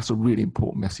think that's a really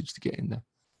important message to get in there.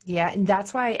 Yeah. And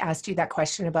that's why I asked you that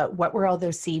question about what were all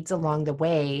those seeds along the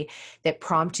way that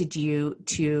prompted you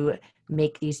to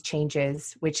make these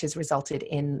changes, which has resulted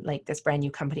in like this brand new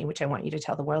company, which I want you to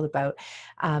tell the world about.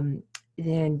 And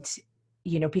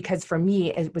because for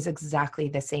me, it was exactly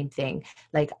the same thing.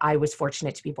 Like I was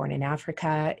fortunate to be born in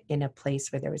Africa in a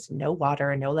place where there was no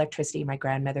water, no electricity. My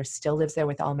grandmother still lives there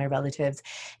with all my relatives,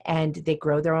 and they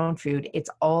grow their own food. It's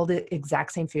all the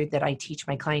exact same food that I teach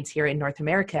my clients here in North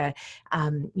America,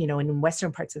 and in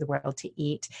Western parts of the world to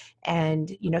eat.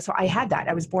 And, so I had that.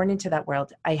 I was born into that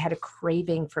world. I had a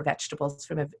craving for vegetables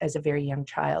as a very young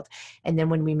child. And then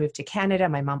when we moved to Canada,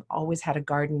 my mom always had a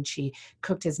garden. She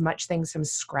cooked as much things from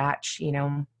scratch,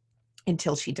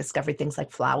 until she discovered things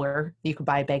like flour. You could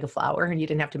buy a bag of flour and you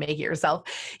didn't have to make it yourself,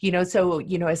 so,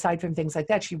 aside from things like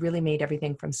that, she really made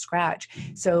everything from scratch.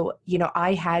 So,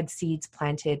 I had seeds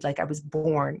planted, like I was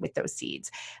born with those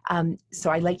seeds. So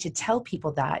I like to tell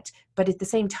people that, but at the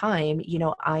same time,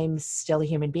 I'm still a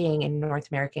human being in North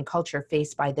American culture,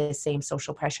 faced by the same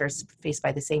social pressures, faced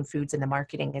by the same foods and the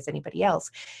marketing as anybody else.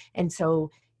 And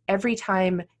so every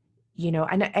time,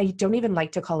 and I don't even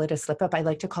like to call it a slip up. I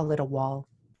like to call it a wall.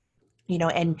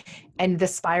 And the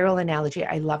spiral analogy,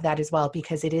 I love that as well,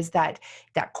 because it is that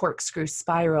corkscrew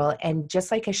spiral. And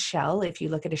just like a shell, if you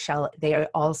look at a shell, they are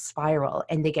all spiral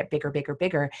and they get bigger, bigger,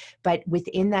 bigger. But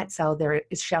within that shell,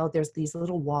 there's these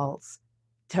little walls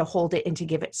to hold it and to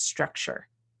give it structure,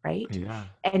 right? Yeah.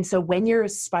 And so when you're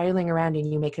spiraling around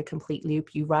and you make a complete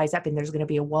loop, you rise up and there's going to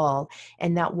be a wall.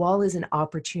 And that wall is an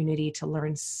opportunity to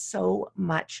learn so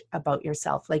much about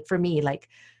yourself. Like for me,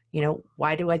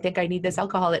 why do I think I need this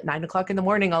alcohol at 9 o'clock in the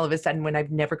morning all of a sudden when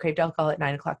I've never craved alcohol at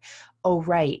 9 o'clock? Oh,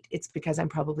 right. It's because I'm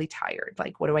probably tired.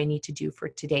 Like, what do I need to do for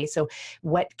today? So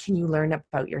what can you learn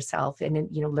about yourself? And,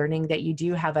 learning that you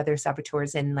do have other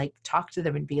saboteurs, and like talk to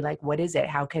them and be like, what is it?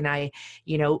 How can I,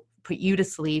 put you to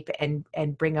sleep and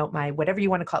bring out my, whatever you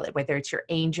want to call it, whether it's your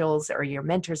angels or your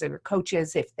mentors or your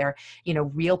coaches, if they're,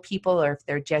 real people, or if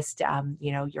they're just,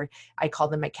 I call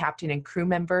them my captain and crew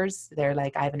members. They're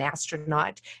like, I have an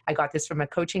astronaut. I got this from a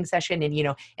coaching session.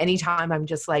 And, anytime I'm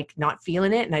just like not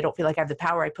feeling it and I don't feel like I have the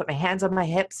power, I put my hands on my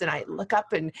hips and I look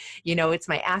up and, it's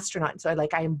my astronaut. And so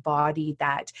I embody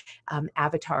that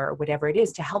avatar or whatever it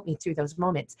is to help me through those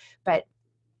moments. But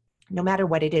no matter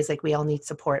what it is, like we all need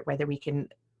support, whether we can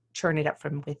churn it up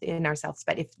from within ourselves.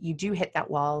 But if you do hit that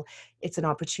wall, it's an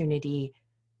opportunity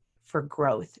for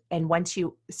growth. And once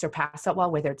you surpass that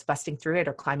wall, whether it's busting through it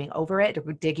or climbing over it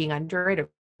or digging under it or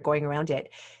going around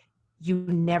it, you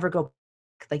never go,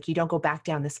 like you don't go back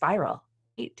down the spiral.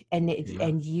 Right?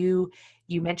 And you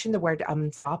mentioned the word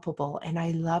unstoppable. And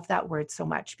I love that word so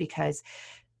much, because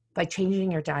by changing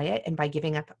your diet and by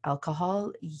giving up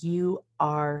alcohol, you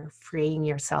are freeing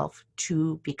yourself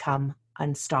to become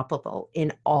unstoppable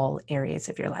in all areas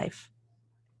of your life,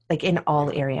 like in all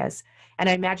areas. And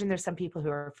I imagine there's some people who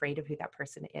are afraid of who that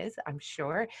person is, I'm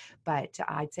sure, but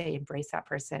I'd say embrace that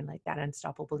person, like that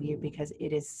unstoppable you, because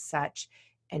it is such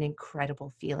an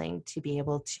incredible feeling to be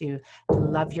able to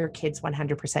love your kids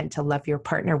 100%, to love your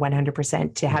partner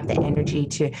 100%, to have the energy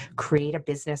to create a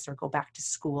business or go back to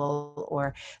school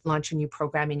or launch a new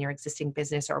program in your existing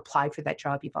business or apply for that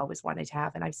job you've always wanted to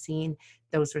have. And I've seen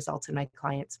those results in my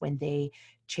clients when they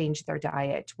change their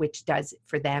diet, which does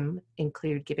for them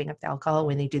include giving up the alcohol,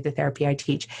 when they do the therapy I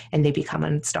teach, and they become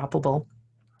unstoppable.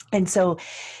 And so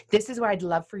this is where I'd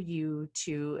love for you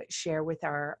to share with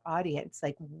our audience,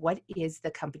 like, what is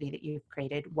the company that you've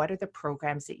created? What are the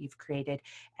programs that you've created?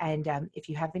 And if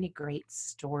you have any great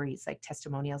stories, like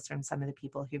testimonials from some of the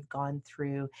people who've gone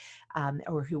through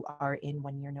or who are in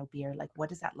 1 Year No Beer, like, what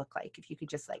does that look like? If you could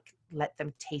just like let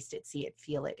them taste it, see it,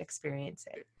 feel it, experience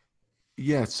it.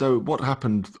 Yeah. So what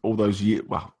happened all those years?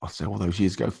 Well, I'll say all those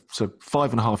years ago. So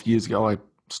 5.5 years ago, I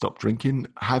stopped drinking,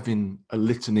 having a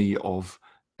litany of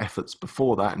efforts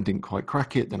before that and didn't quite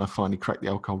crack it. Then I finally cracked the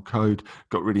alcohol code,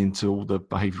 got really into all the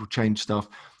behavioral change stuff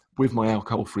with my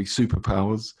alcohol-free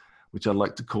superpowers, which I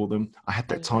like to call them. I had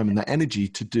that time and that energy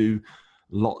to do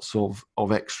lots of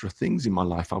extra things in my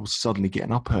life. I was suddenly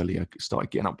getting up earlier, started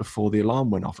getting up before the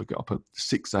alarm went off. I got up at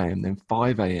 6 a.m., then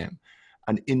 5 a.m.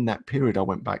 And in that period, I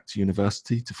went back to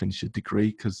university to finish a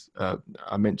degree because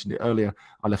I mentioned it earlier,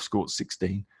 I left school at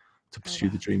 16 to pursue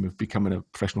the dream of becoming a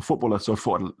professional footballer. So I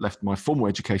thought I'd left my formal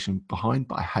education behind,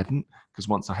 but I hadn't, because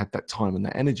once I had that time and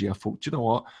that energy, I thought, you know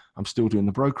what, I'm still doing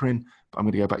the brokering, but I'm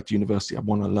going to go back to university. I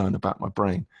want to learn about my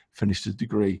brain, finish the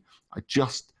degree. I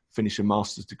just finished a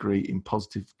master's degree in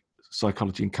positive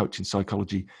psychology and coaching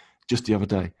psychology just the other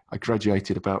day. I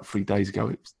graduated about 3 days ago.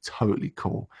 It was totally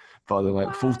cool. By the way,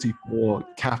 Wow. 44,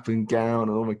 cap and gown,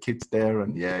 and all my kids there,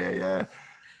 and yeah.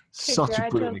 Such a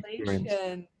brilliant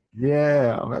experience.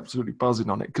 Yeah, I'm absolutely buzzing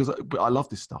on it because I love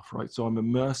this stuff, right? So I'm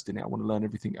immersed in it. I want to learn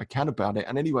everything I can about it.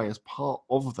 And anyway, as part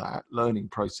of that learning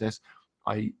process,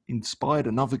 I inspired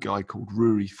another guy called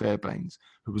Rory Fairbairns,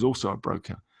 who was also a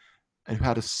broker and who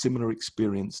had a similar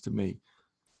experience to me.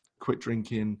 Quit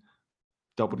drinking,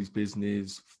 doubled his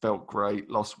business, felt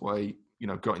great, lost weight,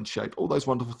 got in shape, all those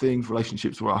wonderful things.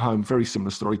 Relationships were at home, very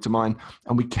similar story to mine.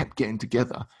 And we kept getting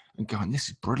together and going, this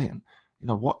is brilliant.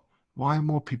 Why are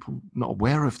more people not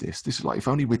aware of this? This is like, if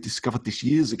only we'd discovered this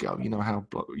years ago, how,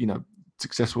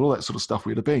 successful, all that sort of stuff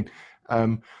we'd have been.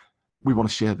 We want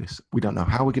to share this. We don't know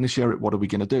how we're going to share it. What are we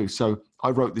going to do? So I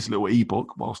wrote this little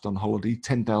ebook whilst on holiday,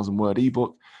 10,000 word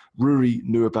ebook. Rory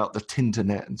knew about the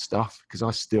Tinternet and stuff because I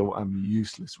still am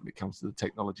useless when it comes to the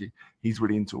technology. He's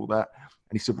really into all that.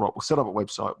 And he said, right, we'll set up a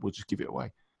website. We'll just give it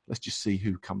away. Let's just see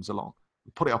who comes along.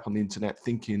 We put it up on the internet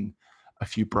thinking a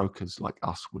few brokers like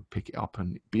us would pick it up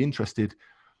and be interested,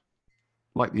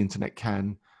 like the internet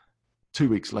can. 2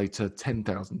 weeks later,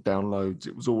 10,000 downloads.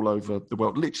 It was all over the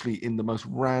world, literally in the most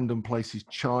random places,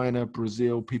 China,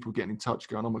 Brazil, people getting in touch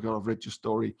going, oh my God, I've read your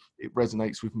story. It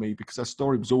resonates with me because our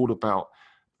story was all about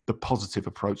the positive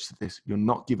approach to this. You're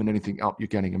not giving anything up. You're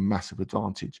getting a massive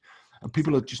advantage. And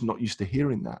people are just not used to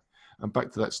hearing that. And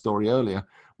back to that story earlier,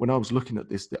 when I was looking at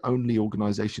this, the only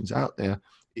organizations out there,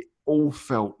 it all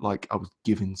felt like I was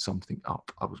giving something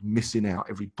up. I was missing out.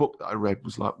 Every book that I read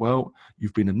was like, well,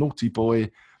 you've been a naughty boy,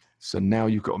 so now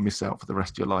you've got to miss out for the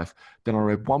rest of your life. Then I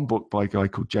read one book by a guy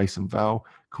called Jason Val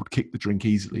called Kick the Drink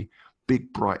Easily.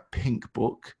 Big, bright pink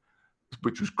book,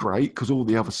 which was great because all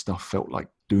the other stuff felt like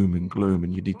doom and gloom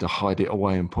and you need to hide it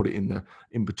away and put it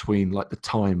in between like the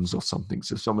Times or something.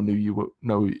 So someone knew you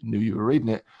were reading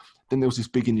it. Then there was this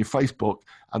big in your face book,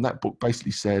 and that book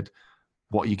basically said,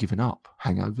 what are you giving up?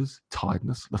 Hangovers,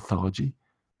 tiredness, lethargy,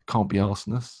 can't be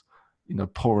arseness,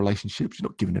 poor relationships, you're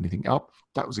not giving anything up.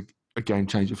 That was a game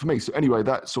changer for me. So anyway,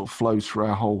 that sort of flows through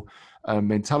our whole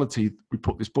mentality. We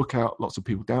put this book out, lots of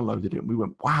people downloaded it, and we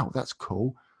went, wow, that's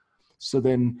cool. So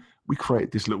then we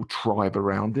created this little tribe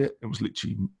around it. It was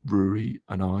literally Rory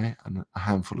and I and a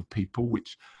handful of people,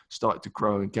 which started to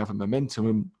grow and gather momentum.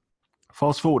 And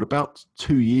fast forward about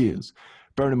 2 years,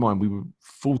 bearing in mind we were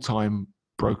full-time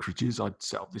brokerages. I'd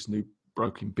set up this new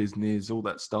broking business, all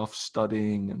that stuff,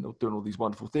 studying and doing all these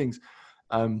wonderful things.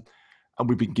 And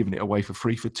we've been giving it away for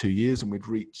free for 2 years. And we'd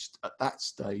reached, at that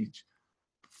stage,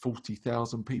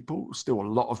 40,000 people. Still a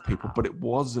lot of people, but it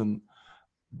wasn't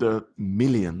the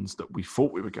millions that we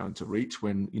thought we were going to reach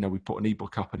when, we put an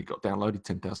ebook up and it got downloaded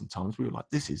 10,000 times. We were like,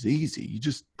 this is easy. You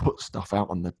just put stuff out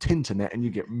on the Tinternet and you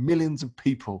get millions of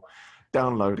people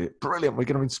download it. Brilliant. We're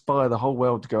going to inspire the whole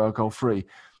world to go alcohol free.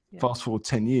 Yeah. Fast forward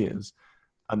 10 years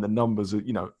and the numbers are,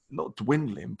 not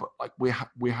dwindling, but like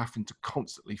we're having to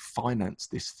constantly finance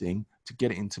this thing to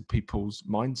get it into people's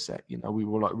mindset. We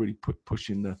were like really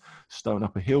pushing the stone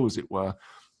up a hill, as it were.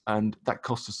 And that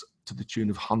cost us to the tune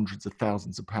of hundreds of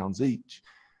thousands of pounds each.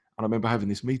 And I remember having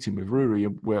this meeting with Rory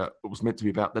where it was meant to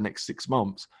be about the next 6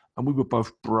 months. And we were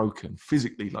both broken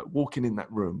physically, like walking in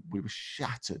that room, we were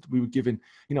shattered. We were given,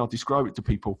 I'll describe it to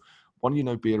people. One,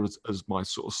 beer as my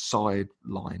sort of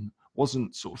sideline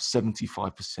wasn't sort of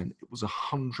 75%. It was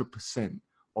 100%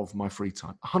 of my free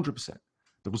time, 100%.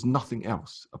 There was nothing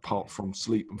else apart from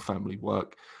sleep and family,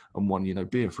 work, and one,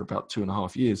 beer for about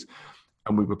 2.5 years.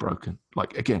 And we were broken,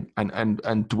 like again,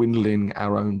 and dwindling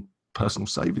our own personal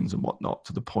savings and whatnot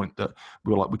to the point that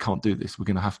we were like, we can't do this. We're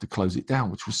going to have to close it down,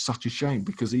 which was such a shame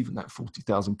because even that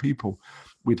 40,000 people,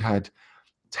 we'd had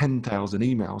 10,000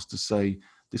 emails to say,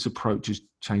 this approach has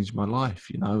changed my life.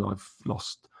 I've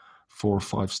lost 4 or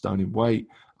 5 stone in weight.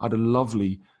 I had a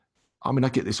lovely, I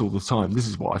get this all the time. This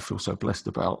is what I feel so blessed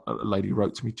about. A lady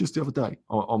wrote to me just the other day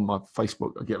on my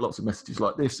Facebook. I get lots of messages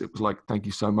like this. It was like, thank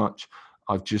you so much.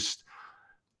 I've just,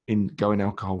 in going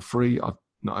alcohol free, I've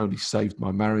not only saved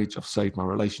my marriage, I've saved my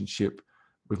relationship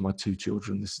with my 2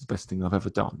 children. This is the best thing I've ever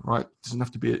done, right? It doesn't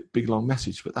have to be a big, long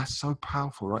message, but that's so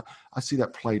powerful, right? I see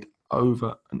that played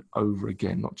over and over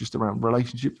again, not just around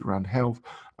relationships, around health,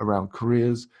 around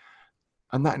careers.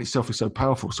 And that in itself is so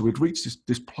powerful. So we'd reached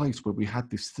this place where we had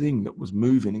this thing that was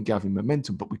moving and gathering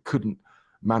momentum, but we couldn't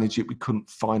manage it. We couldn't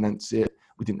finance it.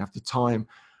 We didn't have the time.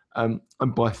 And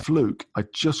by fluke, I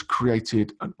just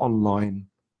created an online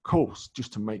course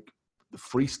just to make the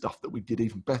free stuff that we did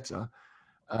even better.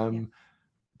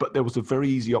 But there was a very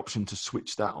easy option to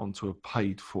switch that onto a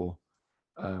paid for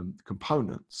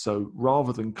component. So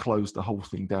rather than close the whole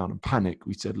thing down and panic,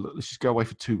 we said, look, let's just go away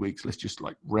for 2 weeks. Let's just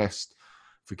like rest,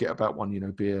 forget about one,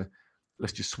 beer.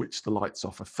 Let's just switch the lights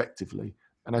off effectively.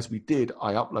 And as we did,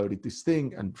 I uploaded this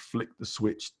thing and flicked the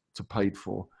switch to paid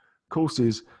for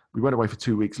courses. We went away for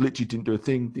 2 weeks, literally didn't do a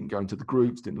thing, didn't go into the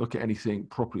groups, didn't look at anything,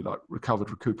 properly like recovered,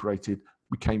 recuperated.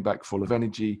 We came back full of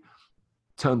energy,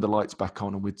 turned the lights back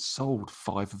on, and we'd sold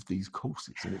 5 of these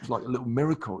courses. And it was like a little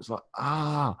miracle. It's like,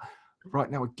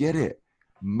 right now I get it.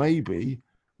 Maybe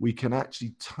we can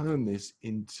actually turn this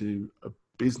into a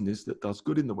business that does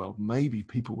good in the world. Maybe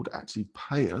people would actually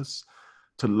pay us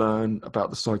to learn about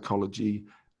the psychology,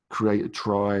 create a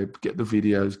tribe, get the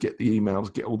videos, get the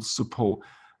emails, get all the support.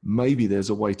 Maybe there's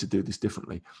a way to do this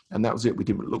differently. And that was it. We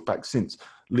didn't look back since.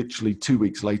 Literally 2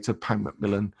 weeks later, Pam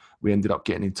Macmillan, we ended up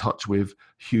getting in touch with,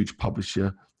 huge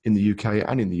publisher in the UK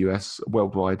and in the US,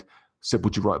 worldwide, said,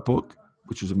 would you write a book?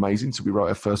 Which was amazing. So we wrote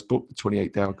our first book, the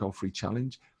 28-Day Alcohol-Free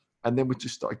Challenge. And then we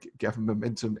just started gathering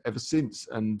momentum ever since.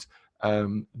 And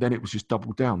then it was just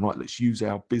double down, right? Let's use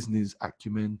our business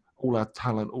acumen, all our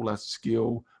talent, all our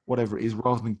skill, whatever it is,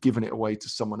 rather than giving it away to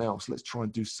someone else. Let's try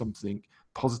and do something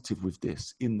positive with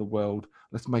this in the world.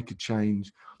 Let's make a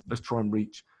change. Let's try and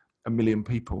reach 1 million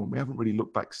people. And we haven't really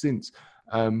looked back since.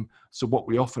 So what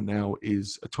we offer now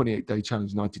is a 28-day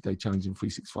challenge, 90-day challenge, and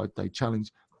 365-day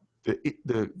challenge.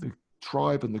 The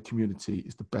tribe and the community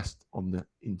is the best on the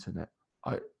internet.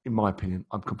 In my opinion,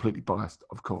 I'm completely biased,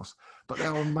 of course, but they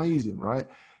are amazing, right?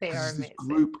 They are amazing. This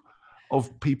group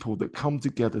of people that come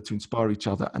together to inspire each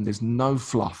other, and there's no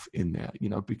fluff in there,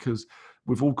 because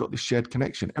we've all got this shared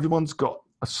connection. Everyone's got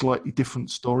a slightly different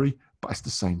story, but it's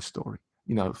the same story.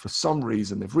 For some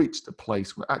reason, they've reached a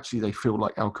place where actually they feel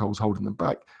like alcohol's holding them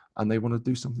back, and they want to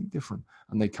do something different.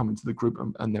 And they come into the group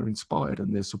and they're inspired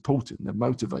and they're supported and they're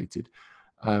motivated.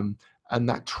 And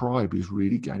that tribe is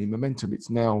really gaining momentum.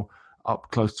 It's now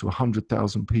up close to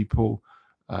 100,000 people.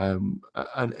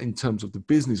 And in terms of the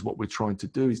business, what we're trying to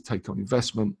do is take on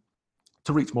investment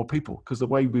to reach more people. Because the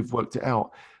way we've worked it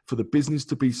out, for the business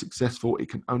to be successful, it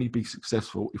can only be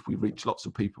successful if we reach lots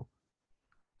of people.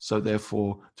 So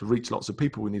therefore, to reach lots of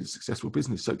people, we need a successful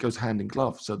business. So it goes hand in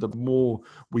glove. So the more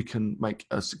we can make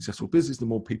a successful business, the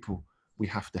more people we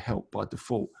have to help by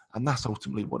default. And that's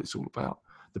ultimately what it's all about.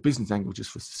 The business angle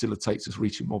just facilitates us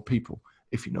reaching more people,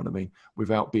 if you know what I mean,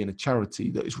 without being a charity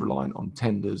that is reliant on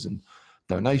tenders and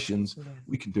donations. Yeah.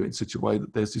 We can do it in such a way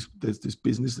that there's this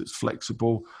business that's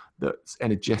flexible, that's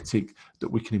energetic, that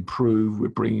we can improve.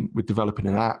 We're developing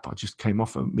an app. I just came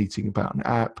off a meeting about an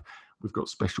app. We've got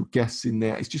special guests in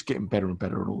there. It's just getting better and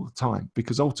better all the time,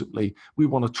 because ultimately we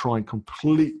want to try and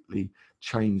completely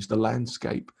change the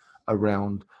landscape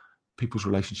around people's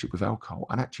relationship with alcohol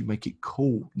and actually make it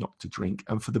cool not to drink.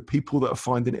 And for the people that are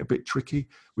finding it a bit tricky,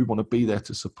 we want to be there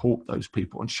to support those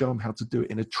people and show them how to do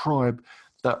it in a tribe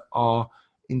that are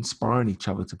inspiring each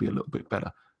other to be a little bit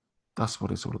better. That's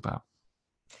what it's all about.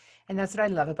 And that's what I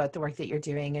love about the work that you're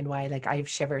doing, and why I have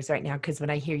shivers right now, because when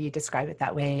I hear you describe it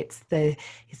that way, it's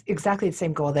exactly the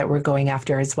same goal that we're going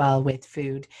after as well with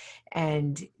food.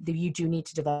 And you do need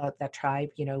to develop that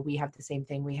tribe. We have the same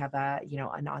thing. We have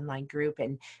an online group,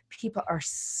 and people are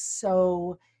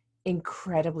so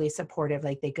incredibly supportive.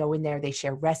 Like, they go in there, they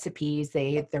share recipes,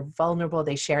 they're vulnerable,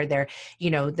 they share their,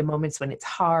 the moments when it's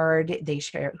hard, they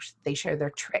share their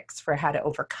tricks for how to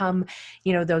overcome,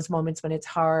 those moments when it's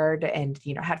hard, and,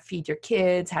 how to feed your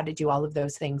kids, how to do all of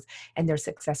those things, and their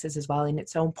successes as well. And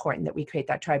it's so important that we create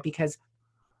that tribe, because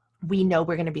we know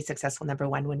we're going to be successful, number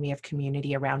one, when we have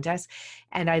community around us.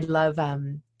 And I love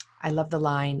the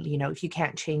line, if you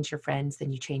can't change your friends,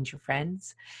 then you change your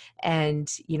friends.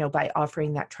 And, by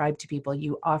offering that tribe to people,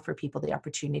 you offer people the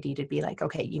opportunity to be like,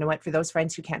 okay, you know what, for those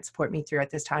friends who can't support me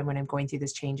throughout this time when I'm going through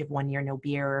this change of 1 year, no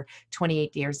beer, or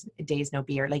 28 days, no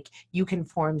beer, you can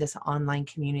form this online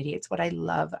community. It's what I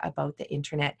love about the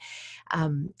internet.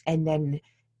 And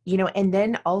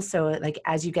then also,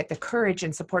 as you get the courage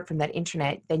and support from that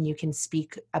internet, then you can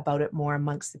speak about it more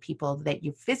amongst the people that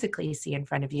you physically see in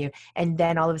front of you. And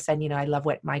then all of a sudden, I love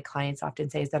what my clients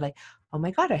often say is they're like, oh my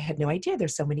God, I had no idea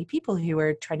there's so many people who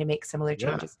are trying to make similar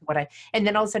changes to and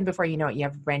then all of a sudden, before you know it, you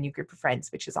have a brand new group of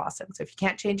friends, which is awesome. So if you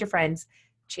can't change your friends,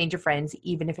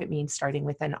 even if it means starting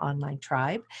with an online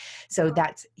tribe. So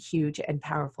that's huge and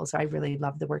powerful. So I really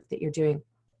love the work that you're doing.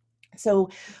 So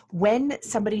when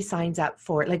somebody signs up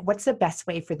for, what's the best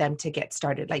way for them to get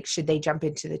started? Should they jump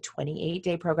into the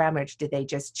 28-day program, or do they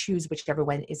just choose whichever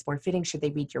one is more fitting? Should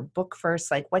they read your book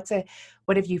first? What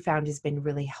have you found has been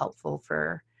really helpful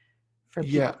for people?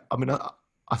 Yeah,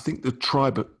 I think the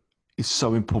tribe is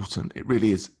so important. It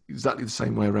really is exactly the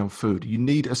same way around food. You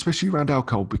need, especially around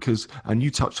alcohol, because, and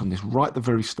you touched on this right at the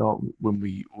very start when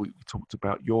we talked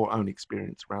about your own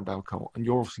experience around alcohol, and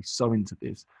you're obviously so into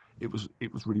this. it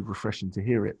was really refreshing to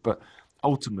hear it. But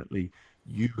ultimately,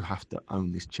 you have to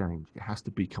own this change. It has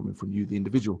to be coming from you, the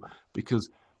individual, because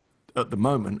at the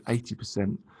moment,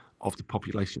 80% of the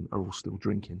population are all still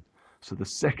drinking. So the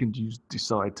second you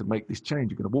decide to make this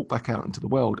change, you're going to walk back out into the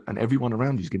world, and everyone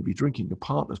around you is going to be drinking. Your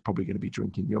partner's probably going to be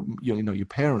drinking. Your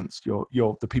parents,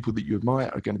 the people that you admire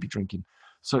are going to be drinking.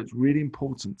 So it's really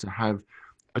important to have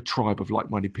a tribe of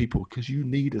like-minded people, because you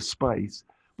need a space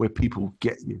where people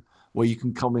get you, where you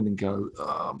can come in and go,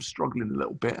 oh, I'm struggling a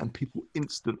little bit, and people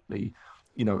instantly,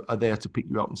 are there to pick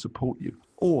you up and support you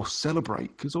or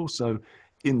celebrate. Because also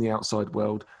in the outside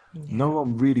world, no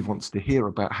one really wants to hear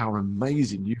about how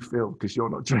amazing you feel because you're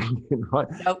not drinking, right?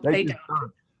 Nope, they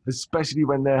don't. Especially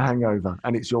when they're hangover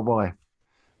and it's your wife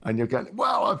and you're going,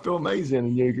 wow, I feel amazing.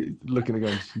 And you're looking and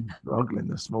going, she's struggling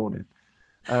this morning.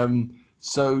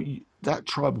 So that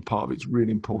tribal part of it's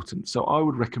really important. So I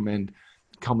would recommend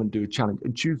come and do a challenge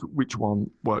and choose which one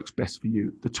works best for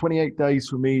you. The 28 days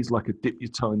for me is like a dip your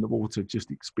toe in the water,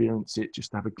 just experience it,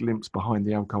 just have a glimpse behind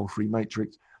the alcohol-free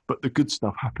matrix. But the good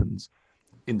stuff happens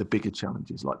in the bigger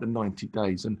challenges, like the 90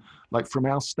 days. And like from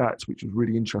our stats, which was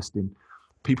really interesting,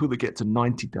 people that get to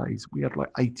 90 days, we had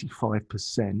like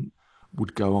 85%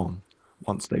 would go on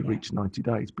once they reach 90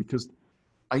 days, because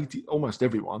almost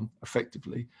everyone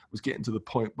effectively was getting to the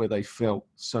point where they felt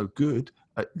so good.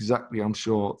 Exactly, I'm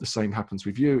sure the same happens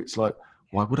with you. It's like,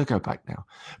 why would I go back now?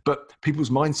 But people's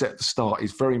mindset at the start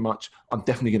is very much, I'm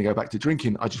definitely going to go back to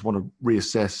drinking. I just want to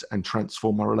reassess and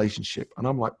transform my relationship. And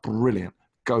I'm like, brilliant,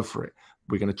 go for it.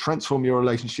 We're going to transform your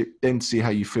relationship, then see how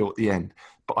you feel at the end.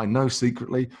 But I know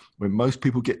secretly, when most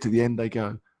people get to the end, they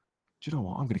go, do you know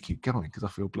what? I'm going to keep going because I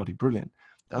feel bloody brilliant.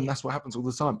 And that's what happens all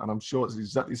the time. And I'm sure it's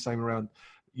exactly the same around,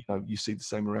 you see the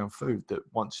same around food, that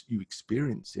once you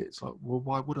experience it, it's like, well,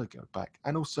 why would I go back?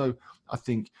 And also, I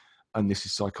think, and this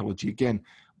is psychology again,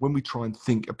 when we try and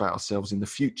think about ourselves in the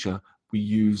future, we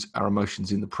use our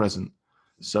emotions in the present.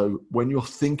 So when you're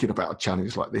thinking about a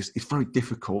challenge like this, it's very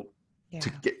difficult to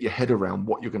get your head around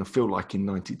what you're going to feel like in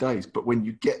 90 days. But when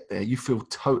you get there, you feel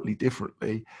totally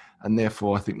differently. And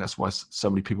therefore, I think that's why so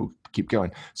many people keep going.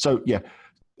 So yeah,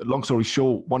 long story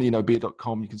short,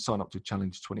 oneyouKnowBeer.com, you can sign up to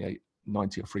Challenge 28,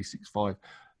 90 or 365.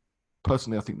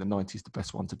 Personally, I think the 90 is the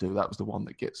best one to do. That was the one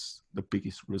that gets the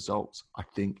biggest results, I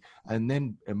think. And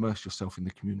then immerse yourself in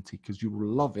the community, because you will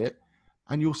love it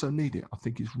and you also need it. I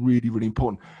think it's really, really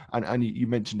important. And you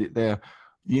mentioned it there.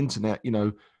 The internet,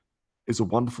 is a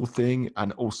wonderful thing,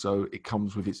 and also it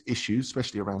comes with its issues,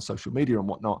 especially around social media and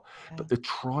whatnot. But the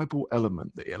tribal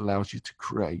element that it allows you to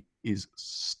create is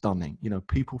stunning.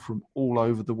 People from all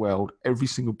over the world, every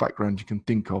single background you can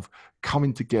think of,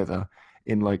 coming together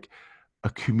in like a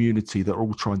community that are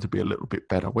all trying to be a little bit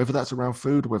better, whether that's around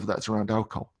food, whether that's around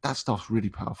alcohol. That stuff's really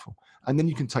powerful. And then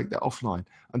you can take that offline.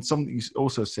 And something you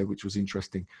also said, which was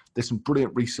interesting, there's some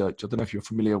brilliant research. I don't know if you're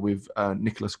familiar with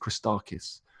Nicholas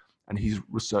Christakis, and his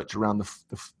research around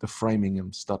the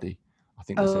Framingham study. I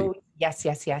think that's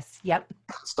yes. Yep.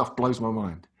 That stuff blows my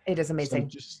mind. It is amazing. So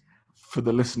just for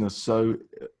the listeners, so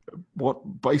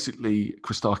what basically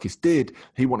Christakis did,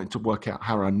 he wanted to work out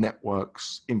how our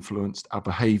networks influenced our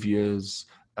behaviors,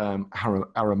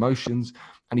 our emotions,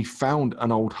 and he found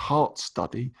an old heart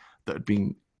study that had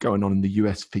been going on in the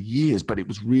US for years, but it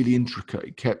was really intricate.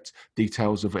 It kept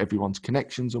details of everyone's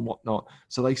connections and whatnot.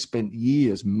 So they spent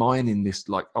years mining this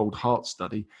like old heart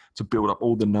study to build up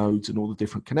all the nodes and all the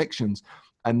different connections.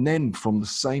 And then from the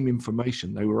same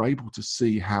information, they were able to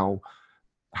see how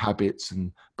habits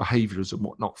and behaviors and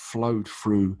whatnot flowed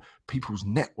through people's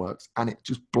networks. And it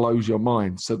just blows your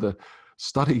mind. So the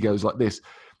study goes like this: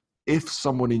 if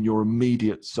someone in your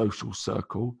immediate social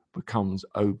circle becomes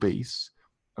obese,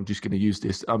 I'm just going to use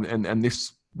this, and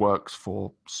this works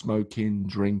for smoking,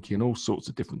 drinking, all sorts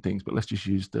of different things. But let's just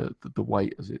use the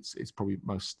weight, as it's probably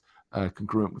most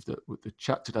congruent with the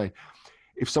chat today.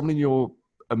 If someone in your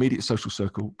immediate social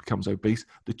circle becomes obese,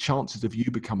 the chances of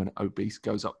you becoming obese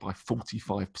goes up by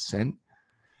 45%.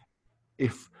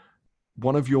 If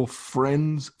one of your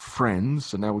friends,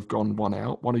 so now we've gone one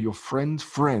out, one of your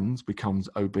friends becomes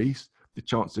obese, the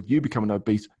chance of you becoming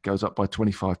obese goes up by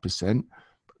 25%.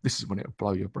 This is when it'll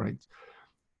blow your brains.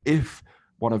 If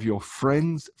one of your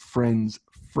friends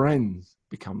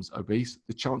becomes obese,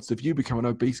 the chance of you becoming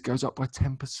obese goes up by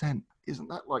 10%. Isn't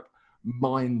that like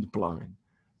mind-blowing?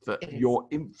 That you're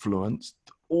influenced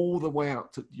all the way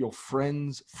out to your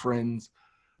friends.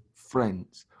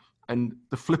 And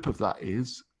the flip of that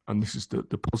is, and this is the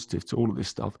positive to all of this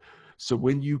stuff, so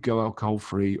when you go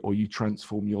alcohol-free or you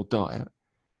transform your diet,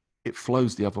 it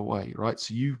flows the other way, right?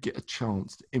 So you get a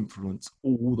chance to influence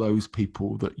all those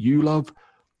people that you love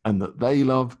and that they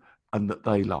love and that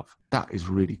they love. That is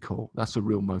really cool. That's a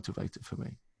real motivator for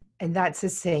me. And that's the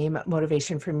same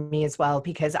motivation for me as well,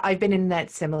 because I've been in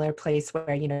that similar place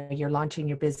where, you're launching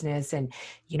your business and,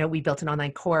 we built an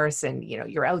online course and,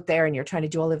 you're out there and you're trying to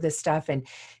do all of this stuff. And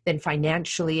then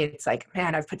financially, it's like,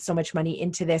 man, I've put so much money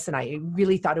into this and I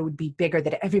really thought it would be bigger,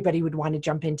 that everybody would want to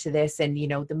jump into this. And,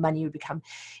 the money would become,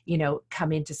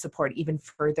 come in to support even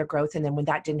further growth. And then when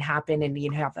that didn't happen and you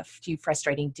have a few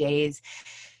frustrating days,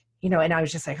 and I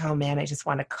was just like, oh man, I just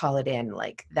want to call it in.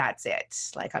 Like, that's it.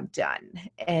 Like, I'm done.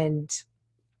 And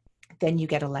then you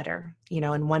get a letter,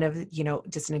 and one of,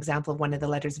 just an example of one of the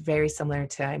letters, very similar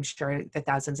to, I'm sure, the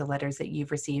thousands of letters that you've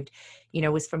received,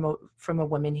 was from a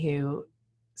woman who,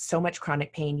 so much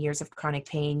chronic pain, years of chronic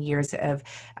pain, years of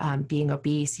being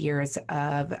obese, years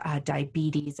of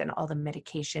diabetes and all the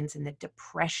medications and the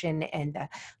depression and the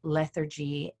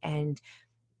lethargy. And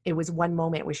it was one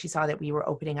moment where she saw that we were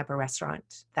opening up a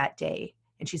restaurant that day,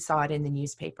 and she saw it in the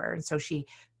newspaper. And so she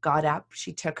got up,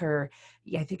 she took her,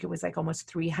 I think it was like almost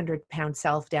 300-pound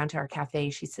self down to our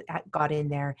cafe. She got in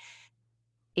there,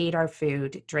 ate our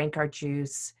food, drank our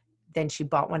juice. Then she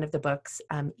bought one of the books,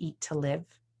 Eat to Live.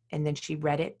 And then she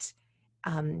read it,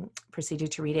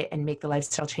 proceeded to read it and make the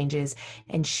lifestyle changes.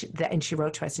 And she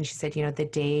wrote to us and she said, the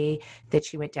day that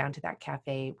she went down to that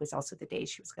cafe was also the day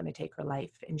she was going to take her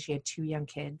life. And she had 2 young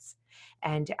kids.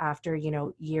 And after,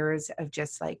 years of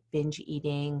just like binge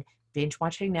eating, binge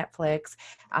watching Netflix,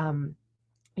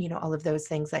 all of those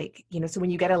things, like, so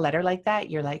when you get a letter like that,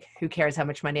 you're like, who cares how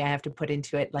much money I have to put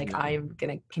into it? Like, I'm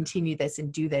going to continue this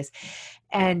and do this.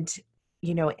 And,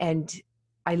 and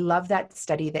I love that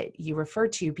study that you refer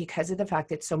to, because of the fact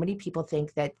that so many people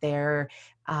think that their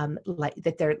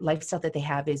lifestyle that they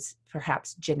have is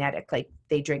perhaps genetic, like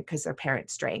they drink because their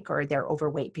parents drank, or they're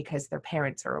overweight because their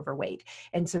parents are overweight.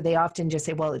 And so they often just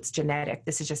say, well, it's genetic.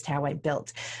 This is just how I'm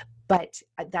built. But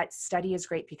that study is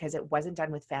great because it wasn't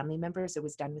done with family members. It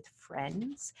was done with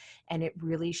friends. And it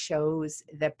really shows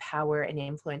the power and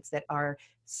influence that our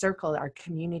circle, our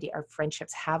community, our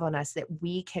friendships have on us, that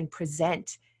we can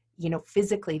present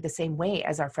physically the same way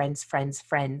as our friends.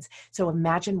 So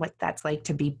imagine what that's like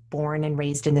to be born and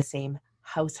raised in the same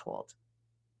household,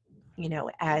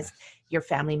 as your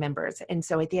family members. And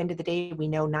so at the end of the day, we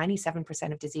know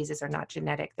 97% of diseases are not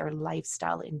genetic, they're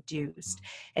lifestyle induced.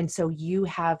 And so you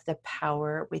have the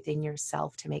power within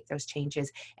yourself to make those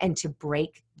changes and to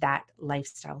break that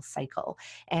lifestyle cycle.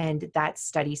 And that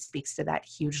study speaks to that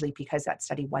hugely, because that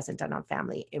study wasn't done on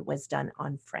family, it was done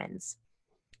on friends.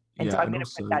 And so I'm going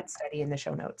to put that study in the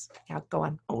show notes. Yeah, go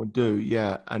on. I would do,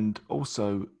 yeah. And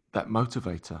also that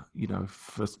motivator,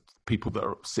 for people that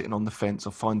are sitting on the fence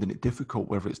or finding it difficult,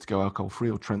 whether it's to go alcohol-free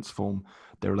or transform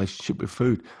their relationship with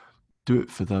food, do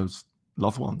it for those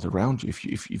loved ones around you.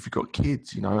 If you've got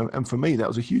kids, and for me, that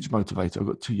was a huge motivator. I've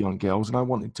got 2 young girls and I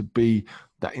wanted to be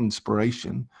that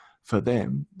inspiration for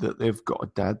them, that they've got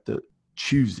a dad that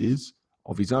chooses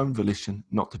of his own volition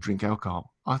not to drink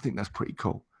alcohol. I think that's pretty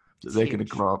cool. That they're going to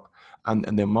grow up and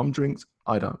their mum drinks,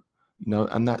 I don't,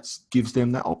 and that gives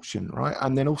them that option, right?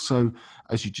 And then also,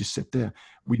 as you just said there,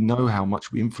 we know how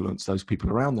much we influence those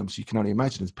people around them. So you can only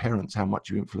imagine as parents how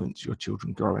much you influence your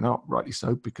children growing up, rightly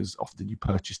so, because often you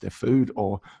purchase their food,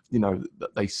 or,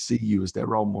 that they see you as their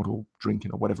role model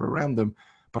drinking or whatever around them.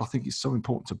 But I think it's so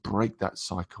important to break that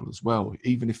cycle as well.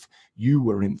 Even if you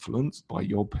were influenced by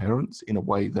your parents in a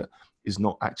way that is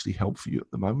not actually helpful for you at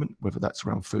the moment, whether that's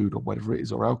around food or whatever it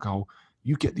is, or alcohol,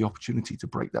 you get the opportunity to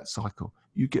break that cycle.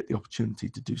 You get the opportunity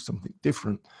to do something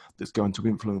different that's going to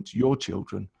influence your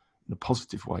children in a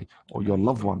positive way, or your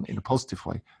loved one in a positive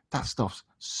way. That stuff's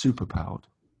super powered.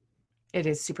 It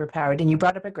is super powered. And you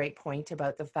brought up a great point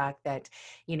about the fact that,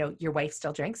 your wife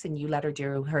still drinks and you let her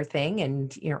do her thing,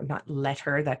 and, not let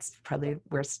her, that's probably the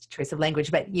worst choice of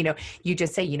language, but, you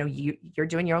just say, you're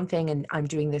doing your own thing and I'm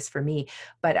doing this for me.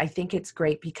 But I think it's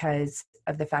great because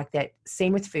of the fact that,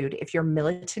 same with food, if you're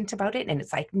militant about it and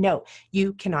it's like, no,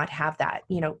 you cannot have that,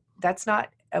 that's not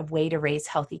a way to raise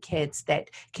healthy kids that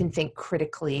can think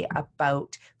critically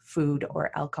about food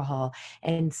or alcohol.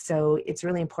 And so it's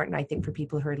really important, I think, for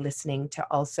people who are listening to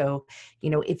also,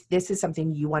 if this is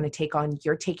something you want to take on,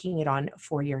 you're taking it on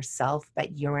for yourself,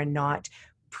 but you're not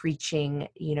preaching,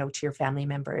 to your family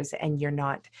members, and you're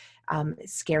not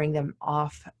scaring them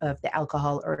off of the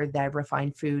alcohol or the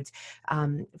refined foods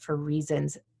for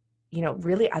reasons you know,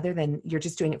 really, other than you're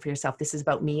just doing it for yourself, this is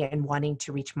about me and wanting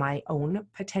to reach my own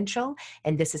potential.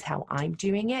 And this is how I'm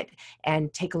doing it.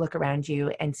 And take a look around you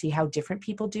and see how different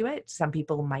people do it. Some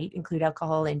people might include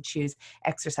alcohol and choose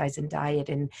exercise and diet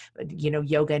and, you know,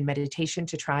 yoga and meditation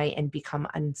to try and become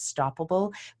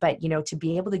unstoppable. But, you know, to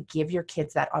be able to give your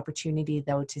kids that opportunity,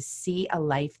 though, to see a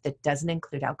life that doesn't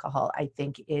include alcohol, I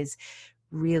think is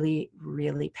really,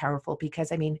 really powerful.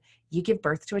 Because I mean, you give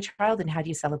birth to a child and how do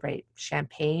you celebrate?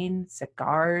 Champagne,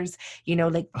 cigars, you know,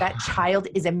 like that child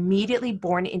is immediately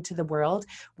born into the world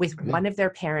with one of their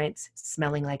parents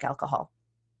smelling like alcohol.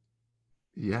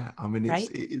 Yeah, I mean, right?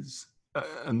 it's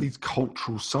and these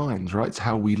cultural signs, right? It's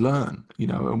how we learn, you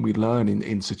know, and we learn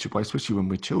in such a way, especially when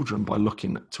we're children, by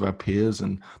looking to our peers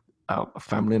and our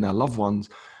family and our loved ones.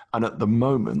 And at the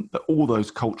moment that all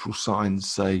those cultural signs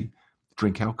say,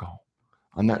 drink alcohol.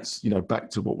 And that's, you know, back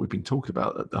to what we've been talking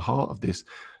about at the heart of this.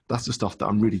 That's the stuff that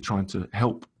I'm really trying to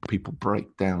help people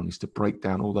break down, is to break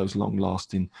down all those long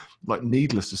lasting, like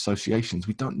needless associations.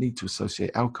 We don't need to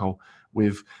associate alcohol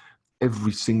with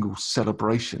every single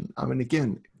celebration. I mean,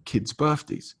 again, kids'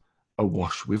 birthdays,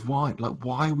 awash with wine. Like,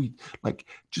 why we, like,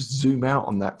 just zoom out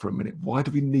on that for a minute. Why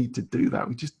do we need to do that?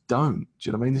 We just don't. Do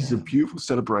you know what I mean? This is a beautiful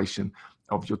celebration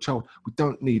of your child. We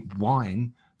don't need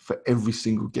wine for every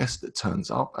single guest that turns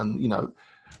up. And, you know,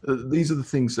 these are the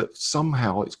things that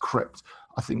somehow it's crept,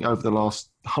 I think, over the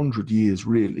last 100 years,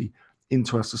 really,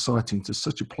 into our society, into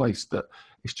such a place that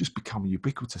it's just become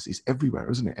ubiquitous. It's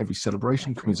everywhere, isn't it? Every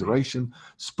celebration, commiseration,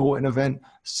 sporting event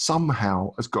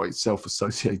somehow has got itself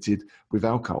associated with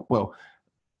alcohol. Well,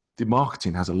 the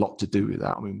marketing has a lot to do with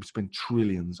that. I mean, we spend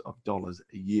trillions of dollars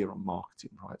a year on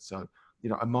marketing, right? So, you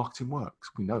know, and marketing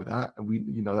works. We know that. And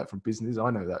you know that from business.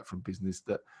 I know that from business,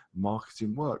 that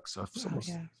marketing works. So if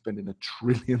someone's spending $1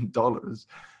 trillion,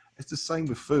 it's the same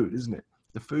with food, isn't it?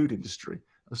 The food industry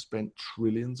has spent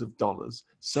trillions of dollars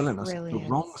selling us the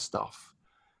wrong stuff,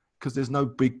 because there's no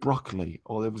big broccoli,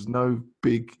 or there was no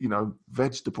big, you know,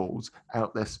 vegetables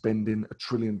out there spending $1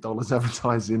 trillion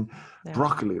advertising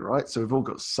broccoli, right? So we've all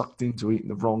got sucked into eating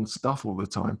the wrong stuff all the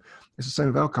time. It's the same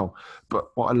with alcohol. But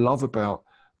what I love about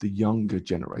the younger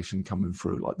generation coming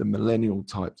through, like the millennial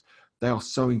types, they are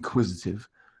so inquisitive,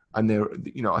 and they're,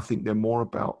 you know, I think they're more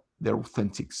about their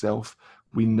authentic self.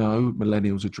 We know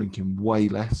millennials are drinking way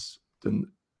less than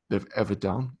they've ever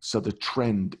done. So the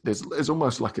trend, there's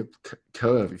almost like a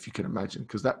curve, if you can imagine,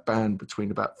 because that band between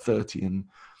about 30 and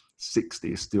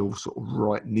 60 is still sort of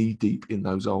right knee deep in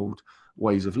those old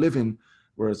ways of living.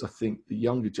 Whereas I think the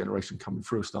younger generation coming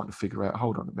through are starting to figure out,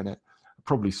 hold on a minute,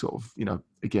 probably sort of, you know,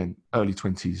 again, early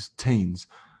 20s, teens,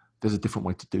 there's a different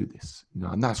way to do this, you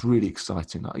know, and that's really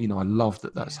exciting. You know, I love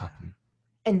that that's happening.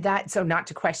 And that, so not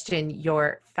to question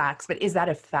your facts, but is that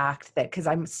a fact that, because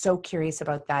I'm so curious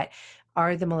about that,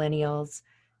 are the millennials,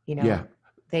 you know,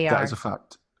 they are. That is a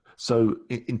fact. So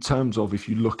in terms of, if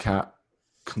you look at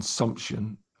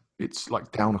consumption, it's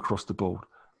like down across the board,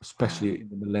 especially in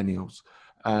the millennials.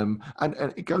 And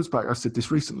it goes back, I said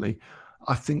this recently,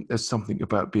 I think there's something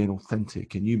about being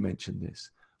authentic. And you mentioned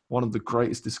this. One of the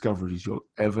greatest discoveries you'll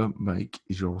ever make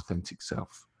is your authentic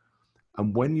self.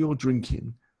 And when you're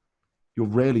drinking, you're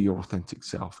rarely your authentic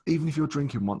self. Even if you're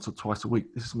drinking once or twice a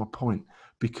week, this is my point,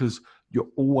 because you're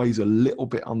always a little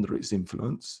bit under its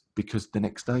influence, because the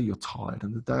next day you're tired,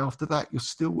 and the day after that you're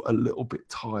still a little bit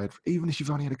tired, even if you've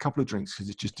only had a couple of drinks, because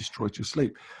it just destroyed your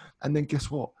sleep. And then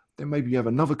guess what? Then maybe you have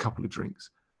another couple of drinks.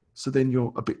 So then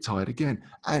you're a bit tired again.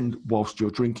 And whilst you're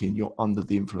drinking, you're under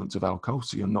the influence of alcohol.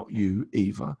 So you're not you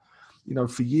either. You know,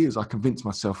 for years, I convinced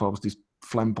myself I was this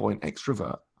flamboyant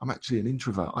extrovert. I'm actually an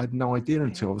introvert. I had no idea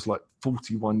until I was like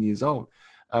 41 years old.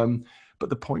 But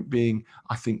the point being,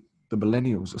 I think the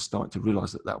millennials are starting to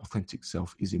realize that that authentic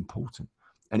self is important.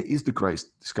 And it is the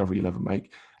greatest discovery you'll ever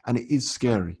make. And it is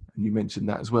scary. And you mentioned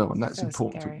that as well. And that's so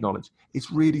important to acknowledge. It's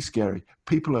really scary.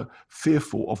 People are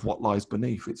fearful of what lies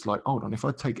beneath. It's like, hold on, if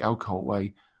I take alcohol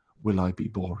away, will I be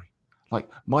boring? Like,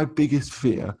 my biggest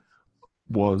fear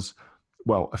was,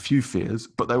 well, a few fears,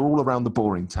 but they were all around the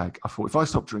boring tag. I thought, if I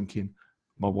stop drinking,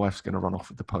 my wife's going to run off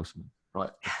with the postman, right?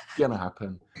 It's going to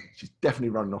happen. She's definitely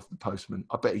running off the postman.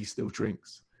 I bet he still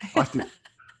drinks. I've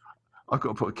got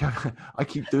to put a camera. I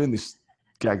keep doing this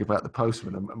gag about the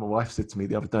postman. And my wife said to me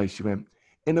the other day, she went,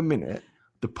 in a minute,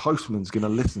 the postman's going to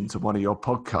listen to one of your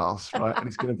podcasts, right? And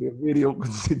it's going to be a really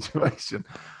awkward situation.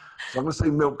 So I'm going to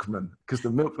say milkman, because the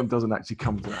milkman doesn't actually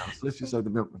come to the house. Let's just say the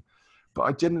milkman. But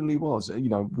I genuinely was, you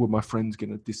know, were my friends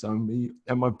going to disown me?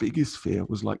 And my biggest fear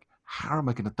was like, how am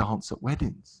I going to dance at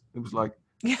weddings? It was like,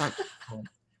 that's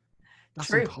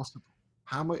True. impossible.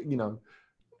 How am I, you know,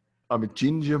 I'm a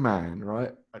ginger man,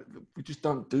 right? We just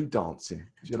don't do dancing. Do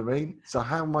you know what I mean? So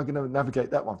how am I going to navigate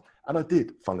that one? And I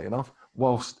did, funnily enough,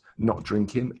 whilst not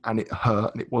drinking, and it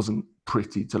hurt and it wasn't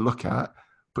pretty to look at.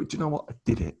 But do you know what? I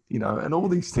did it, you know, and all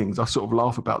these things, I sort of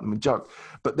laugh about them and joke,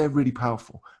 but they're really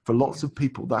powerful. For lots of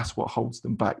people, that's what holds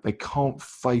them back. They can't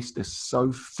face, they're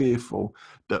so fearful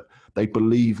that they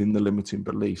believe in the limiting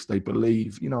beliefs. They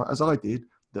believe, you know, as I did,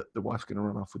 that the wife's going to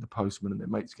run off with the postman and their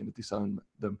mate's going to disown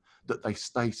them, that they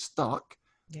stay stuck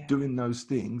doing those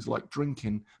things like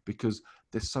drinking because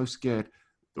they're so scared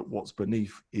that what's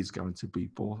beneath is going to be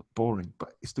boring.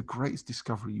 But it's the greatest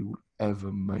discovery you will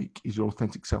ever make is your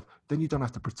authentic self. Then you don't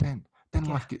have to pretend. Then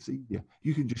life gets easier.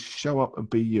 You can just show up and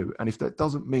be you. And if that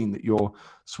doesn't mean that you're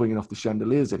swinging off the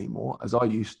chandeliers anymore, as I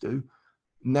used to,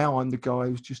 now I'm the guy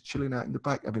who's just chilling out in the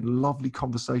back, having lovely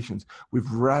conversations with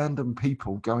random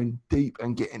people, going deep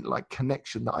and getting like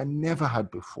connection that I never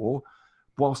had before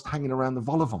whilst hanging around the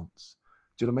vol-au-vents.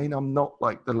 Do you know what I mean? I'm not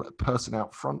like the person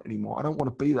out front anymore. I don't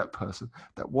want to be that person.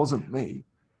 That wasn't me.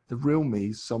 The real me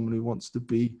is someone who wants to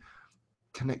be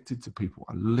connected to people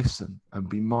and listen and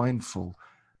be mindful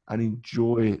and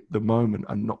enjoy the moment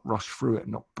and not rush through it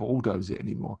and not bulldoze it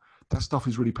anymore. That stuff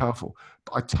is really powerful.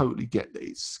 But I totally get that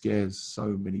it scares so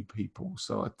many people.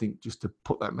 So I think just to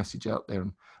put that message out there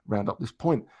and round up this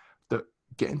point, that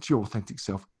getting to your authentic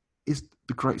self is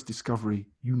the greatest discovery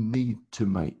you need to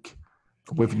make.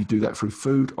 Whether you do that through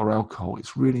food or alcohol,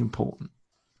 it's really important.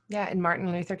 Yeah. And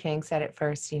Martin Luther King said it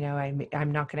first, you know,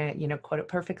 I'm not going to, you know, quote it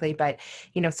perfectly, but,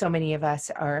 you know, so many of us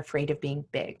are afraid of being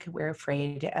big. We're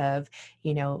afraid of,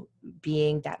 you know,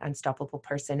 being that unstoppable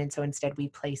person. And so instead we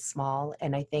play small.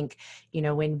 And I think, you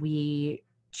know, when we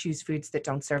choose foods that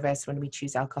don't serve us, when we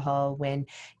choose alcohol, when,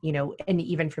 you know, and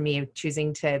even for me,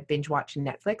 choosing to binge watch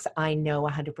Netflix, I know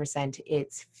 100%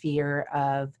 it's fear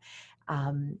of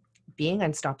being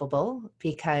unstoppable,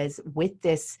 because with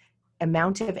this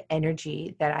amount of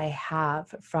energy that I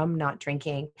have from not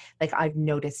drinking, like I've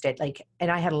noticed it, like,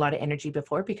 and I had a lot of energy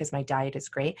before because my diet is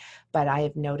great, but I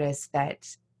have noticed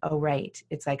that, oh, right.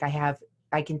 It's like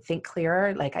I can think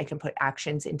clearer, like I can put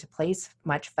actions into place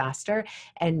much faster.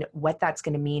 And what that's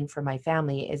going to mean for my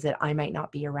family is that I might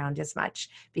not be around as much,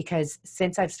 because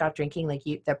since I've stopped drinking, like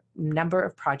the number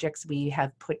of projects we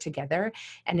have put together,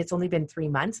 and it's only been 3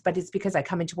 months, but it's because I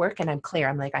come into work and I'm clear.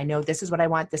 I'm like, I know this is what I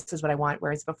want. This is what I want.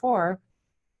 Whereas before,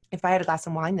 if I had a glass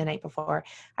of wine the night before,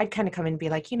 I'd kind of come in and be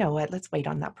like, you know what, let's wait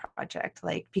on that project.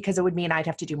 Like, because it would mean I'd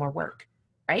have to do more work.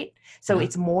 Right. So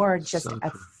it's more just So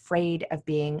afraid of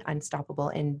being unstoppable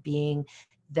and being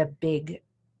the big,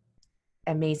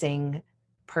 amazing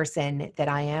person that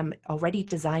I am already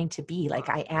designed to be. Like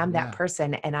I am that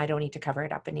person and I don't need to cover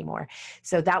it up anymore.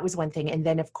 So that was one thing. And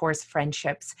then of course,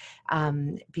 friendships,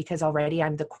 because already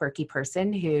I'm the quirky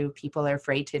person who people are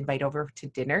afraid to invite over to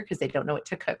dinner because they don't know what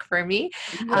to cook for me.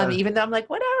 Even though I'm like,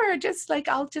 whatever, just like,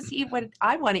 I'll just eat what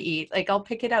I want to eat. Like I'll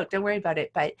pick it out. Don't worry about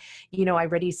it. But, you know, I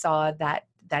already saw that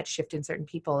shift in certain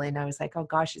people. And I was like, oh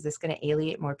gosh, is this going to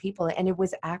alienate more people? And it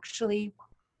was actually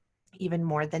even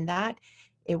more than that.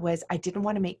 It was, I didn't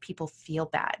want to make people feel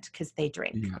bad because they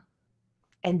drink. Yeah.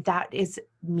 And that is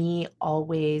me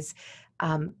always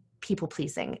people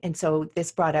pleasing. And so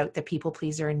this brought out the people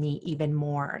pleaser in me even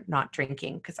more, not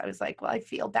drinking, because I was like, well, I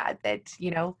feel bad that,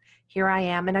 you know, here I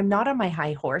am and I'm not on my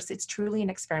high horse. It's truly an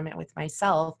experiment with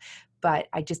myself. But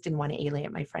I just didn't want to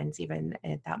alienate my friends even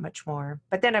that much more.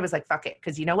 But then I was like, fuck it.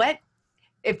 Because you know what?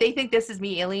 If they think this is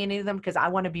me alienating them because I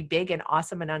want to be big and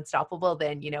awesome and unstoppable,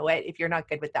 then you know what? If you're not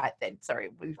good with that, then sorry,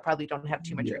 we probably don't have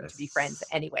too much room to be friends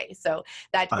anyway. So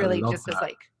that really just was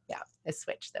like, a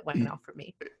switch that went off for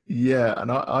me. Yeah.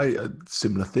 And I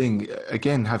similar thing,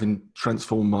 again, having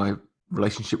transformed my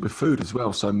relationship with food as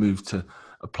well. So I moved to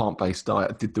a plant-based diet.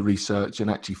 I did the research and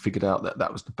actually figured out that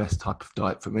that was the best type of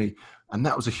diet for me. And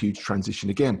that was a huge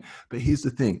transition again. But here's the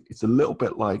thing. It's a little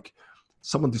bit like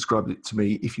someone described it to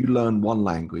me. If you learn one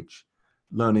language,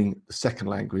 learning the second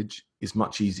language is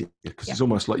much easier because it's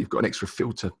almost like you've got an extra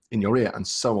filter in your ear and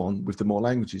so on with the more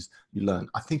languages you learn.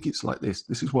 I think it's like this.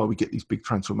 This is why we get these big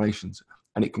transformations,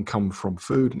 and it can come from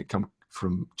food and it can come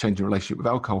from changing relationship with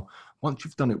alcohol. Once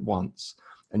you've done it once,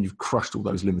 and you've crushed all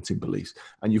those limiting beliefs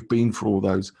and you've been through all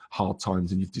those hard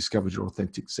times and you've discovered your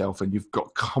authentic self and you've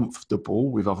got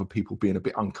comfortable with other people being a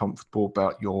bit uncomfortable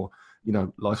about your, you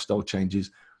know, lifestyle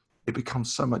changes, it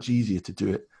becomes so much easier to do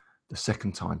it the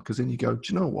second time. Because then you go,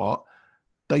 do you know what?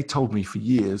 They told me for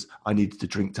years I needed to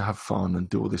drink to have fun and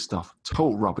do all this stuff.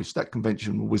 Total rubbish. That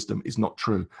conventional wisdom is not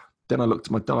true. Then I looked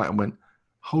at my diet and went,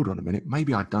 hold on a minute,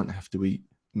 maybe I don't have to eat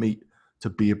meat to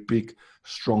be a big,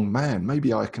 strong man.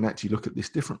 Maybe I can actually look at this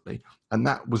differently. And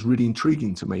that was really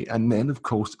intriguing to me. And then, of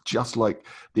course, just like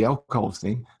the alcohol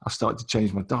thing, I started to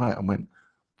change my diet and went,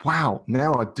 wow,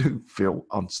 now I do feel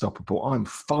unstoppable. I'm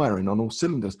firing on all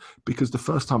cylinders, because the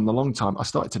first time in a long time, I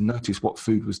started to notice what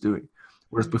food was doing.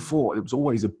 Whereas before, it was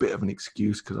always a bit of an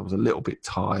excuse because I was a little bit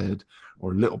tired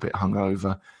or a little bit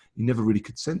hungover. You never really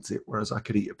could sense it. Whereas I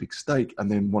could eat a big steak and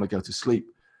then want to go to sleep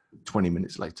 20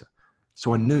 minutes later.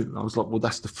 So I knew, I was like, well,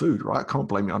 that's the food, right? I can't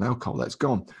blame it on alcohol. That's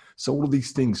gone. So all of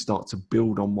these things start to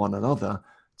build on one another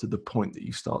to the point that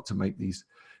you start to make these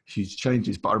huge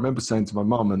changes. But I remember saying to my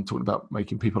mum, and talking about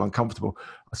making people uncomfortable,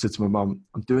 I said to my mum,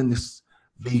 I'm doing this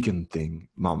vegan thing,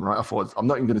 mum, right? I thought, I'm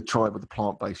not even going to try it with the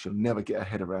plant-based. You'll never get a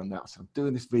head around that. So I'm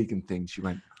doing this vegan thing. She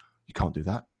went, you can't do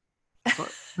that. I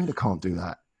thought, I mean, I can't do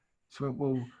that. She went,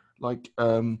 well, like,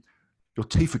 your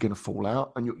teeth are going to fall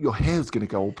out and your hair's going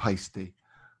to go all pasty.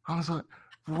 I was like,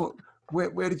 what?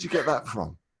 Where did you get that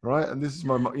from? Right? And this is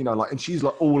my, you know, like, and she's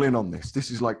like all in on this. This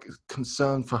is like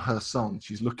concern for her son.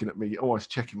 She's looking at me, always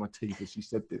checking my teeth as she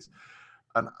said this.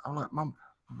 And I'm like, Mum,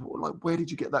 like, where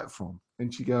did you get that from?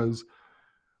 And she goes,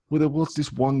 well, there was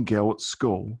this one girl at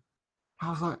school. I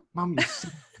was like, Mum,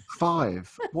 you're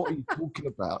 5. What are you talking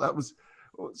about? That was,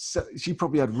 she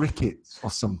probably had rickets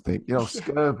or something, you know,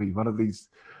 scurvy, one of these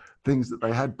things that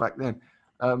they had back then.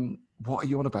 What are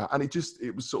you on about? And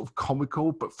it was sort of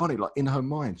comical, but funny, like in her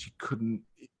mind, she couldn't,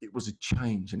 it was a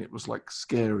change and it was like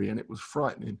scary and it was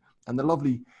frightening. And the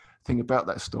lovely thing about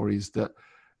that story is that,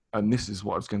 and this is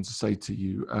what I was going to say to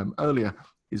you earlier,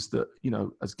 is that, you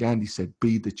know, as Gandhi said,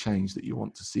 be the change that you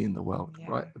want to see in the world,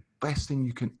 right? The best thing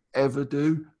you can ever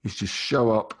do is just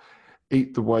show up,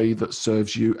 eat the way that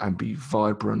serves you, and be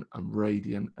vibrant and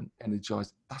radiant and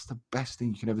energized. That's the best thing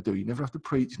you can ever do. You never have to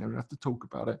preach, you never have to talk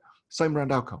about it. Same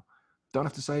around alcohol. Don't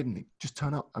have to say anything. Just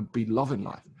turn up and be loving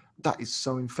life. That is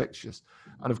so infectious.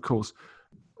 And of course,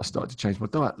 I started to change my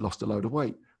diet, lost a load of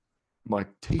weight. My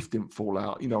teeth didn't fall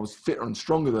out. You know, I was fitter and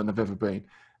stronger than I've ever been.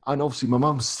 And obviously my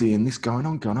mum's seeing this going,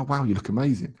 oh, wow, you look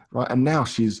amazing, right? And now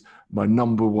she's my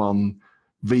number one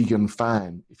vegan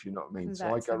fan, if you know what I mean. That's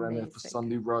so I go around there for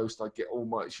Sunday roast. I get all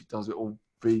my, she does it all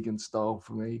vegan style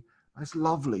for me. And it's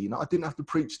lovely. You know, I didn't have to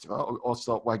preach to her or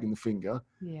start wagging the finger.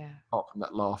 Yeah. Apart from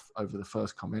that laugh over the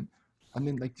first comment. And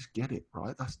then they just get it,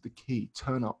 right? That's the key.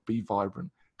 Turn up, be vibrant,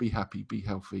 be happy, be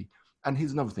healthy. And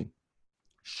here's another thing.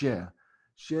 Share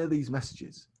these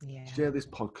messages. Yeah. Share this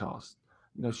podcast.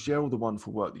 You know, share all the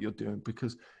wonderful work that you're doing,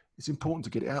 because it's important to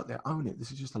get it out there. Own it.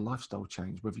 This is just a lifestyle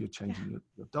change, whether you're changing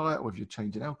your diet or whether you're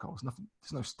changing alcohol.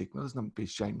 There's no stigma. There's nothing to be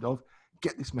ashamed of.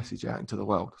 Get this message out into the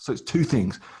world. So it's 2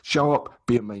 things. Show up,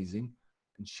 be amazing,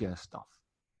 and share stuff.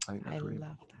 I think that's really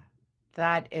love that.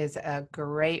 That is a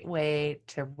great way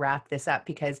to wrap this up,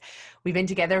 because we've been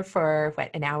together for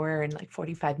an hour and like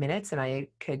 45 minutes, and I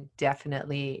could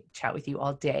definitely chat with you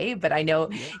all day, but I know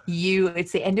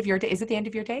it's the end of your day. Is it the end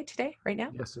of your day today, right now?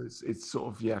 Yes, it's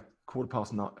sort of,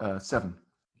 7:15.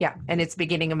 Yeah. And it's the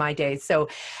beginning of my day. So,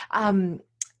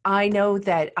 I know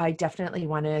that I definitely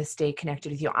want to stay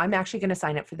connected with you. I'm actually going to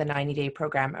sign up for the 90-day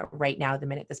program right now, the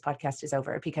minute this podcast is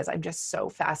over, because I'm just so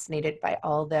fascinated by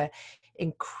all the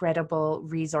incredible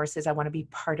resources. I want to be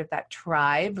part of that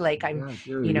tribe. Like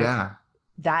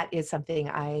that is something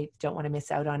I don't want to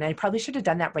miss out on. I probably should have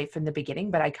done that right from the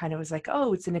beginning, but I kind of was like,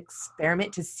 oh, it's an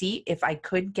experiment to see if I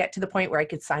could get to the point where I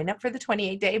could sign up for the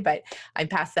 28-day, but I'm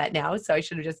past that now. So I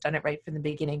should have just done it right from the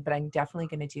beginning, but I'm definitely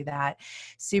going to do that.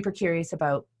 Super curious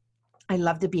about, I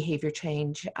love the behavior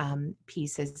change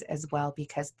pieces as well,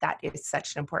 because that is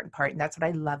such an important part. And that's what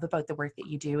I love about the work that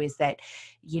you do, is that,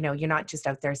 you know, you're not just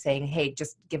out there saying, hey,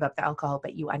 just give up the alcohol,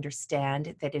 but you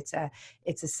understand that it's a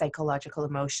psychological,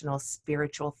 emotional,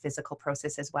 spiritual, physical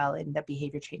process as well. And the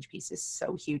behavior change piece is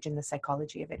so huge, and the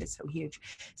psychology of it is so huge.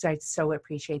 So I so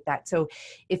appreciate that. So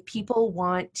if people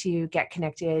want to get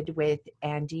connected with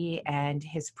Andy and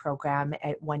his program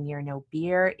at 1 Year No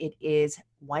Beer, it is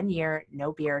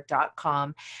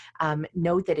oneyearnobeer.com.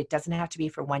 Note that it doesn't have to be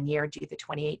for 1 year. Do the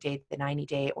 28-day, the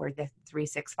 90-day, or the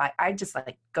 365. I just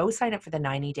go sign up for the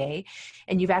 90-day.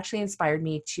 And you've actually inspired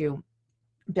me to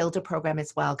build a program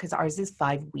as well, because ours is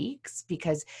 5 weeks,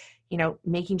 because, you know,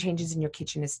 making changes in your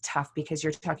kitchen is tough, because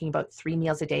you're talking about 3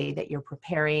 meals a day that you're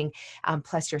preparing,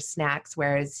 plus your snacks.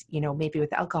 Whereas, you know, maybe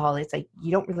with alcohol, it's like,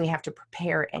 you don't really have to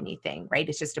prepare anything, right?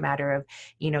 It's just a matter of,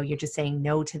 you know, you're just saying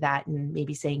no to that and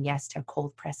maybe saying yes to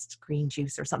cold pressed green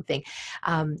juice or something,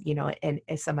 you know, and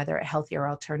some other healthier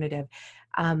alternative.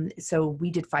 So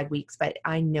we did 5 weeks, but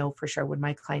I know for sure when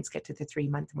my clients get to the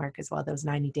 3-month mark as well, those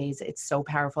 90 days, it's so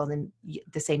powerful. And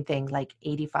the same thing, like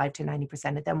 85 to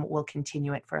 90% of them will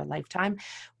continue it for a lifetime,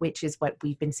 which is what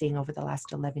we've been seeing over the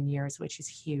last 11 years, which is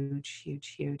huge,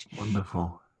 huge, huge.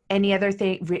 Wonderful. Any other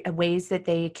ways that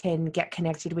they can get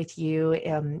connected with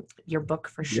you? Your book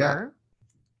for sure.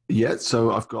 Yeah.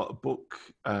 So I've got a book,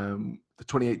 the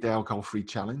 28-Day Alcohol-Free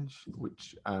Challenge,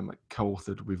 which I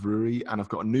co-authored with Ruri. And I've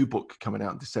got a new book coming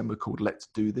out in December called Let's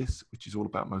Do This, which is all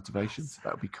about motivation. So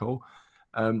that would be cool.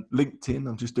 LinkedIn,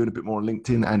 I'm just doing a bit more on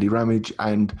LinkedIn, Andy Ramage,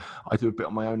 and I do a bit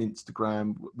on my own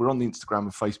Instagram. We're on the Instagram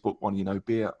and Facebook one,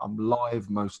 Beer. I'm live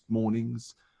most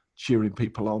mornings, cheering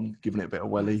people on, giving it a bit of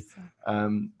welly.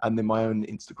 Awesome. And then my own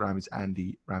Instagram is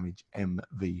Andy Ramage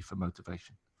MV for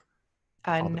motivation.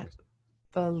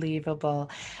 Unbelievable.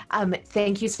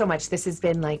 Thank you so much. This has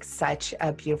been like such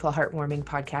a beautiful, heartwarming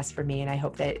podcast for me. And I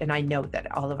hope that, and I know that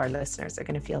all of our listeners are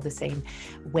going to feel the same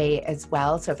way as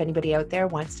well. So if anybody out there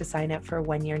wants to sign up for a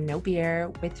 1 year no beer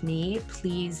with me,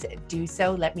 please do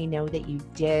so. Let me know that you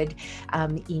did.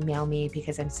 Email me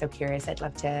because I'm so curious. I'd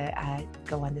love to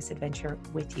go on this adventure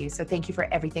with you. So thank you for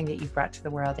everything that you've brought to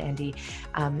the world, Andy.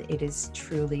 It is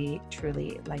truly,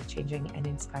 truly life-changing and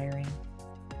inspiring.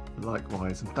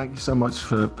 Likewise, and thank you so much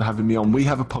for having me on. We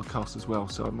have a podcast as well,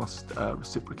 so I must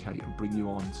reciprocate and bring you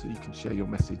on so you can share your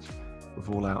message with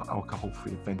all our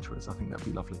alcohol-free adventurers. I think that'd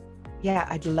be lovely. Yeah,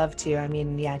 I'd love to. I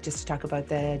mean, yeah, just to talk about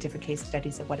the different case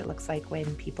studies of what it looks like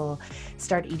when people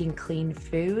start eating clean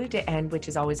food, and which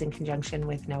is always in conjunction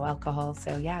with no alcohol.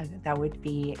 So yeah, that would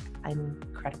be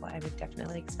incredible. I would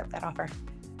definitely accept that offer.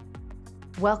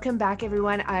 Welcome back,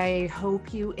 everyone. I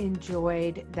hope you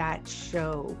enjoyed that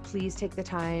show. Please take the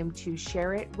time to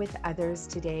share it with others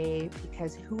today,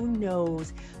 because who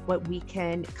knows what we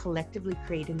can collectively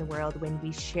create in the world when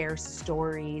we share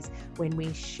stories, when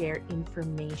we share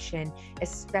information,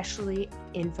 especially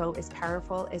info as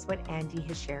powerful as what Andy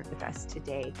has shared with us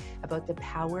today about the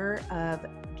power of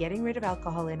getting rid of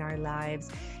alcohol in our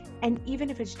lives. And even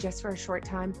if it's just for a short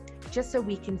time, just so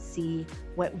we can see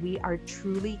what we are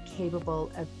truly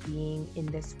capable of being in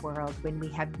this world when we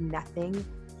have nothing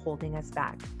holding us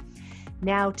back.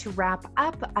 Now, to wrap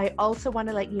up, I also want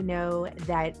to let you know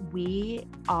that we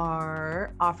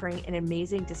are offering an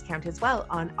amazing discount as well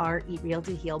on our Eat Real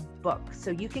to Heal book.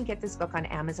 So you can get this book on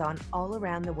Amazon all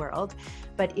around the world.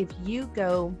 But if you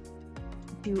go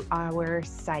to our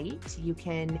site, you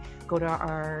can go to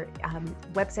our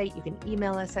website, you can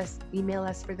email us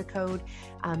for the code.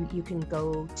 You can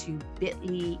go to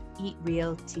bit.ly Eat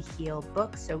Real to Heal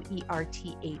book, so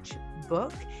ERTH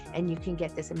book, and you can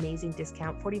get this amazing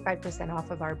discount, 45%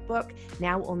 off of our book,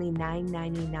 now only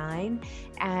 $9.99.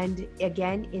 And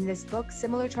again, in this book,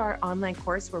 similar to our online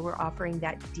course where we're offering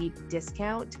that deep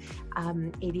discount,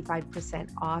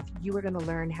 85% off, you are going to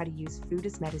learn how to use food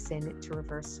as medicine to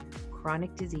reverse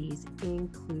chronic disease,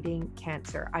 including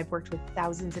cancer. I've worked with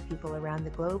thousands of people around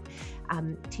the globe,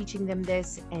 teaching them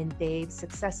this, and they've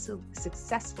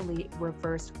successfully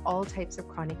reversed all types of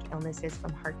chronic illnesses,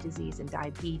 from heart disease and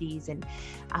diabetes and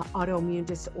autoimmune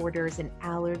disorders and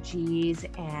allergies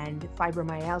and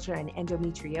fibromyalgia and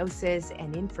endometriosis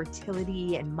and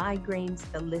infertility and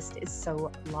migraines. The list is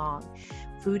so long.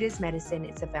 Food is medicine.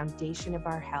 It's the foundation of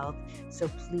our health. So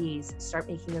please start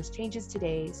making those changes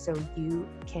today so you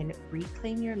can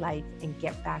reclaim your life and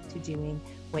get back to doing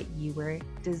what you were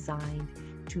designed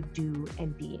to do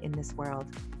and be in this world.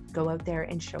 Go out there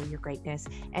and show your greatness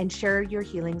and share your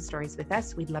healing stories with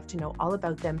us. We'd love to know all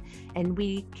about them. And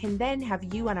we can then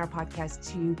have you on our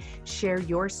podcast to share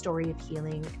your story of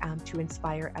healing, to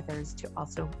inspire others to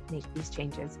also make these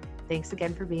changes. Thanks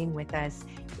again for being with us.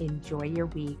 Enjoy your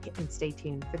week and stay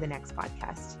tuned for the next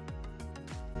podcast.